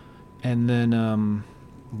 And then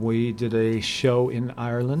we did a show in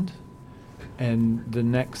Ireland. And the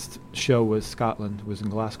next show was Scotland, was in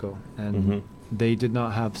Glasgow. And they did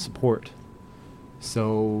not have support.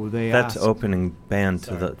 So That's opening band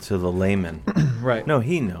to the layman. Right. No,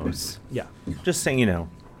 he knows. Yeah. Just saying, you know.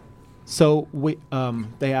 So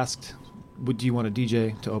they asked, do you want a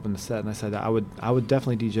DJ to open the set? And I said I would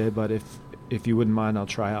definitely DJ, but if you wouldn't mind, I'll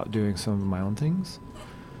try out doing some of my own things.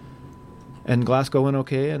 And Glasgow went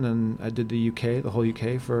okay, and then I did the whole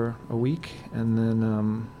UK for a week, and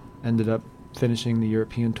then ended up finishing the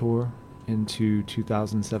European tour into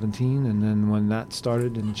 2017. And then when that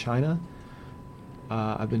started in China,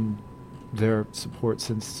 I've been their support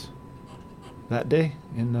since that day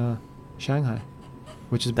in Shanghai,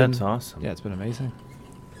 which has been... That's awesome. Yeah, it's been amazing.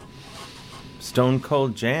 Stone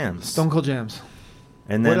Cold Jams. Stone Cold Jams.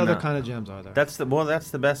 And then, what other kind of jams are there? That's the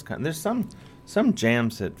best kind. There's some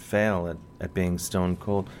jams that fail at being stone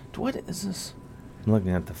cold. What is this? I'm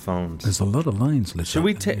looking at the phones. There's a lot of lines. Should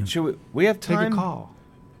we have time Take a call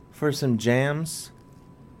for some jams?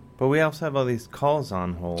 But we also have all these calls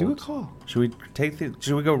on hold. Do a call. Should we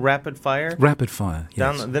go rapid fire? Rapid fire,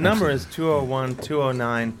 yes. The number is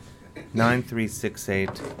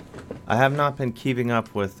 201-209-9368. I have not been keeping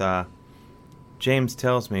up with... James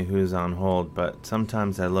tells me who's on hold, but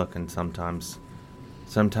sometimes I look and sometimes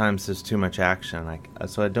there's too much action.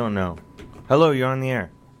 So I don't know. Hello, you're on the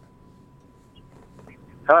air.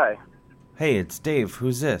 Hi. Hey, it's Dave.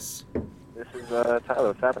 Who's this? This is Tyler.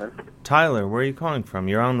 What's happening? Tyler, where are you calling from?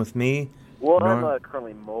 You're on with me? Well, I'm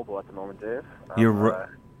currently mobile at the moment, Dave. You're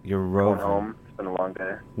going roving. home. It's been a long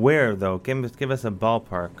day. Where, though? Give us a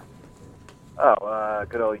ballpark. Oh,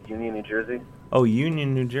 good old Union, New Jersey. Oh,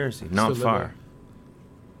 Union, New Jersey. Not Still far. live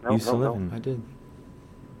You still live in? I did.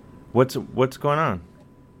 What's going on?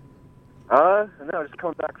 No, just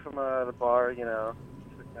coming back from the bar, you know,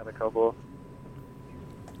 just had a couple.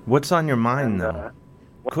 What's on your mind, though?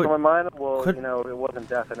 What's on my mind? Well, you know, it wasn't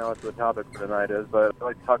death. I know that's what the topic for tonight is, but I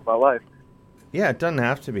like to talk about life. Yeah, it doesn't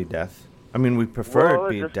have to be death. I mean, we prefer it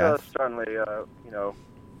be just, death. Suddenly, you know,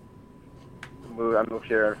 I moved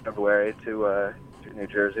here in February to New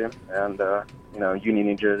Jersey, and you know, Union,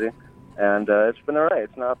 New Jersey. And it's been all right.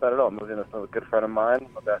 It's not bad at all. Moved in with a good friend of mine,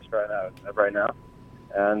 my best friend right now.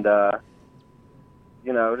 And,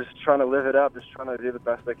 you know, just trying to live it up, just trying to do the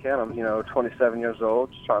best I can. I'm, 27 years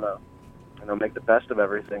old, just trying to, make the best of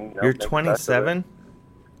everything. You know, You're make the best of 27? it.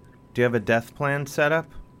 Do you have a death plan set up?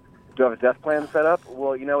 Do I have a death plan set up?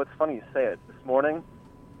 Well, it's funny you say it. This morning,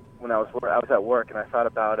 when I was at work, and I thought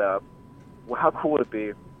about how cool would it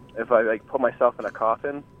be if I put myself in a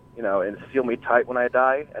coffin, and seal me tight when I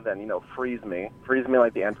die, and then freeze me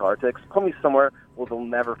like the Antarctic, put me somewhere where they'll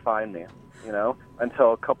never find me,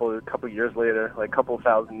 until a couple years later, like a couple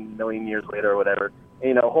thousand million years later or whatever.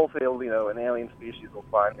 And, hopefully, an alien species will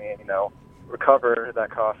find me and recover that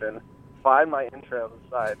coffin, find my entrails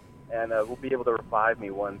inside, and will be able to revive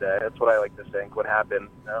me one day. That's what I like to think would happen.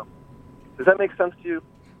 Does that make sense to you?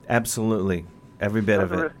 Absolutely. Every bit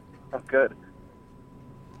of it. That's good.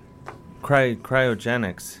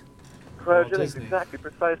 Cryogenics. Cryogenics, exactly,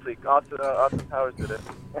 precisely. Austin Powers did it.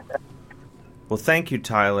 Well, thank you,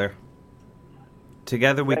 Tyler.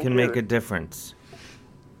 Together we can make a difference.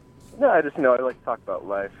 No, I just, I like to talk about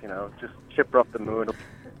life, just chipper up the mood.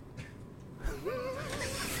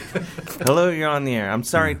 Hello, you're on the air. I'm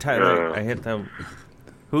sorry, Tyler. Yeah. I hit the...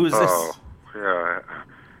 Who is this? Oh, yeah.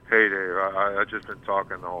 Hey, Dave. I've just been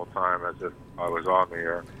talking the whole time as if I was on the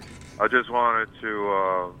air. I just wanted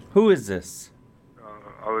to... Who is this?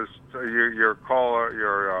 your caller,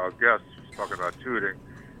 your guest was talking about tooting,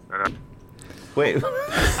 and Wait.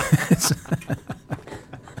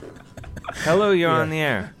 Hello, you're on the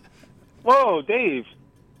air. Whoa, Dave.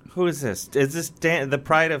 Who is this? Is this the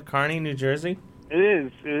Pride of Kearney, New Jersey? It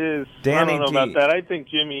is. Danny I don't know G. about that. I think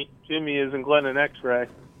Jimmy is in Glenn and X-Ray.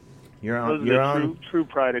 You're Those on. are You're the on. True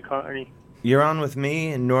Pride of Kearney. You're on with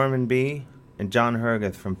me and Norman B. and John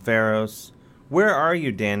Herguth from Farrows. Where are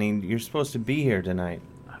you, Danny? You're supposed to be here tonight.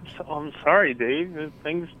 I'm sorry, Dave.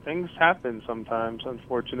 Things happen sometimes,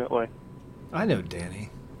 unfortunately. I know Danny.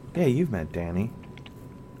 Yeah, you've met Danny.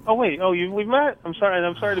 Oh wait. Oh, we've met. I'm sorry.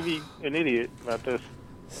 I'm sorry to be an idiot about this.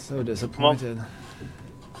 So disappointed.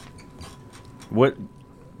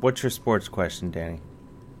 What's your sports question, Danny?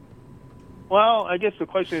 Well, I guess the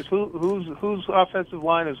question is whose offensive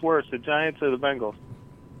line is worse, the Giants or the Bengals?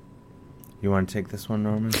 You want to take this one,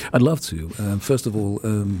 Norman? I'd love to. First of all,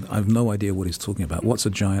 I have no idea what he's talking about. What's a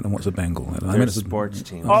Giant and what's a Bengal? They're sports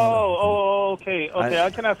teams. Okay. I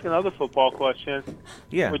can ask another football question.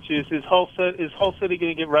 Yeah. Which is Hull City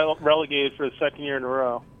going to get relegated for the second year in a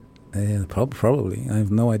row? Yeah, probably. I have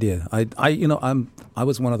no idea. I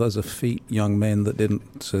was one of those effete young men that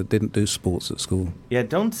didn't do sports at school. Yeah,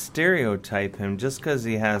 don't stereotype him. Just because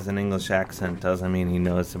he has an English accent doesn't mean he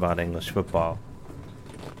knows about English football.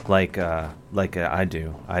 Like I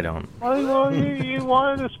do. I don't. Well, you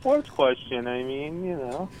wanted a sports question. I mean,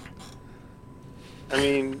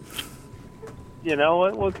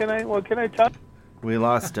 what can I tell? We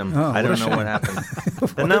lost him. Oh, I don't know shame. what happened.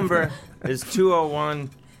 The number is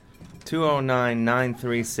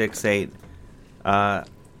 201-209-9368.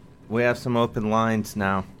 We have some open lines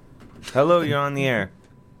now. Hello, you're on the air.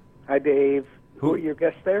 Hi, Dave. Who are your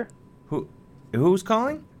guests there? Who's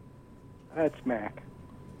calling? It's Mac.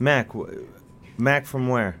 Mac from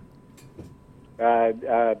where?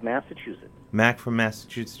 Massachusetts. Mac from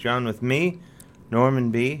Massachusetts. John with me, Norman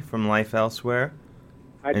B. from Life Elsewhere.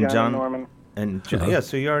 Hi, and John and Norman. And yeah,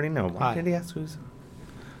 so you already know. Why Hi. did he ask who's?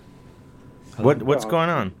 What's going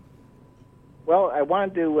on? Well, I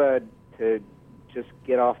wanted to just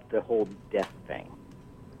get off the whole death thing.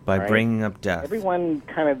 By right? bringing up death. Everyone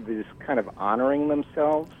is kind of honoring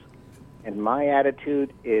themselves, and my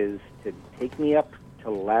attitude is to take me up to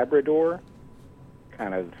Labrador,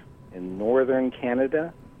 kind of in northern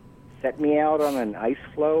Canada, set me out on an ice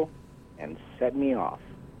floe, and set me off.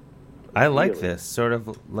 I like Really. this, sort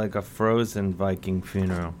of like a frozen Viking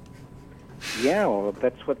funeral. Yeah, well,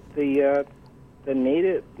 that's what the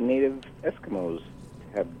native Eskimos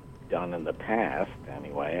have done in the past.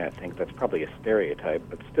 Anyway, I think that's probably a stereotype,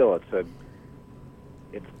 but still, it's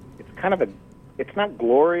kind of it's not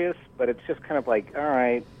glorious, but it's just kind of like, all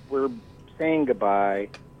right, we're saying goodbye.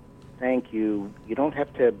 Thank you. You don't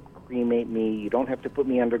have to cremate me. You don't have to put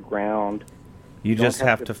me underground. You don't just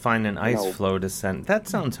have to find an ice know. flow to send. That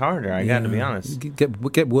sounds harder. I got to be honest.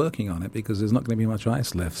 Get working on it because there's not going to be much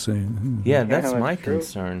ice left soon. Yeah, that's that's my true.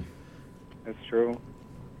 concern. That's true.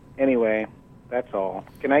 Anyway, that's all.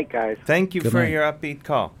 Good night, guys. Thank you Good for night. your upbeat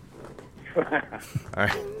call. All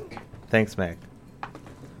right. Thanks, Mac.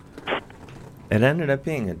 It ended up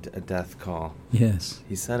being a death call. Yes.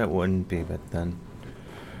 He said it wouldn't be, but then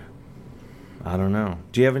I don't know.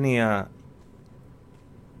 Do you have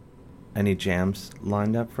any jams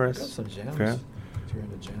lined up for us? Got some jams. Farrah? If you're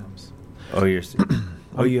into jams. Oh,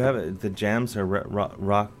 you have it. The jams are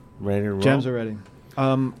rock ready to roll. Jams are ready.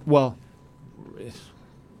 Well,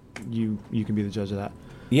 you can be the judge of that.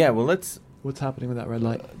 Yeah. Well, let's. What's happening with that red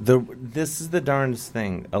light? This is the darndest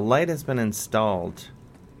thing. A light has been installed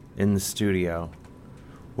in the studio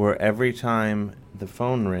where every time the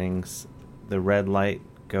phone rings, the red light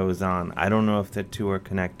goes on. I don't know if the two are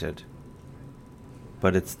connected,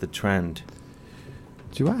 but it's the trend.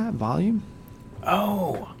 Do I have volume?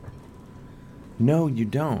 Oh. No, you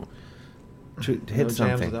don't. Hit No jams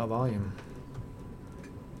something. without volume.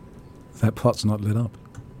 That pot's not lit up.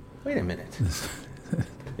 Wait a minute.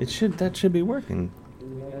 That should be working.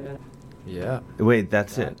 Yeah. Wait,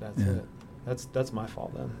 that's it. That's it. That's my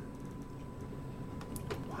fault then.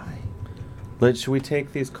 Should we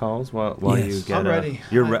take these calls while Yes. you get? I'm ready.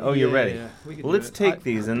 You're Yeah, you're ready. yeah. We can Well, do let's it. take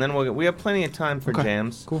these and then we have plenty of time for Okay,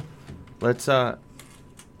 jams. cool. Let's. Hello,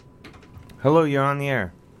 you're on the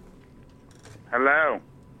air. Hello.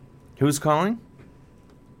 Who's calling?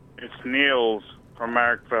 It's Niels from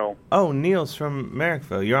Markville. Oh, Niels from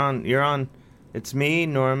Merrickville. You're on. It's me,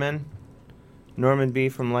 Norman B.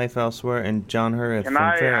 from Life Elsewhere, and John Herguth Can from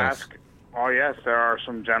I Farrows. ask? Oh, yes, there are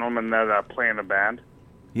some gentlemen there that play in a band.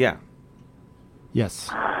 Yeah. Yes.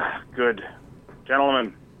 Good.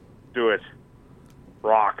 Gentlemen, do it.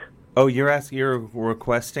 Rock. Oh, you're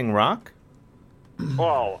requesting rock?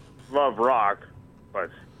 Well, love rock, but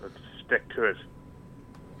let's stick to it.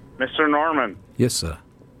 Mr. Norman. Yes, sir.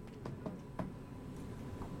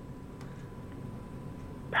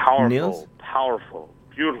 Powerful,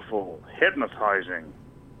 beautiful, hypnotizing.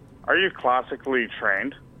 Are you classically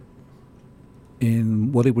trained?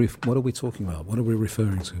 In what are we talking about? What are we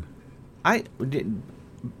referring to?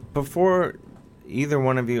 Before either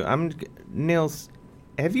one of you, Niels,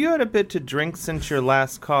 have you had a bit to drink since your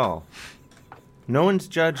last call? No one's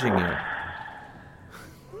judging you.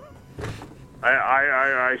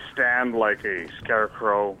 I stand like a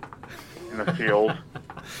scarecrow in a field,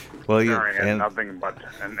 staring at nothing but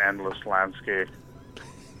an endless landscape,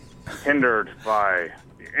 hindered by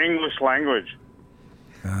the English language.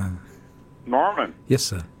 Norman. Yes,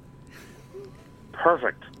 sir.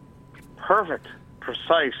 Perfect,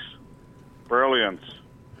 precise, brilliance.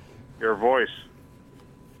 Your voice.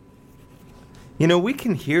 You know, we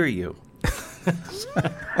can hear you.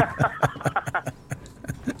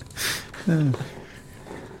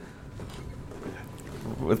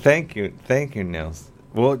 Well, thank you, Nils.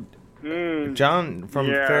 Well, John from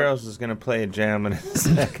Farrows is going to play a jam in a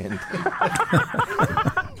second.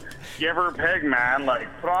 Give her a pig, man. Like,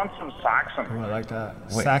 put on some Saxon. Oh, I like that.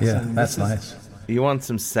 Wait, Saxon. Yeah, that's nice. You want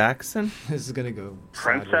some Saxon? This is going to go.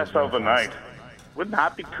 Princess of the Night. Wouldn't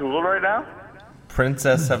that be cool right now?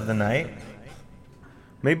 Princess of the Night?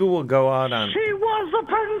 Maybe we'll go out on... She was the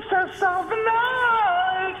princess of the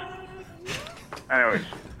night. Anyways.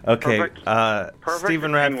 Okay, perfect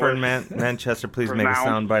Stephen Radford, Manchester, please make a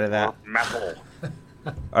soundbite of that. Metal.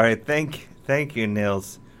 All right, thank you,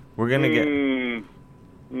 Nils. We're gonna get.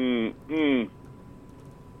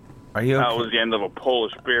 Are you? That was the end of a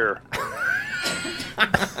Polish beer.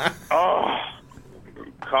 Oh,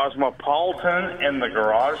 Cosmopolitan in the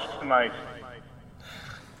garage tonight.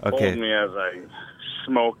 Okay. Hold me as I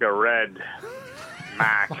smoke a red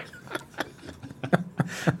Mac.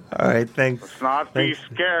 All right, thanks. Let's not be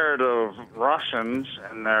scared of Russians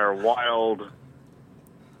and their wild.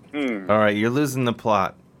 All right, you're losing the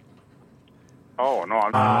plot. Oh no!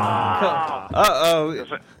 I'm not. Uh-oh. Is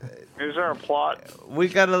there a plot? We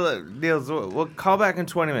gotta, Niels. We'll call back in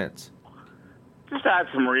 20 minutes. Just add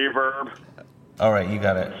some reverb. All right, you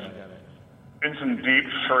got it. And some deep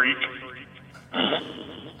shriek.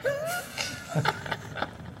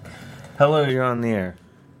 Hello, you're on the air.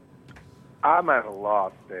 I'm at a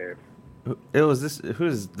loss, Dave.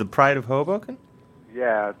 Who's the Pride of Hoboken?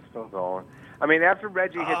 Yeah, it's still going. I mean, after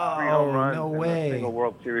Reggie hit 3 home runs in a single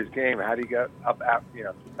World Series game, how do you get up,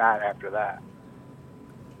 bat after that?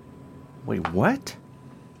 Wait, what?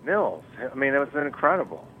 Nils. I mean, it was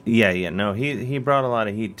incredible. Yeah. No, he brought a lot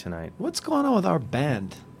of heat tonight. What's going on with our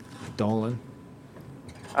band, Dolan?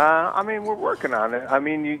 I mean, we're working on it. I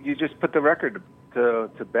mean, you just put the record to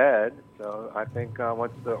bed. So I think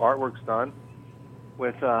once the artwork's done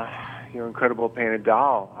with your Incredible Painted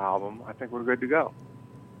Doll album, I think we're good to go.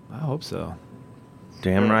 I hope so.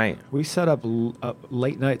 Damn right. We set up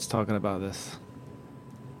late nights talking about this.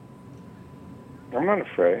 I'm not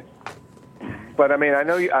afraid. But I mean, I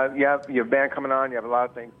know you have your band coming on. You have a lot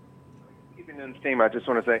of things. Keeping in the theme, I just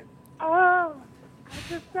want to say, oh, I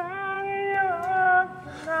just saw you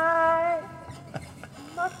tonight.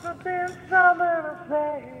 Must have been something to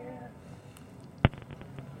say.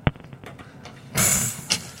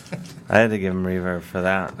 I had to give him reverb for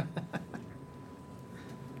that.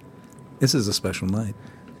 This is a special night.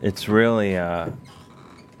 It's really,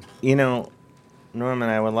 Norman,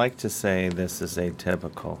 I would like to say this is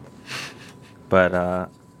atypical, but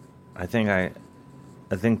I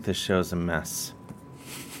think this show's a mess,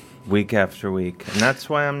 week after week, and that's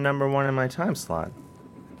why I'm number one in my time slot.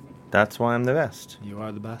 That's why I'm the best. You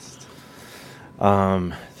are the best.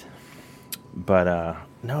 But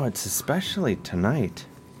no, it's especially tonight.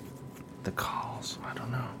 The calls, I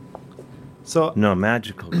don't know. So no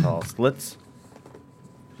magical calls.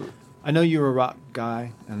 I know you're a rock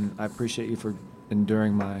guy, and I appreciate you for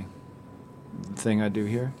enduring my thing I do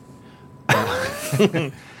here.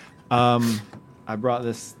 I brought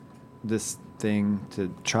this thing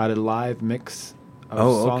to try to live mix a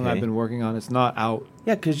song I've been working on. It's not out.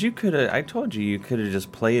 Yeah, because you could have. I told you could have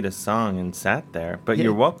just played a song and sat there. But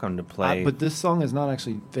you're welcome to play. But this song is not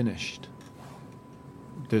actually finished.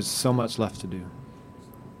 There's so much left to do.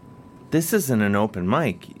 This isn't an open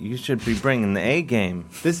mic. You should be bringing the A game.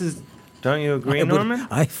 This is. Don't you agree, Norman?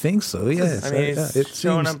 I think so. Yes. I mean, it's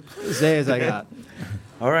showing up as A as I got.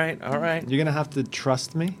 All right. You're gonna have to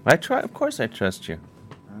trust me. Of course, I trust you.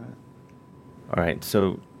 All right.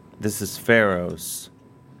 So this is Farrows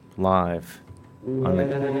live on the.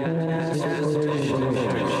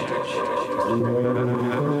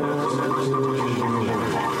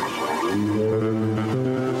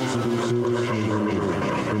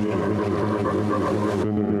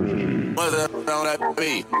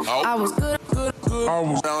 I was good. I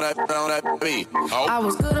was on that beat. I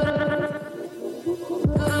was good.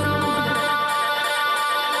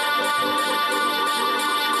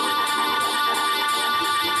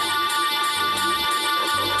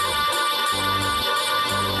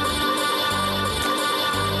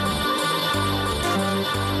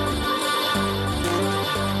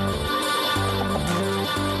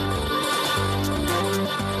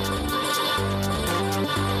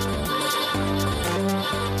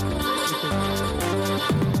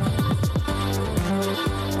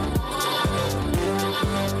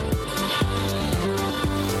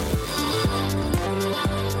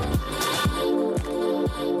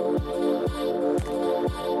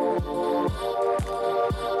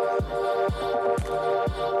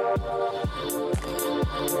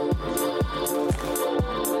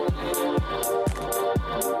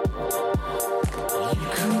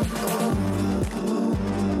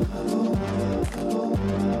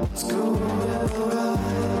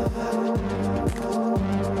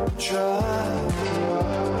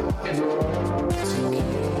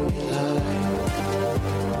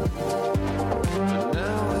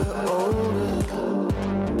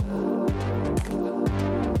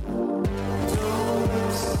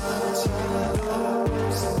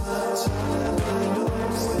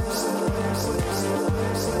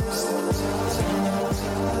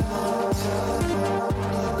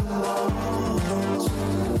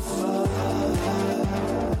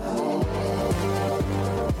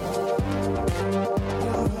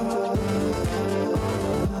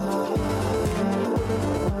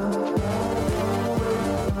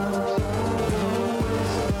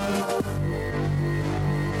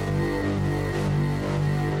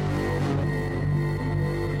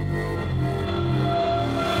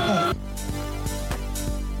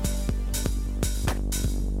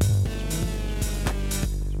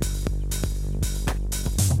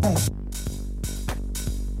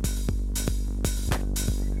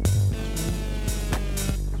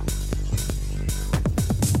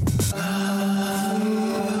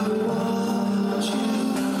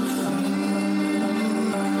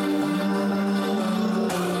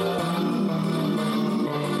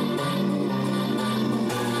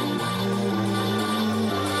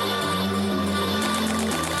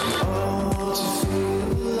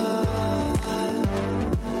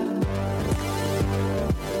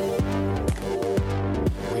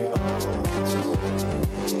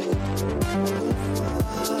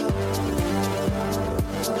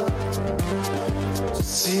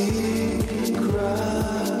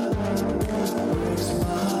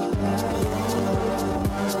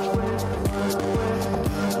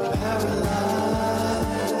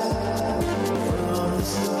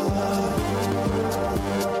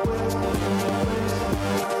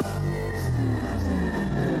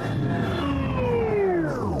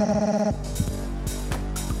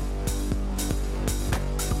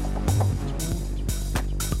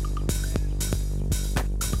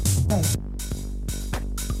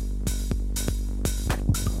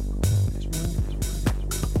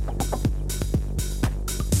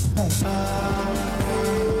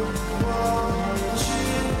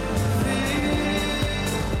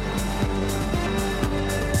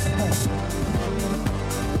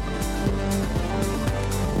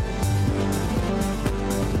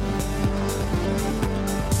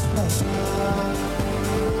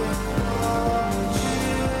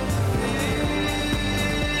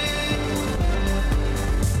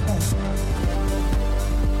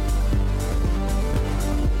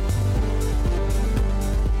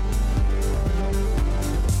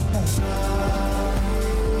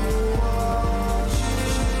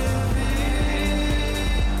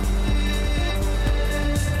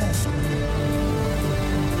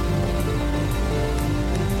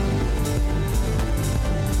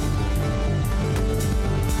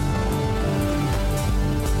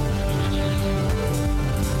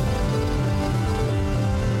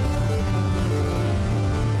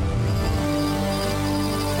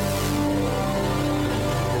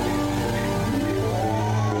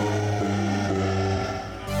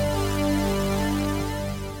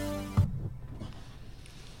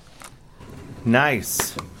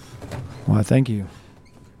 Nice. Why, thank you.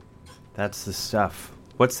 That's the stuff.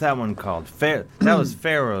 What's that one called? That was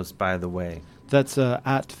Farrows, by the way. That's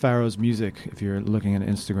at Farrows Music, if you're looking at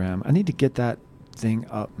Instagram. I need to get that thing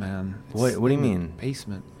up, man. What do you mean?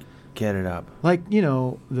 Basement. Get it up. Like, you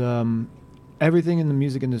know, the everything in the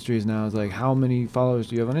music industry is now is like, how many followers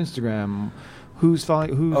do you have on Instagram? Who's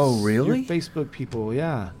following? Who's Oh, really? your Facebook people?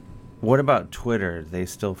 Yeah. What about Twitter? They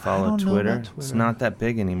still follow don't know Twitter? about Twitter. It's not that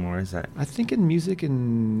big anymore, is it? I think in music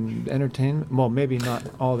and entertainment, well, maybe not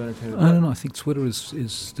all of entertainment. I don't know. I think Twitter is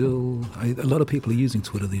still. A lot of people are using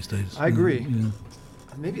Twitter these days. I agree. Yeah.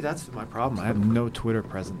 Maybe that's my problem. I have no Twitter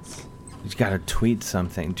presence. You got to tweet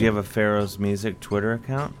something. Do you have a Farrows Music Twitter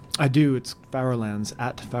account? I do. It's Farrowlands,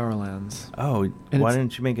 at Farrowlands. Oh, And why it's-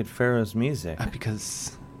 didn't you make it Farrows Music?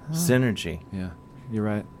 Because Synergy. Yeah, you're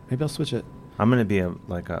right. Maybe I'll switch it. I'm gonna be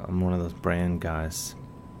I'm one of those brand guys.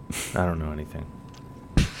 I don't know anything.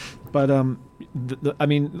 But I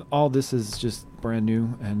mean, all this is just brand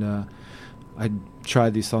new, and I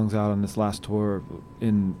tried these songs out on this last tour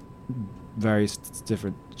in various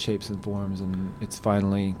different shapes and forms, and it's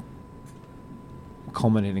finally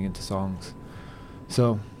culminating into songs.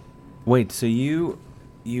 So, wait, so you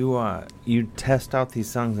test out these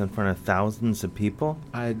songs in front of thousands of people?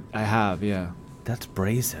 I have, yeah. That's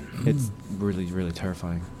brazen. It's really, really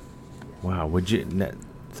terrifying. Wow, would you?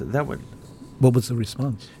 That would. What was the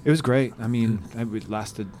response? It was great. I mean, it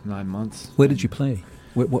lasted 9 months. Where did you play?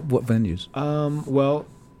 What venues? Well,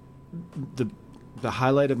 the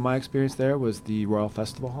highlight of my experience there was the Royal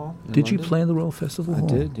Festival Hall. Did you play in the Royal Festival Hall?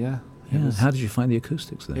 I did, yeah. Yeah. How did you find the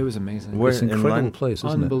acoustics there? It was amazing. It's an incredible place, isn't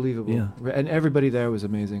it? Unbelievable. Yeah. And everybody there was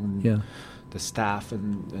amazing. And Yeah. The staff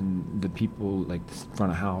and the people, like the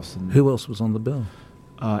front of house. And Who else was on the bill?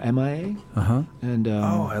 MIA. Uh-huh. And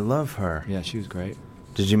Oh, I love her. yeah, she was great.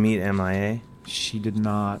 Did you meet MIA? She did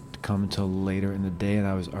not come until later in the day, and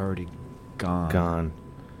I was already gone. Gone.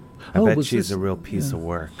 I bet she's a real piece of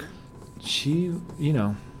work. She,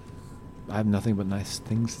 I have nothing but nice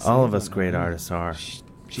things to say. All of about us her. great artists are.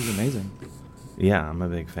 She's amazing. Yeah, I'm a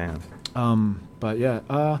big fan. But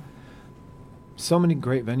yeah, so many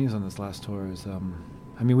great venues on this last tour.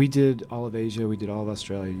 I mean, we did all of Asia, we did all of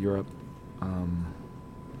Australia, Europe,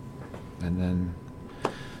 and then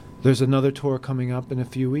there's another tour coming up in a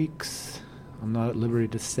few weeks. I'm not at liberty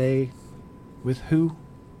to say with who,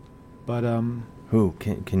 but Who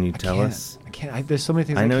can you tell us? I can't. There's so many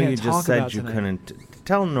things I know can't you talk just said about you tonight. couldn't.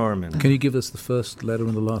 Tell Norman. Can you give us the first letter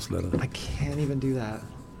and the last letter? I can't even do that.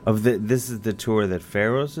 This is the tour that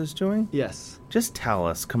Farrows is doing? Yes. Just tell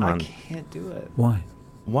us. Come I on. can't do it. Why?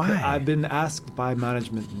 Why? I've been asked by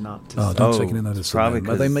management not to. Oh, say. don't take any notice of probably them.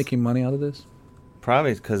 Are they 'cause- making money out of this?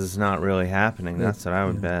 Probably because it's not really happening. Yeah. That's what I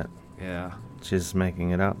would bet. Yeah. She's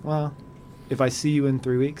making it up. Well, if I see you in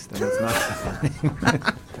 3 weeks, then it's not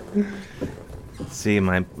happening. See,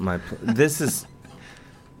 this is.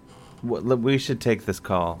 We should take this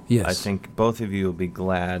call. Yes. I think both of you will be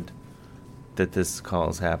glad that this call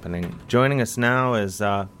is happening. Joining us now is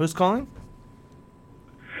who's calling?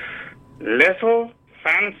 Little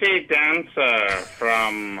Fancy Dancer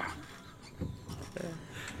from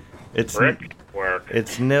It's Brickwork.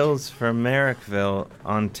 It's Nils from Merrickville,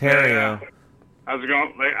 Ontario. How's it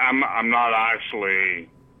going? I'm not actually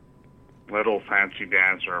Little Fancy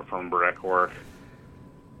Dancer from Brickwork.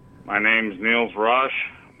 My name's Niels Rush,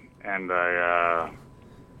 and I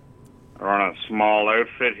run a small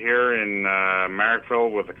outfit here in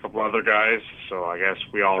Merrickville with a couple other guys. So I guess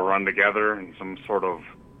we all run together in some sort of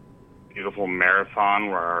beautiful marathon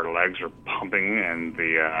where our legs are pumping and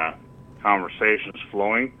the conversation's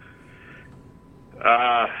flowing.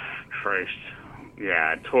 Christ.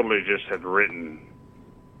 Yeah, I totally just had written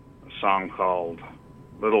a song called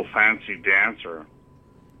Little Fancy Dancer.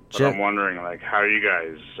 But I'm wondering, how you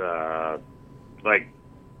guys,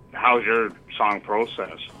 how's your song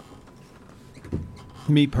process?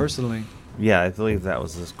 Me personally. Yeah, I believe that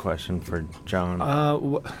was this question for John.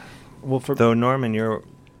 For though Norman, you're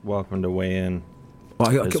welcome to weigh in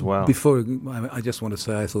as well. Before, I just want to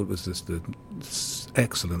say I thought it was just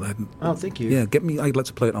excellent. Thank you. Yeah, I'd like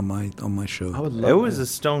to play it on my show. I would love It was a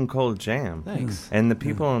stone cold jam. Thanks. And the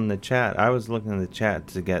people in the chat, I was looking in the chat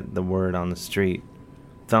to get the word on the street.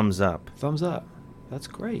 Thumbs up. Thumbs up. That's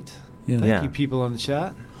great. Yeah. Thank you, people on the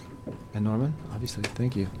chat. And Norman, obviously,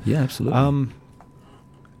 thank you. Yeah, absolutely.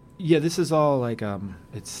 Yeah, this is all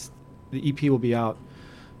it's the EP will be out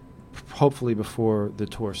hopefully before the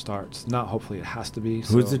tour starts. Not hopefully, it has to be.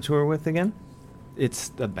 Who's the tour with again? It's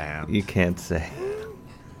the band. You can't say.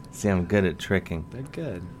 See, I'm good at tricking. They're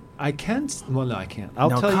good. I can. Well, no, I can't.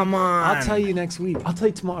 Come on. I'll tell you next week. I'll tell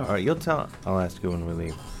you tomorrow. All right, you'll tell. I'll ask you when we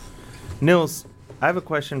leave. Nils, I have a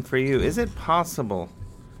question for you. Is it possible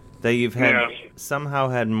that you've somehow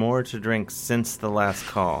had more to drink since the last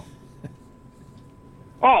call?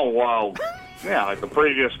 Oh, well, yeah, like the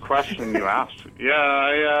previous question you asked.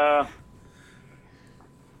 Yeah,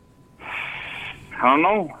 I don't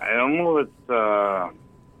know. I don't know if it's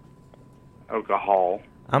alcohol.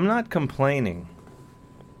 I'm not complaining.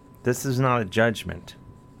 This is not a judgment.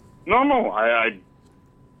 No.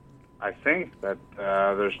 I think that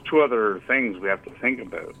there's two other things we have to think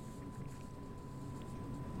about.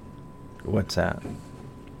 What's that?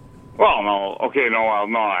 Well, no. Okay, no.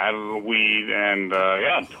 I had the weed,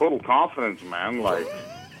 and total confidence, man. Like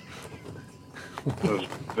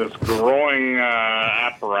this growing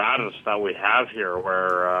apparatus that we have here,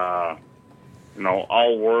 where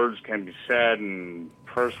all words can be said and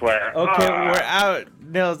swear. Okay, we're out,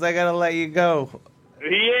 Nils. I gotta let you go.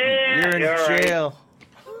 Yeah, you're in jail.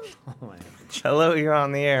 Cello, you're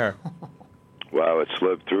on the air. Wow, it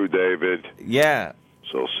slipped through, David. Yeah.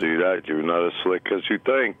 So see that? You're not as slick as you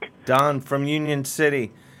think. Don from Union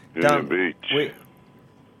City. Union Beach. Wait,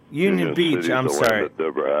 Union Beach, City's I'm the sorry. land of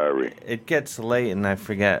Deborah Harry. It gets late and I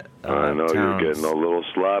forget I know towns. you're getting a little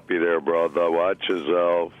sloppy there, brother. Watch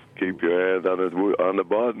yourself. Keep your hand on the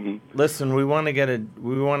button. Listen, we want to get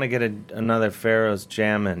another Farrows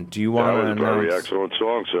jam in. Do you want to announce? That was a very excellent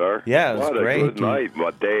song, sir. Yeah, it was great. What a good night.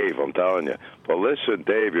 But Dave, I'm telling you. But listen,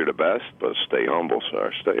 Dave, you're the best. But stay humble,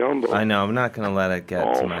 sir. Stay humble. I know. I'm not going to let it get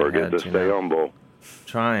to my head. Forget to stay humble.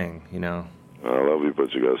 Trying, I love you,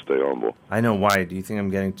 but you got to stay humble. I know. Why? Do you think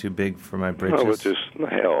I'm getting too big for my britches? No,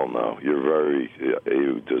 but hell no.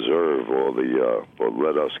 You deserve all the, but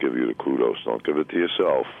let us give you the kudos. Don't give it to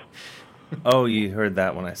yourself. Oh, you heard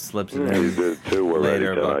that when I slipped it in. You did too.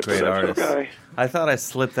 Later about great artists. Okay. I thought I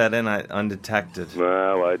slipped that in undetected.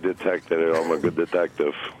 Well, I detected it. I'm a good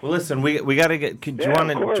detective. Well, listen, we got to get. Do you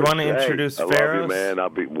want to introduce I Farrows?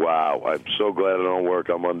 love you, man. Wow. I'm so glad I don't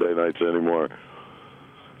work on Monday nights anymore.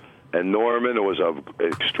 And Norman, it was an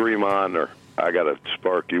extreme honor. I got to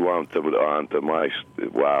spark you onto my.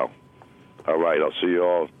 Wow. All right. I'll see you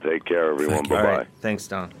all. Take care, everyone. Bye-bye. All right. Thanks,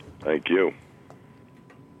 Don. Thank you.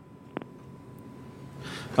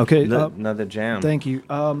 Okay. Another jam. Thank you.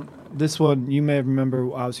 This one, you may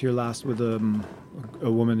remember I was here last with a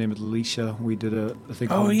woman named Alicia. We did a thing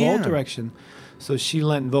called Vault Direction. So she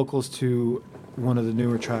lent vocals to one of the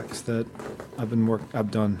newer tracks that I've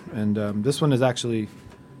done. And this one is actually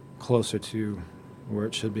closer to where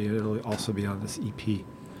it should be. It'll also be on this EP.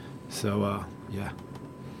 So, yeah.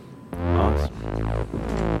 Awesome.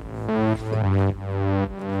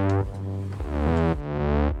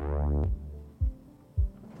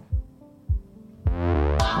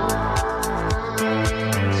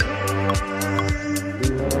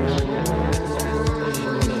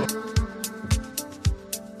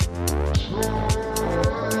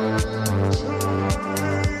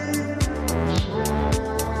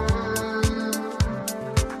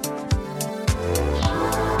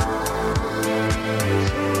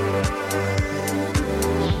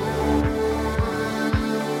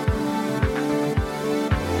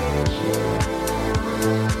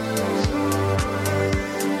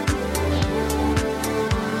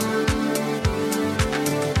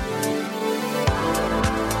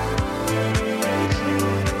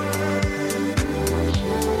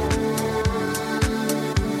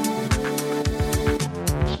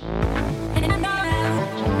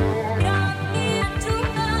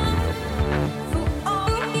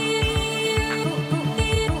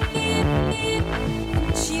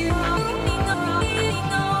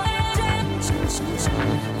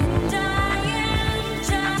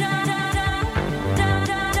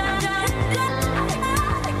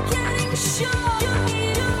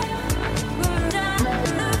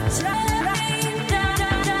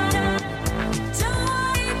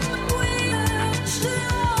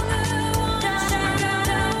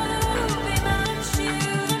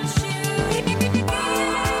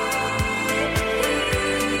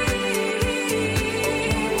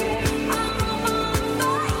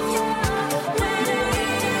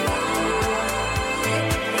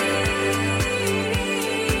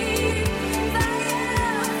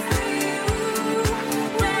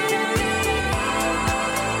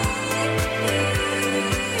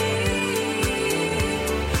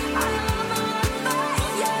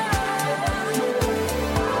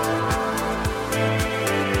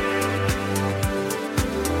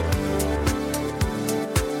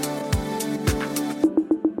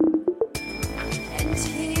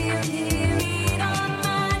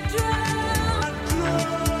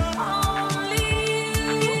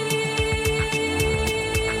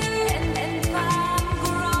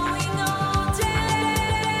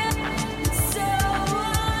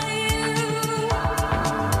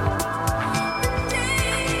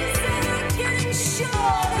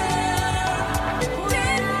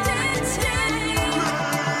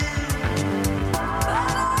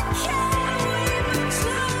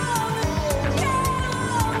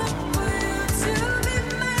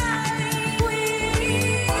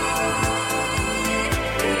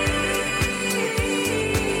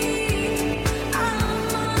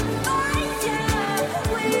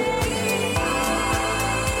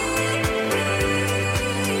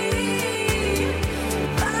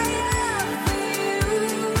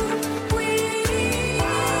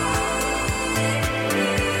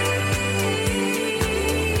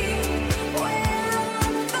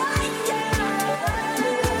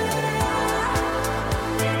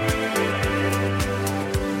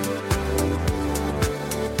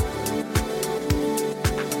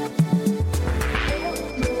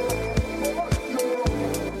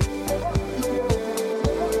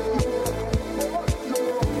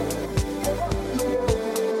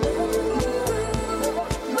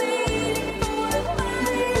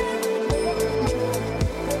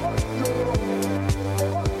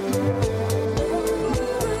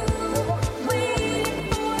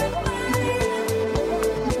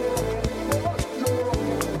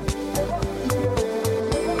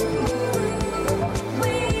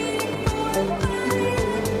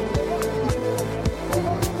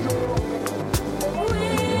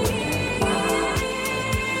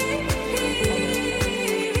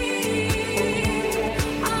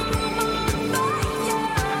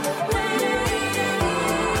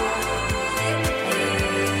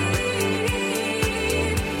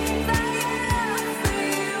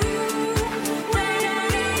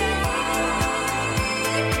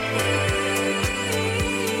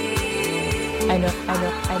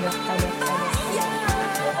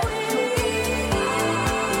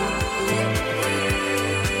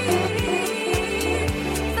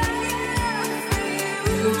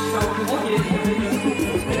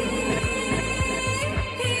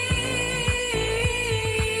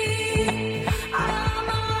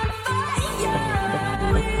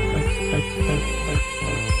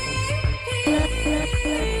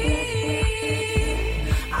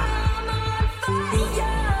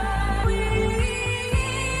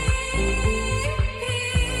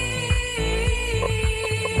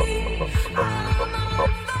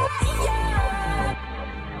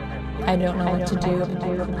 I don't know what to do. I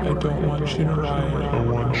don't want you to write. I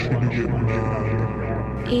want you to get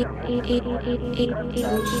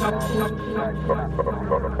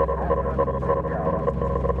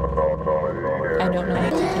I don't know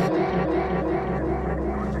what to do.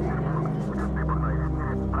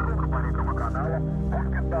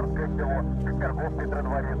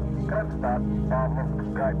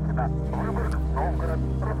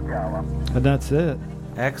 And that's it.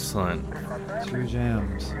 Excellent. 2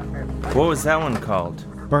 jams. What was that one called?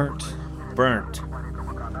 Burnt. Burnt.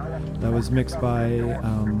 That was mixed by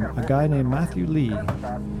a guy named Matthew Lee,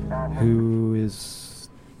 who is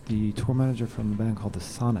the tour manager from the band called the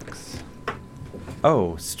Sonics.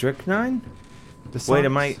 Oh, Strychnine? The Wait,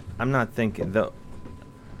 Sonics. I'm not thinking the.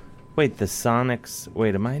 Wait, the Sonics.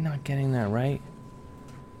 Wait, am I not getting that right?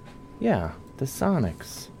 Yeah, the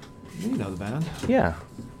Sonics. You know the band. Yeah.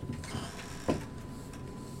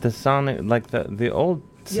 The Sonic, like the old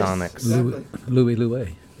Yes, Sonics. exactly.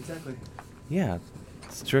 Louis. Exactly. Yeah,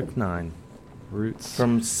 Strychnine. Roots.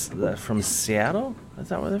 From Seattle? Is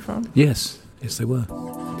that where they're from? Yes, they were.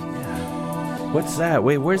 What's that?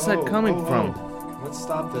 Wait, where's that coming from? Let's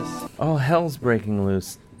stop this. Oh, hell's breaking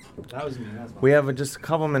loose. That was me. We have just a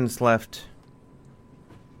couple minutes left.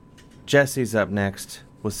 Jesse's up next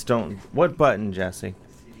with Stone. What button, Jesse?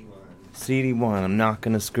 CD1. I'm not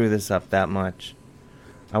going to screw this up that much.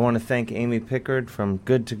 I want to thank Amy Pickard from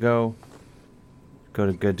Good To Go. Go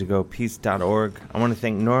to goodtogopeace.org. I want to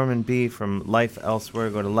thank Norman B. from Life Elsewhere.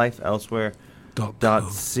 Go to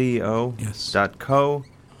lifeelsewhere.co. Yes. .co.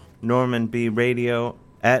 Norman B. Radio,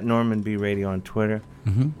 at Norman B. Radio on Twitter.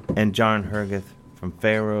 And John Hergeth from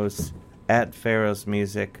Farrows, at Farrows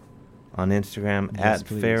Music on Instagram, Yes, at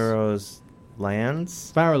please. Farrows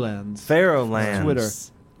Lands. Farrowlands. Farrowlands. Twitter. I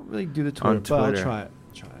don't really do the Twitter, On but I'll Twitter. try it.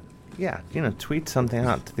 Yeah, tweet something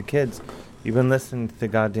out to the kids. You've been listening to the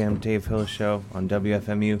goddamn Dave Hill Show on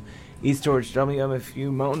WFMU, East Orange,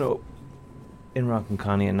 WMFU Mono in Rockland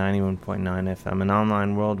County at 91.9 FM and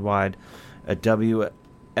online worldwide at WFMU.org.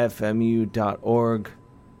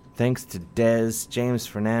 Thanks to Dez, James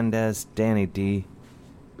Fernandez, Danny D.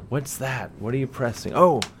 What's that? What are you pressing?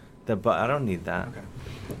 Oh, I don't need that. Okay.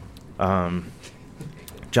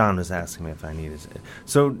 John was asking me if I needed it.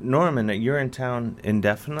 So, Norman, you're in town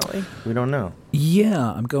indefinitely? We don't know.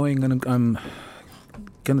 Yeah, I'm going and I'm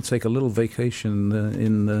going to take a little vacation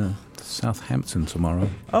in Southampton tomorrow.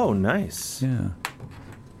 Oh, nice. Yeah.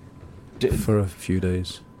 For a few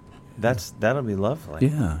days. That'll be lovely.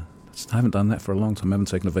 Yeah. I haven't done that for a long time. I haven't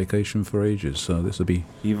taken a vacation for ages, so this will be...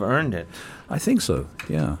 You've earned it. I think so,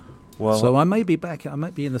 yeah. Well, so I may be back. I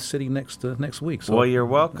might be in the city next week. So well, you're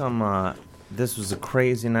welcome. This was a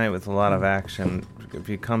crazy night with a lot of action. If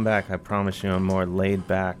you come back, I promise you a more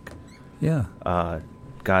laid-back,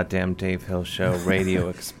 goddamn Dave Hill Show radio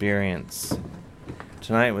experience.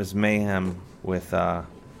 Tonight was mayhem with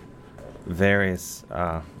various...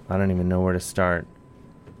 I don't even know where to start.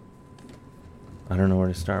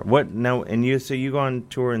 What now? And so you go on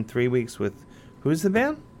tour in 3 weeks with who's the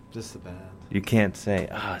band? Just the band. You can't say.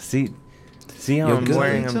 See how You're I'm good.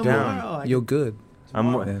 wearing them down. You're good. I'm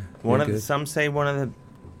Yeah, one you're of the, good. some say one of the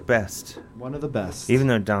best. One of the best. Even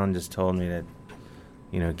though Don just told me to,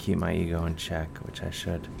 keep my ego in check, which I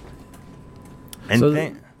should. And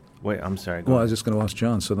So wait, I'm sorry. Well, I was just going to ask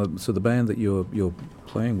John. So the band that you're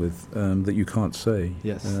playing with that you can't say.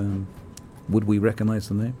 Yes. Would we recognize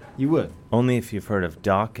the name? You would. Only if you've heard of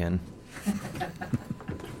Dawkin.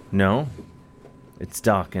 No, it's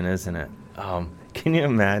Dawkin, isn't it? Can you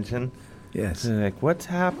imagine? Yes. They're like, what's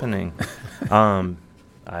happening?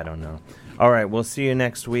 I don't know. All right, we'll see you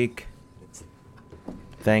next week.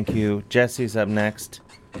 Thank you. Jesse's up next.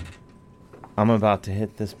 I'm about to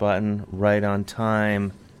hit this button right on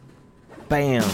time. Bam.